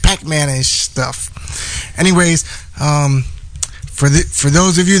 looking like Pac-Man-ish stuff. Anyways, for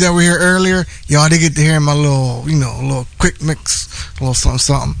those of you that were here earlier, y'all did get to hear my little quick mix, a little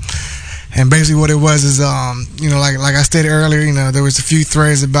something. And basically what it was is, like I stated earlier, there was a few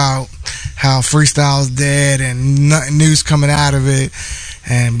threads about how freestyle's dead and nothing news coming out of it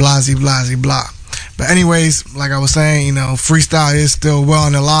and blah, blah. But anyways, like I was saying, freestyle is still well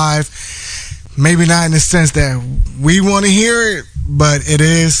and alive. Maybe not in the sense that we want to hear it, but it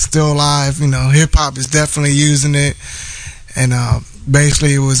is still alive. Hip hop is definitely using it. And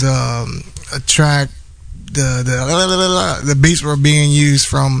basically it was a track. The beats were being used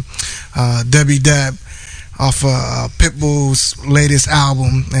from W-Dub off Pitbull's latest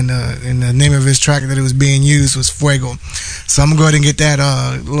album, and the name of his track that it was being used was Fuego. So I'm gonna go ahead and get that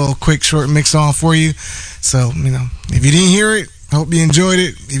little quick short mix on for you. So if you didn't hear it, hope you enjoyed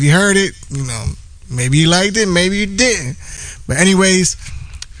it. If you heard it, maybe you liked it, maybe you didn't. But anyways,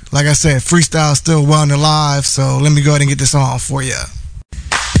 like I said, freestyle is still well and alive. So let me go ahead and get this on for you.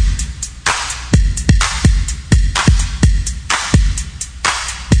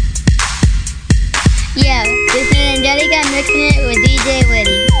 Yeah, this is Angelica mixing it with DJ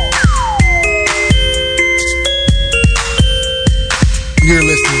Witty. You're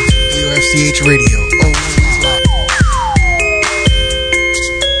listening to UFCH Radio. Always live.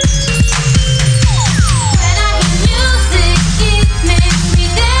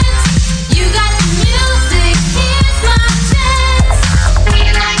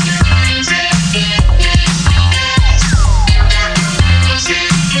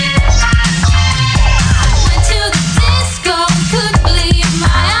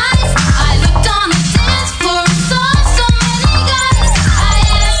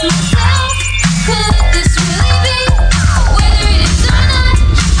 Could this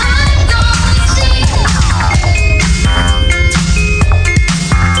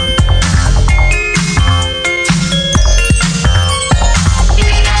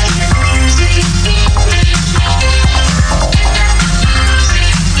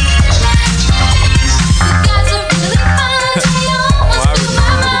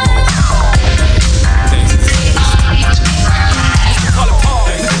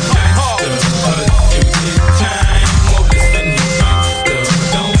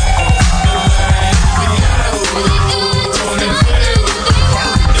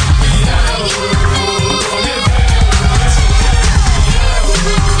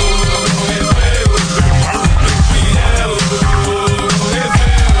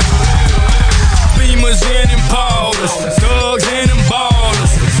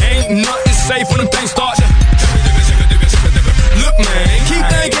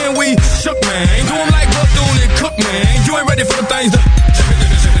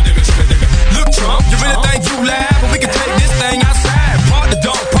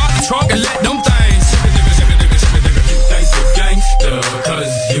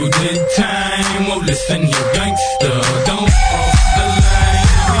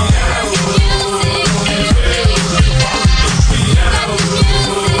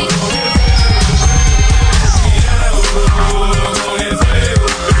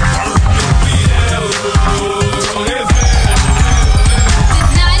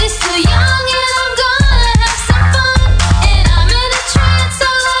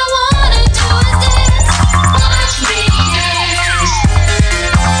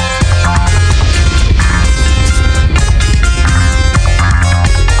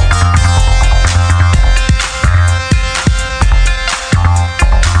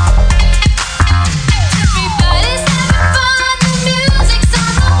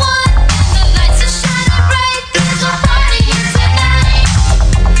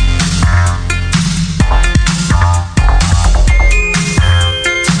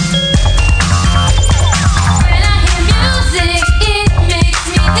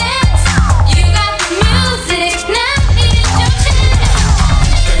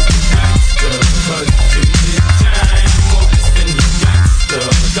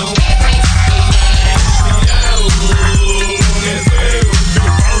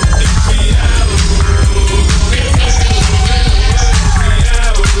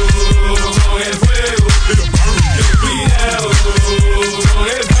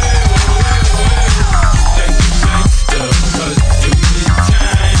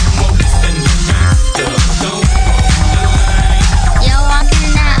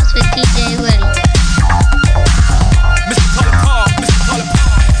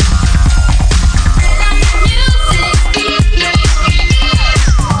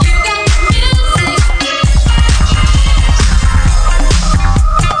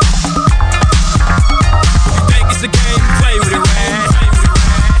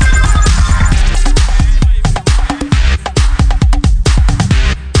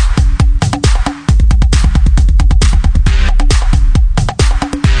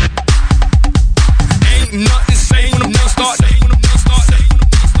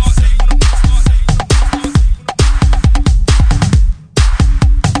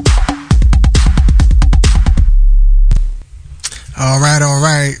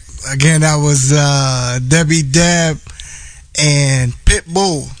again, that was Debbie Deb and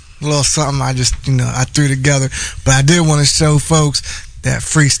Pitbull. A little something I just, I threw together. But I did want to show folks that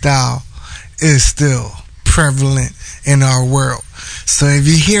freestyle is still prevalent in our world. So if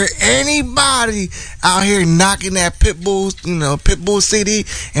you hear anybody out here knocking that Pitbull CD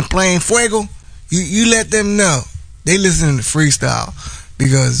and playing Fuego, you let them know they listening to freestyle.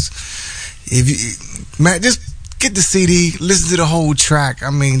 Because if you, man, just get the CD, listen to the whole track. I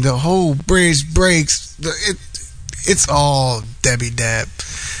mean, the whole bridge breaks. It's all Debbie Dab.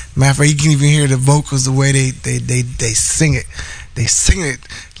 Matter of fact, you can even hear the vocals, the way they sing it. They sing it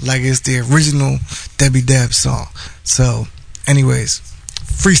like it's the original Debbie Dab song. So, anyways,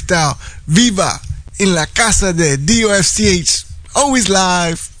 freestyle, Viva en la casa de DOFCH, always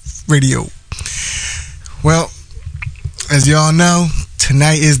live radio. Well, as y'all know,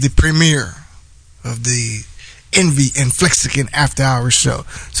 tonight is the premiere of the Envy and Flexican After Hours show.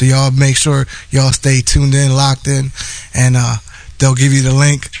 So y'all make sure y'all stay tuned in, locked in, and they'll give you the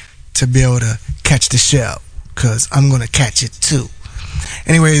link to be able to catch the show, because I'm going to catch it too.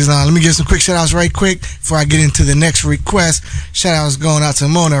 Anyways, let me give some quick shout outs right quick before I get into the next request. Shout outs going out to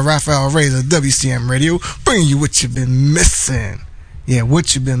Mona, Raphael Reyes of WCM Radio, bringing you what you've been missing. Yeah,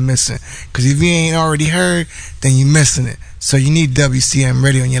 what you've been missing. Because if you ain't already heard, then you're missing it. So you need WCM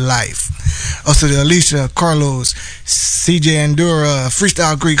Radio in your life. Also to Alicia, Carlos, CJ Andura,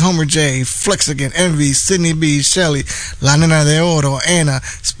 Freestyle Greek, Homer J, Flexican, Envy, Sydney B, Shelly, La Nena de Oro, Anna,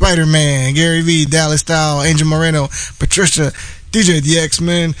 Spider-Man, Gary V, Dallas Style, Angel Moreno, Patricia, DJ the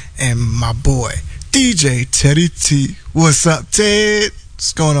X-Men, and my boy, DJ Teddy T. What's up, Ted?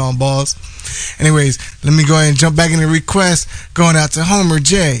 What's going on, boss? Anyways, let me go ahead and jump back into the request. Going out to Homer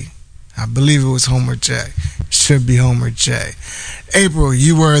J. I believe it was Homer J. Should be Homer J. April,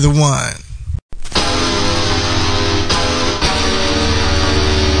 you were the one.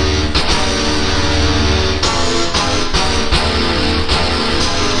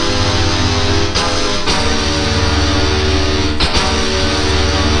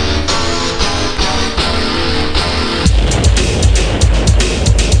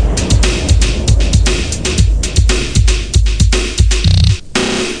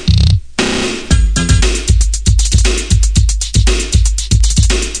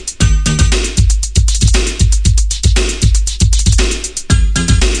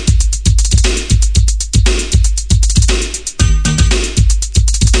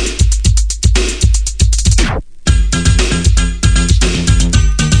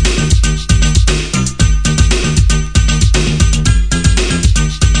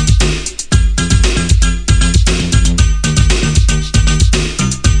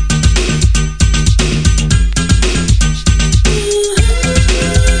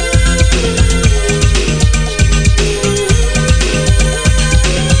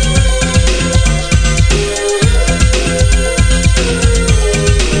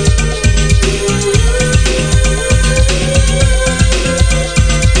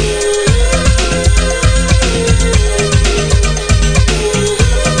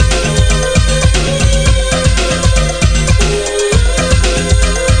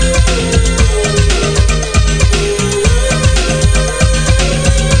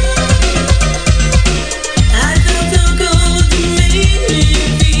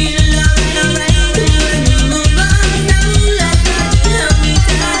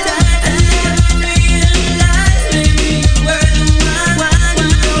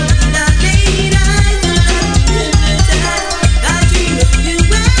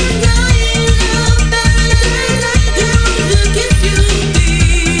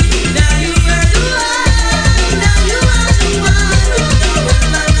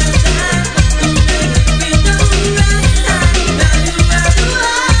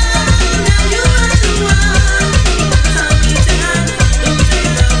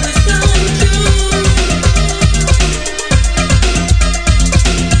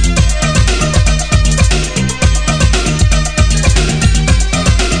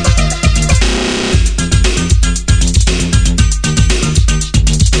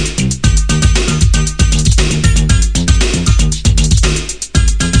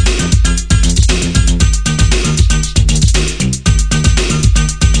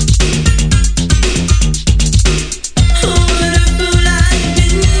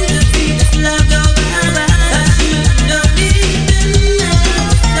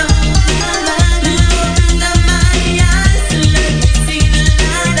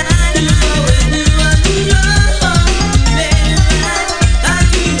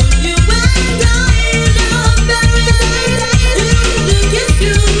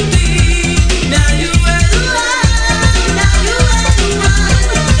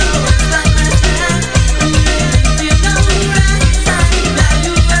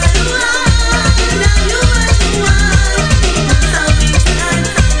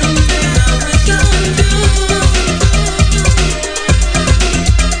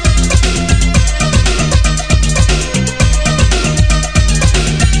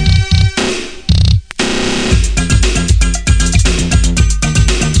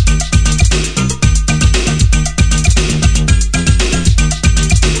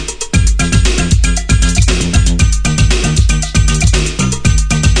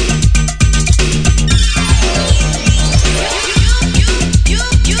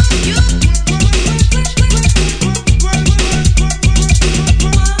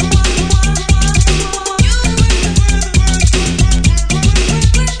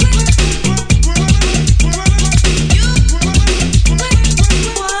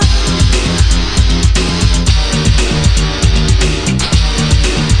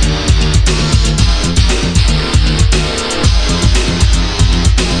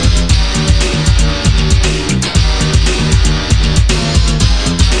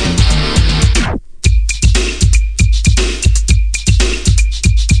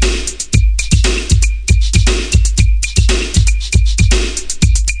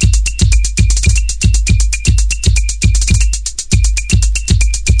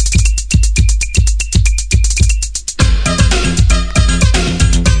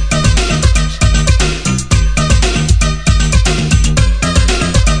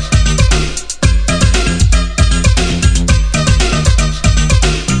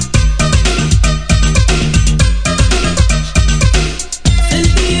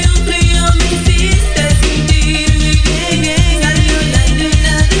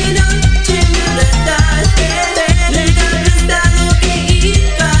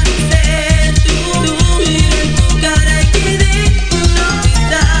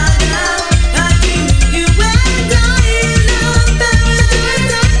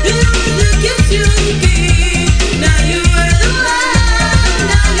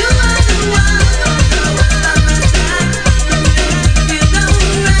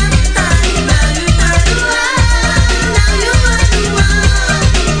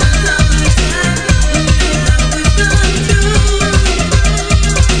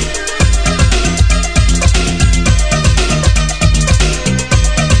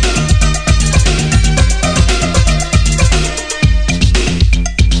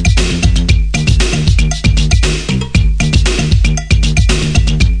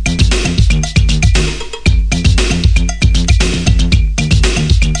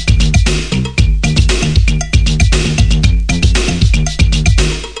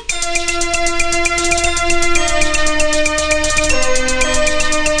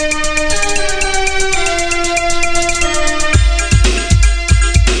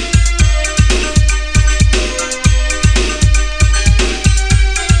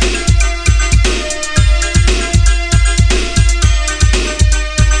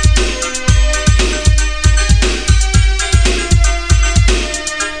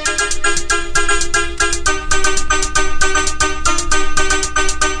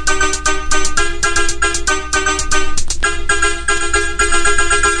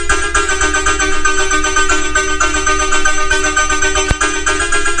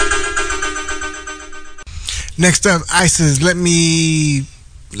 Next up, Isis. Let me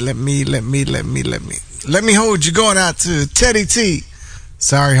hold you. Going out to Teddy T.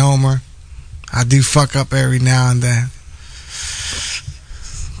 Sorry, Homer. I do fuck up every now and then.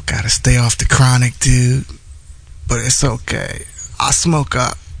 Gotta stay off the chronic, dude. But it's okay. I'll smoke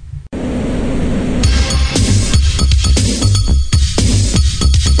up.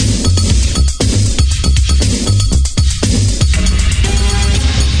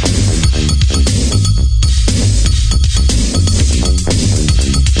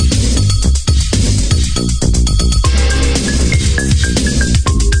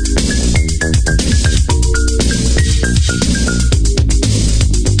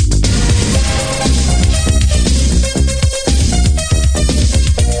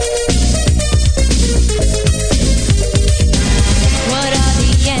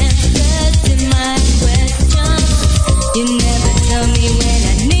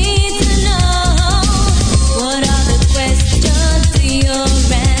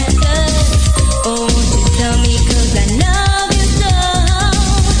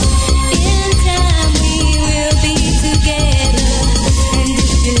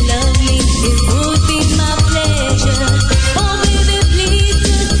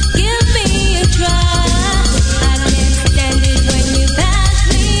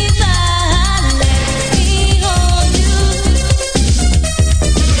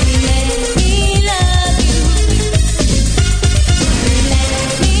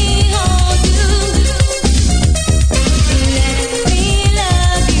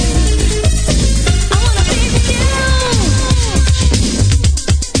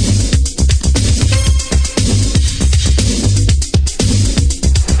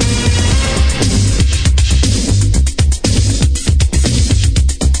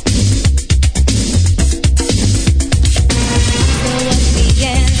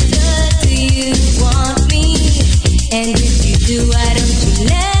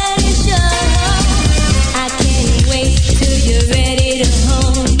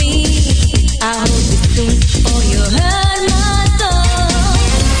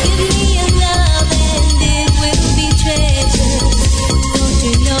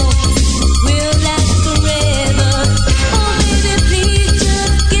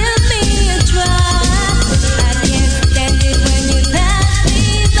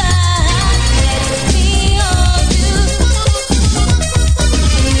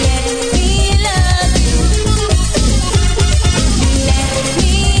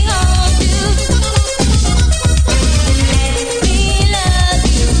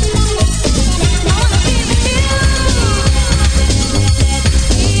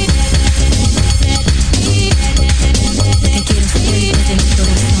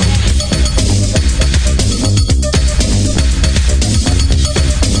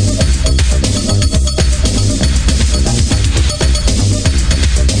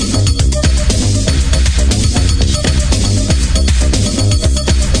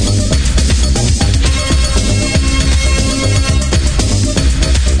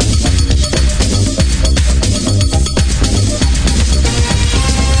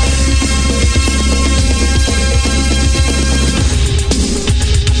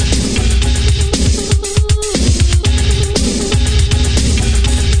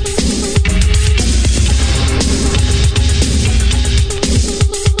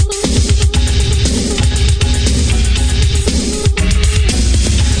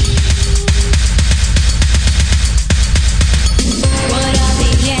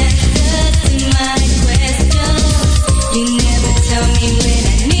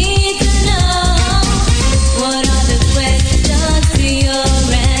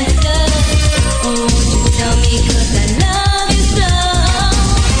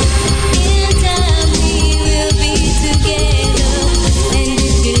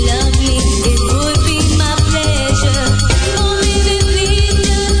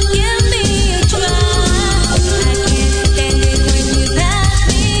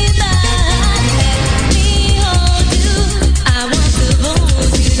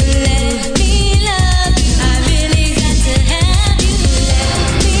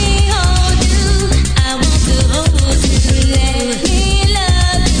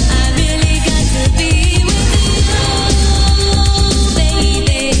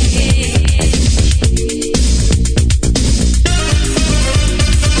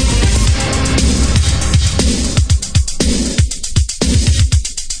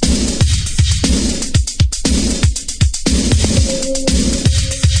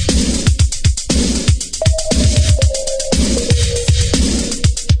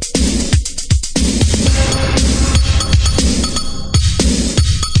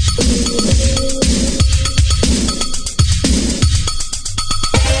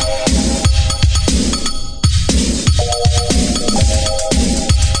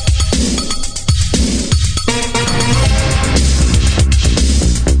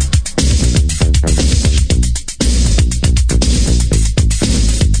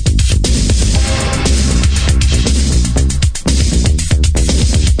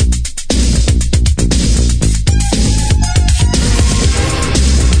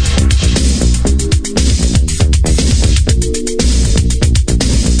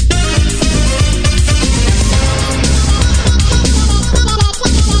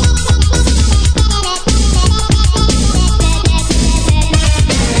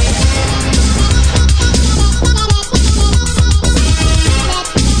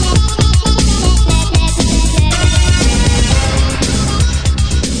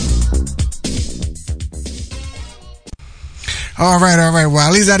 All right. Well,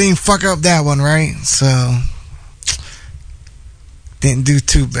 at least I didn't fuck up that one, right? So didn't do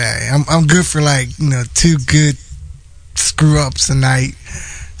too bad. I'm good for like 2 good screw ups a night.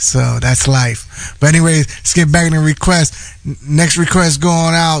 So that's life. But anyways, let's get back to the request. Next request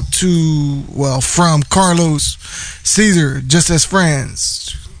going out to, from Carlos Caesar, Just As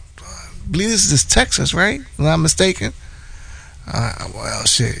Friends. I believe this is Texas, right? If I'm not mistaken.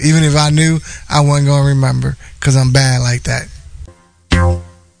 Shit. Even if I knew, I wasn't going to remember because I'm bad like that.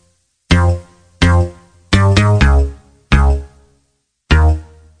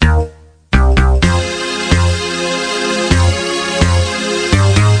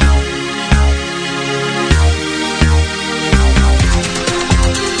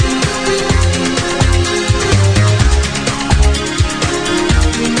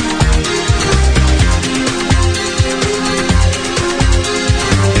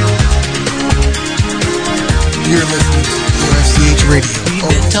 You're listening to UFCH Radio. We've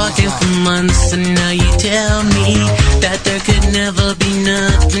been talking for months, and now you tell me that there could never be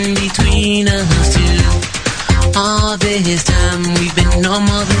nothing between us two. All this time we've been no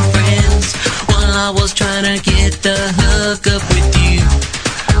more than friends, while I was trying to get the hook up with you.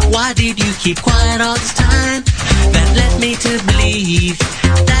 Why did you keep quiet all this time? That led me to believe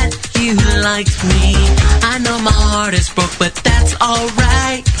that you liked me. I know my heart is broke, but that's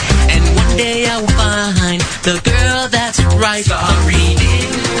alright. And one day I will find the girl that's right. Sorry,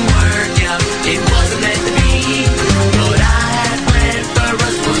 didn't work out. It wasn't meant to be. What I had planned for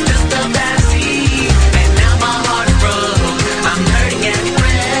us was just a fantasy. And now my heart is broke. I'm hurting and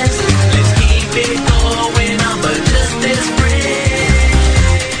depressed. Let's keep it going on, but just as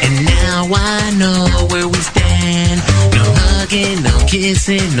friends. And now I know where we stand. No hugging, no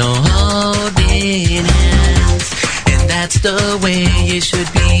kissing, no holding hands. That's the way it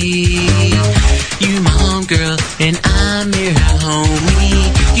should be. You my homegirl and I'm your homie.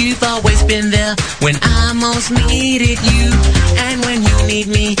 You've always been there when I most needed you. And when you need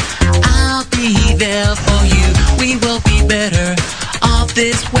me, I'll be there for you. We will be better off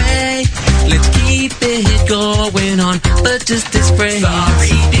this way. Let's keep it going on, but just as friends.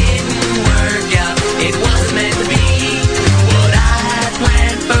 Sorry, didn't work out. It wasn't meant to be. What I had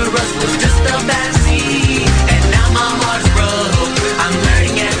planned for us was just a fantasy. And now my heart is broke. I'm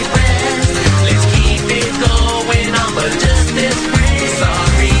hurting and depressed. Let's keep it going on, but just as friends.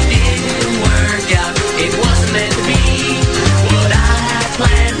 Sorry, didn't work out. It wasn't meant to be. What I had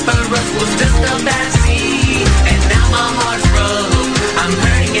planned for us was just a fantasy. And now my heart is broke. I'm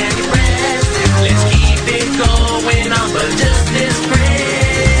hurting and depressed. Let's keep it going on, but just as friends.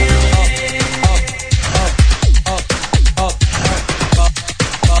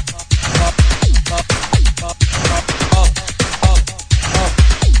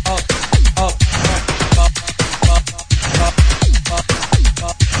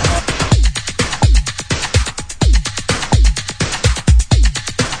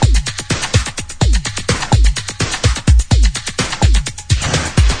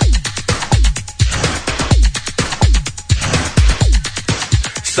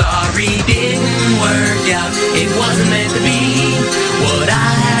 Didn't work out, it wasn't meant to be. What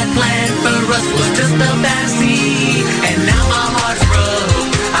I had planned for us was just a fantasy. And now my heart's broke,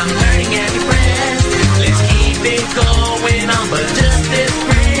 I'm hurting and depressed. Let's keep it going on, but just as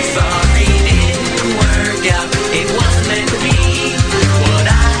friends. Sorry, didn't work out, it wasn't meant to be. What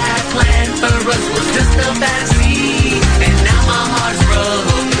I had planned for us was just a fantasy. And now my heart's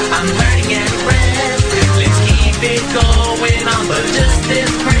broke, I'm hurting and depressed. Let's keep it going on, but just as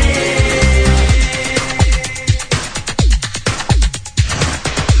friends.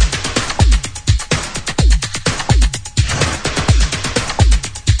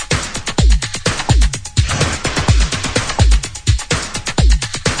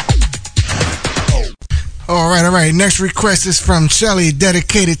 All right. Next request is from Shelly,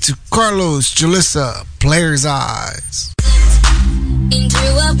 dedicated to Carlos Jalissa, Player's Eyes. Into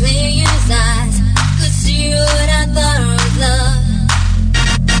a player's eyes, could see what I thought was love.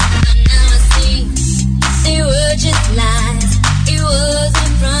 But now I see they were just lies. It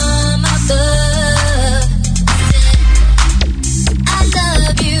wasn't from above. Said, I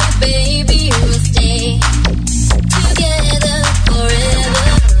love you, baby, we'll stay together forever.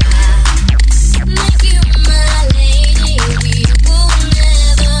 Make you my lady, we will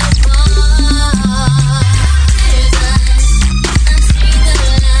never part. Player's eyes, I see the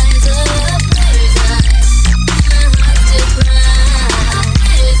lies of player's eyes. My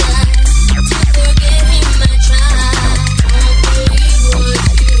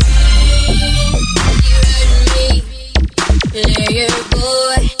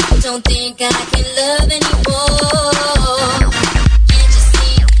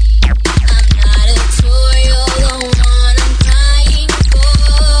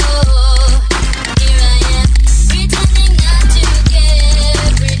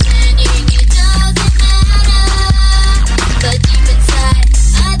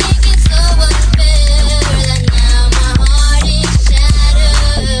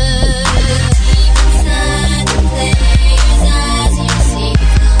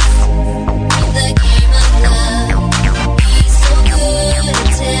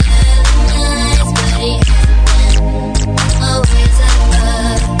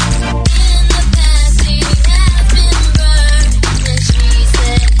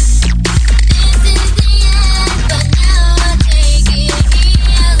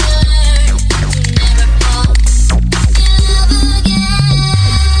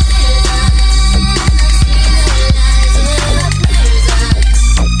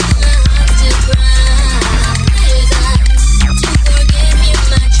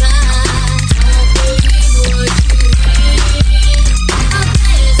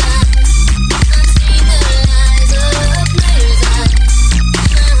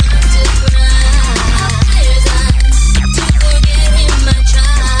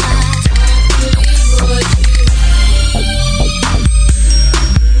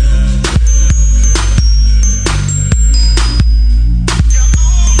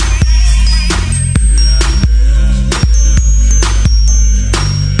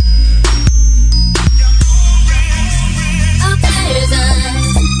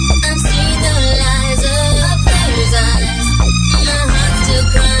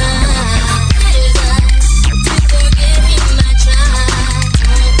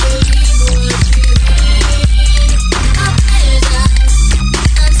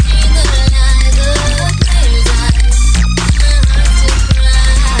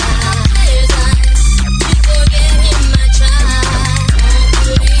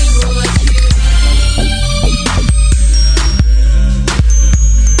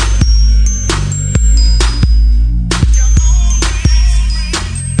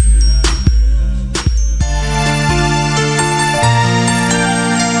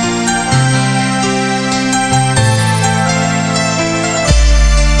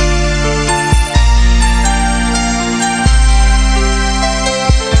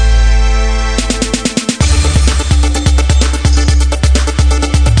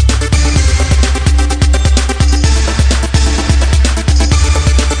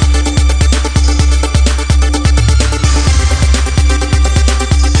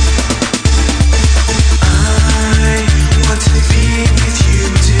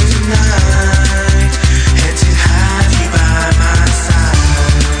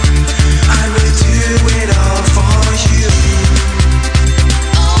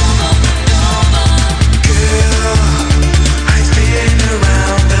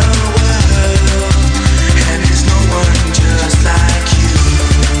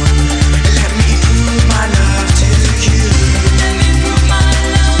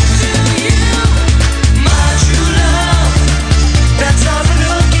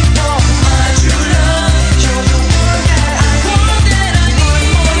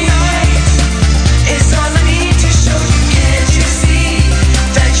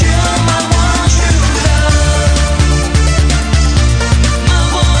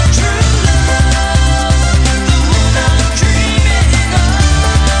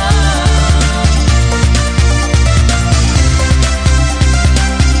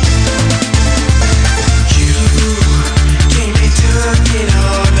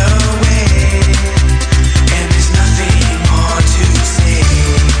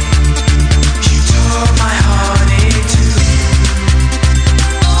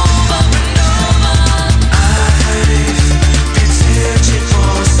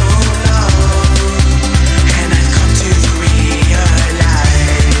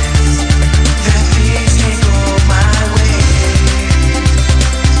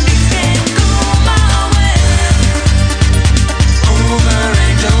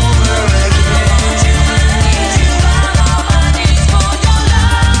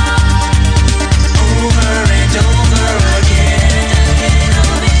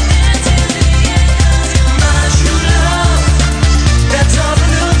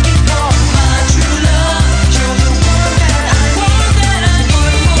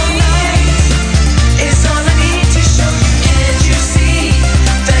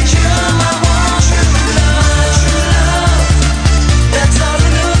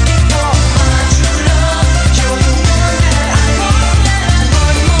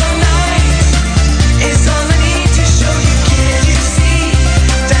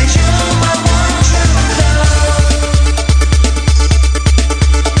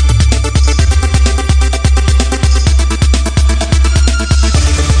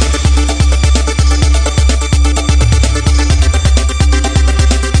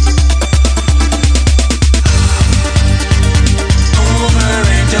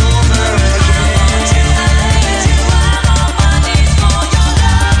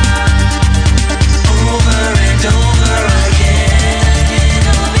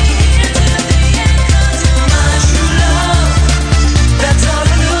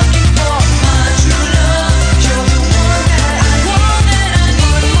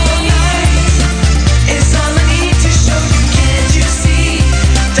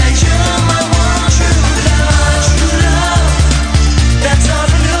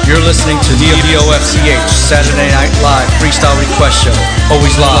You're listening to DOFCH Saturday Night Live Freestyle Request Show.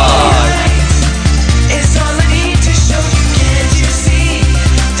 Always live. It's all I need to show you. Can't you see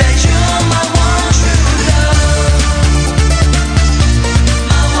that you're my one true love?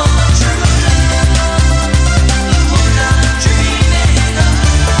 My one true love. The one I'm dreaming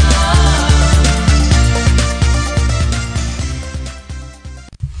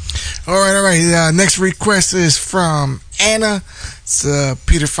of. All right. Next request is from Anna. It's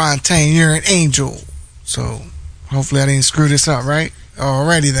Peter Fontaine. You're an angel. So hopefully I didn't screw this up, right?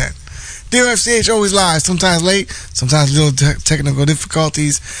 Alrighty then. DOFCH always live. Sometimes late, sometimes little technical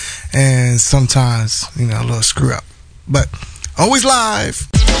difficulties, and sometimes, a little screw up. But always live.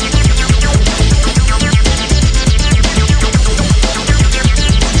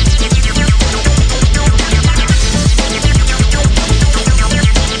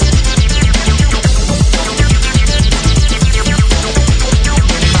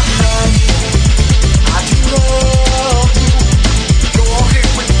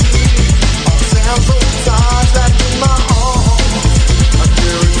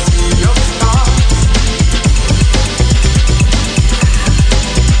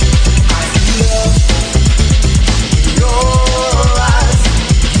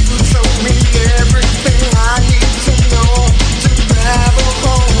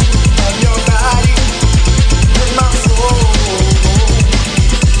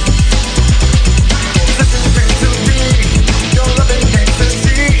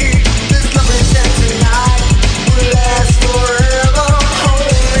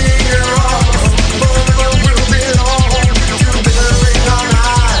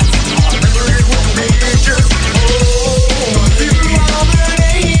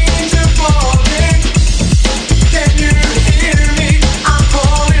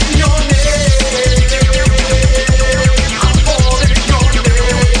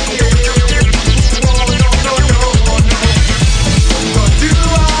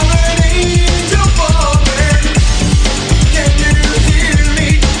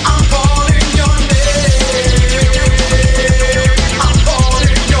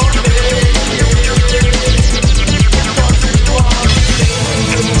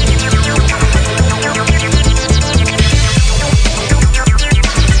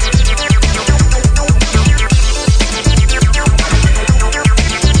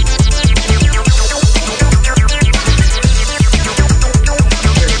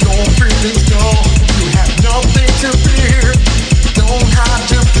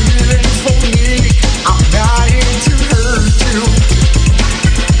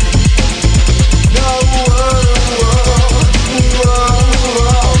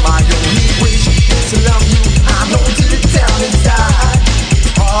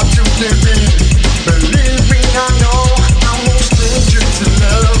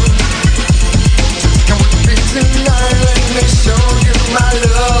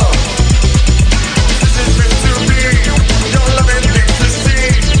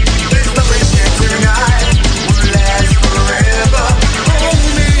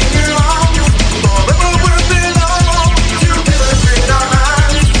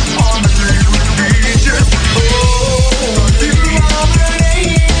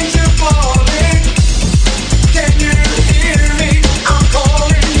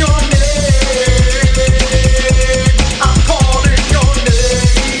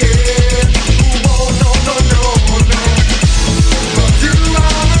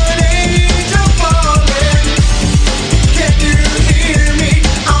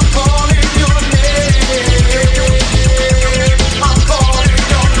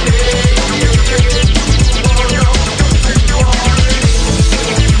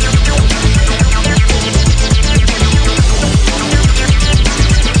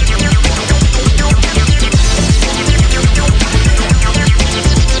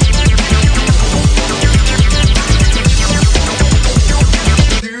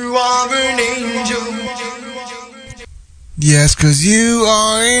 Yes, cause you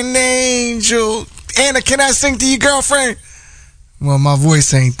are an angel. Anna, can I sing to your girlfriend? Well, my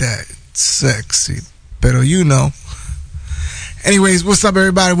voice ain't that sexy, pero you know. Anyways, what's up,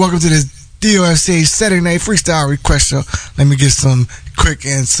 everybody? Welcome to this DOFCH Saturday Night Freestyle Request Show. Let me get some quick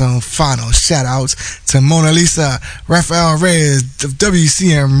and some final shout outs to Mona Lisa, Rafael Reyes of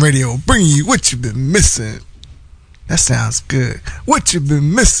WCM Radio, bringing you What You've Been Missing. That sounds good. What You've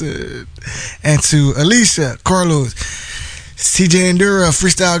Been Missing. And to Alicia, Carlos, CJ Endura,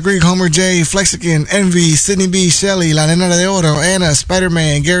 Freestyle Greek, Homer J, Flexican, Envy, Sydney B, Shelly, La Nena de Oro, Anna,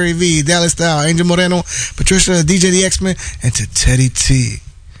 Spider-Man, Gary V, Dallas Style, Angel Moreno, Patricia, DJ the X-Men, and to Teddy T.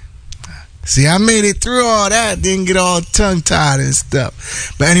 See, I made it through all that. Didn't get all tongue-tied and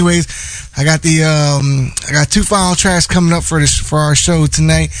stuff. But anyways, I got I got 2 final tracks coming up for our show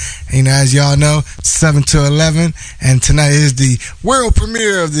tonight. And as y'all know, 7 to 11. And tonight is the world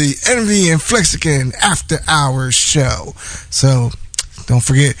premiere of the Envy and Flexican After Hours show. So don't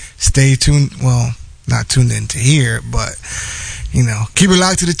forget, stay tuned. Well, not tuned in to hear it, but keep it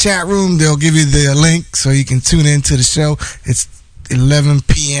locked to the chat room. They'll give you the link so you can tune into the show. It's 11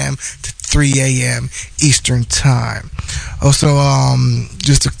 p.m. to 3 a.m. Eastern Time. Also,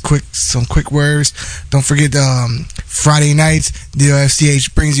 just some quick words. Don't forget, Friday nights,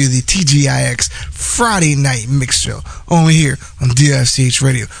 DOFCH brings you the TGIX Friday Night Mix Show. Only here on DOFCH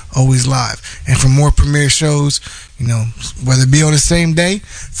Radio, always live. And for more premiere shows, whether it be on the same day,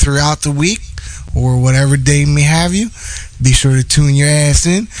 throughout the week, or whatever day may have you, be sure to tune your ass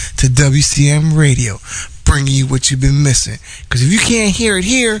in to WCM Radio, bringing you what you've been missing. Because if you can't hear it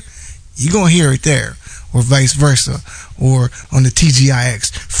here, you're going to hear it there, or vice versa, or on the TGIX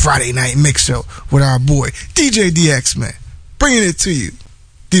Friday Night Mix Show with our boy, DJ DX, man. Bringing it to you,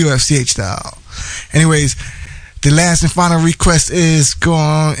 DOFCH style. Anyways, the last and final request is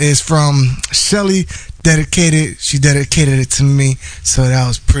from Shelly. She dedicated it to me, so that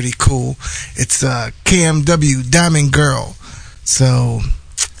was pretty cool. It's KMW Diamond Girl. So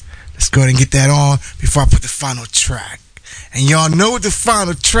let's go ahead and get that on before I put the final track. And y'all know what the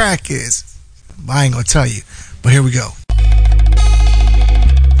final track is, but I ain't gonna tell you. But here we go.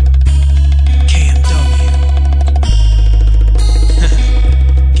 KMW.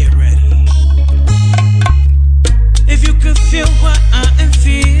 Get ready. If you could feel what I am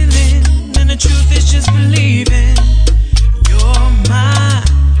feeling, and the truth is just believing. You're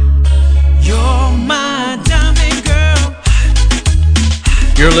my diamond girl.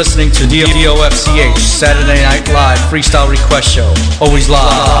 You're listening to DOFCH Saturday Night Live Freestyle Request Show. Always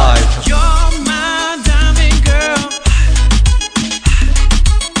live. You're my diamond girl.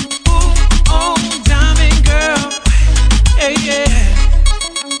 Ooh, oh, diamond girl. Hey, yeah.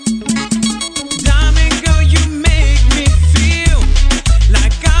 Diamond girl, you make me feel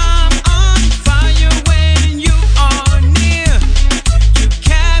like I'm on fire when you are near. You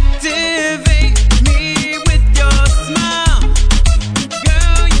captivate me with your smile.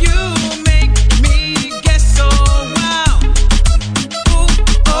 Girl, you make me get so wild. Ooh,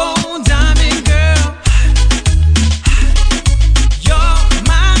 oh, diamond girl. You're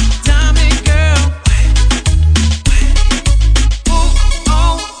my diamond girl. Ooh,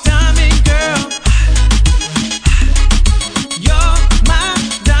 oh, diamond girl. You're my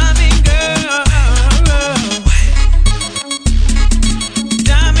diamond girl.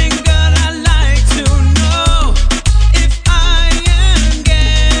 Diamond girl, I like to know if I am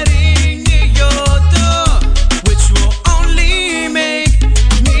getting near your door, which will only make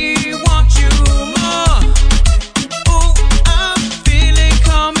me want you more. Ooh, I'm feeling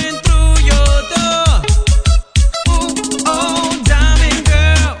coming through your door. Ooh, oh, diamond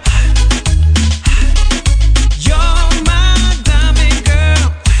girl. You're my diamond girl.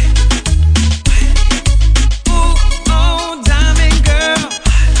 Ooh, oh, diamond girl.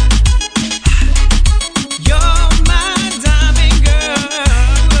 You're my diamond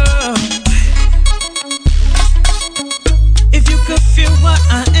girl. If you could feel what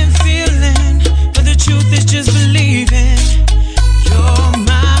I am feeling, but the truth is just believing. You're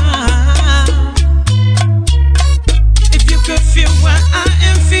mine. If you could feel what I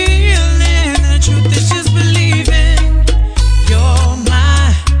am feeling, the truth is just believing. You're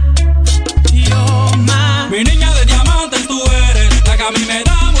mine. You're mine. Mi niña de diamantes tú eres, la que a mí me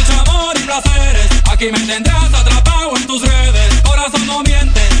da mucho amor y placeres. Aquí me tendrás atrapado en tus redes. Corazón no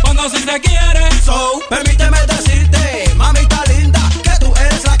miente cuando sí se quiere. So, permíteme decirte, mamita linda, que tú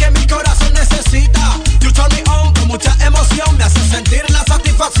eres la que mi corazón necesita. You turn me on con mucha emoción, me hace sentir la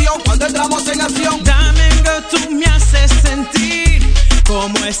satisfacción cuando entramos en acción. Diamond girl, tú me haces sentir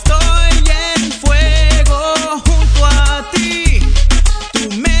como estoy en fuego junto a ti. Tú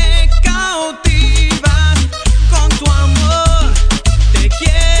me cautivas con tu amor. Te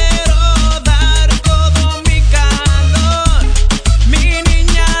quiero dar todo mi calor. Mi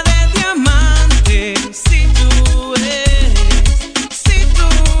niña de diamante, si tú eres.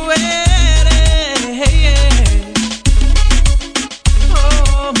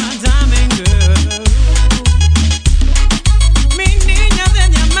 Oh, my diamond girl. Mi niña de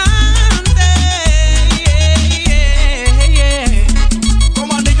diamante.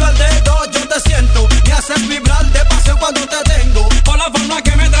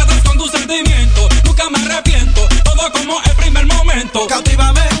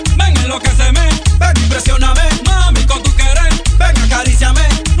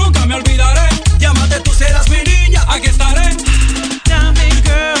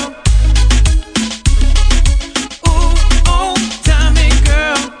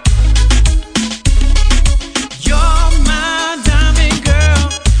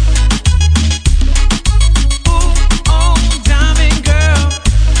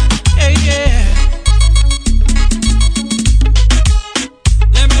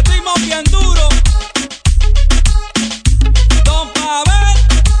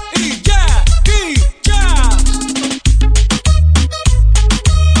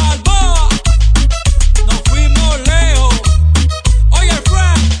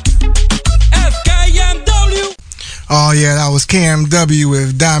 Oh yeah, that was KMW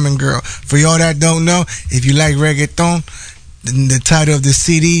with Diamond Girl. For y'all that don't know, if you like reggaeton, the title of the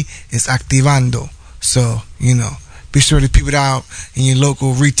CD is Activando. So, you know, be sure to peep it out in your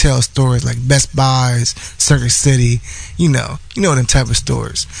local retail stores like Best Buys, Circuit City, you know them type of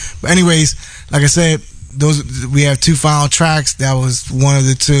stores. But anyways, like I said, we have 2 final tracks. That was one of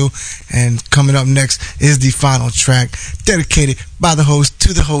the 2, and coming up next is the final track, dedicated by the host,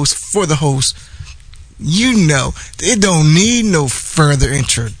 to the host, for the host. You know, it don't need no further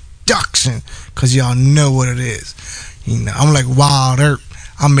introduction, because y'all know what it is. You know, I'm like Wild Earth.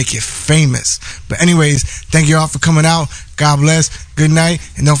 I'll make it famous. But anyways, thank you all for coming out. God bless. Good night.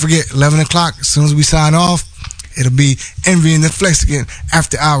 And don't forget, 11 o'clock, as soon as we sign off, it'll be Envy and the Flexican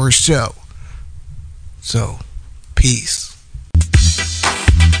after hours show. So, peace.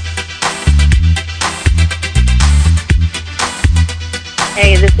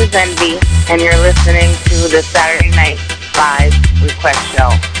 Hey, this is Envy, and you're listening to the Saturday Night Live Request Show.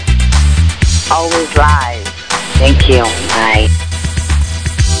 Always live. Thank you. Bye.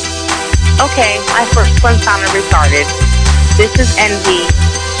 Okay, my first one sounded retarded. This is Envy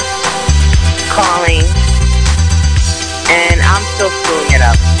calling, and I'm still screwing it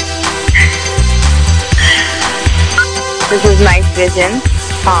up. This is Night Vision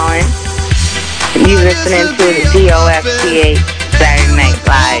calling. You listening to the DOFCH Saturday Night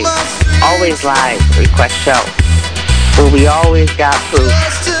Live, always live request show, where we always got proof.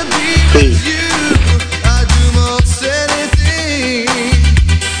 Peace.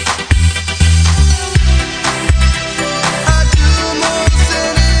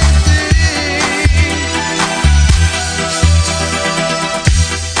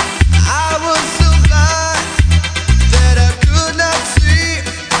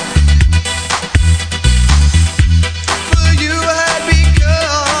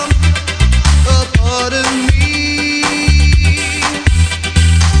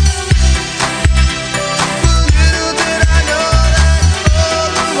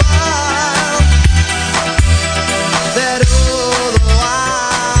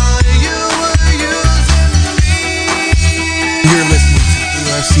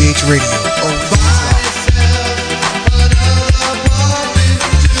 Radio.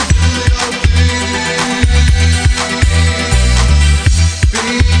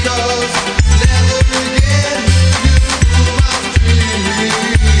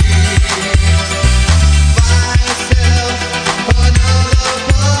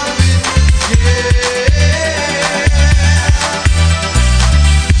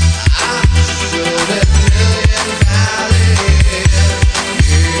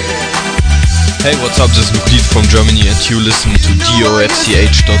 Hey, what's up? This is Muklit from Germany, and you listen to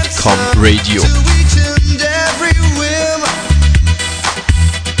DOFCH.com radio.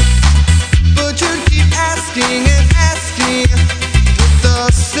 But you keep asking and asking with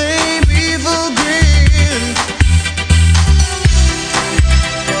the same evil grin.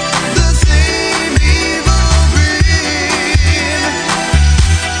 The same evil grin.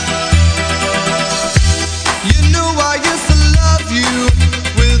 You know I used to love you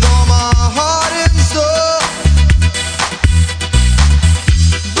with all my heart and soul,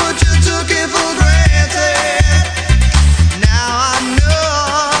 but you took it for granted. Now I know.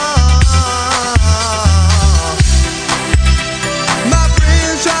 My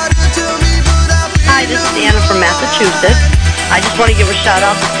friends try to tell me, but I feel Hi, this is Anna from Massachusetts. I just want to give a shout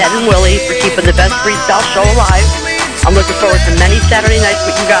out to Ted and Willie for keeping the best freestyle show alive. I'm looking forward to many Saturday nights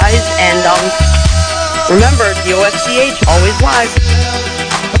with you guys, and remember, the OFCH, always live.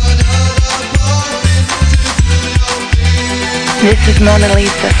 This is Mona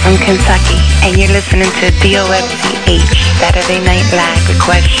Lisa from Kentucky, and you're listening to DOFCH Saturday Night Live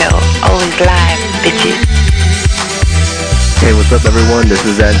Request Show. Always live, bitches. Hey, what's up, everyone? This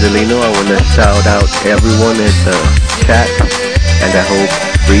is Angelino. I want to shout out everyone in the chat, and I hope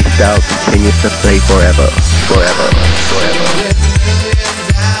Freestyle continues to play forever, forever, forever.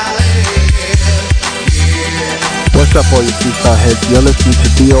 What's up, all you freestyle heads? You're listening to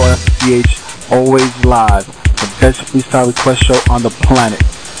DOFCH Always Live, the best freestyle request show on the planet.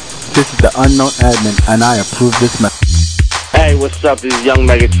 This is the Unknown Admin, and I approve this message. Hey, what's up? This is Young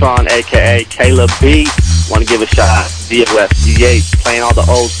Megatron, a.k.a. Caleb B. Want to give a shout out to DOFCH, playing all the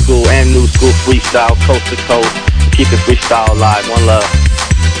old school and new school freestyle, coast to coast. Keep the freestyle alive. One love.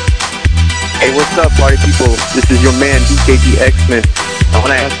 Hey, what's up, party people? This is your man, DKG X-Men. I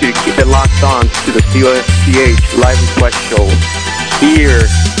want to ask you to keep it locked on to the DOFCH live request show here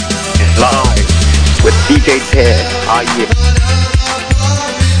and live with DJ Ted. Ah, yeah.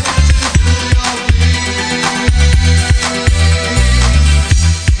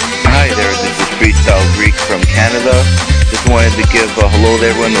 Hi there, this is Freestyle Greek from Canada. wanted to give a hello to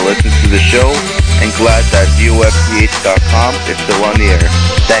everyone that listens to the show, and glad that DOFCH.com is still on the air.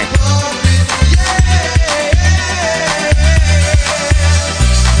 Thanks.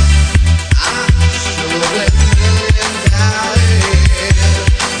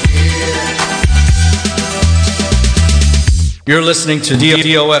 You're listening to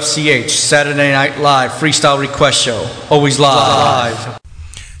DOFCH, Saturday Night Live, Freestyle Request Show. Always live.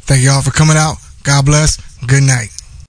 Thank you all for coming out. God bless. Good night.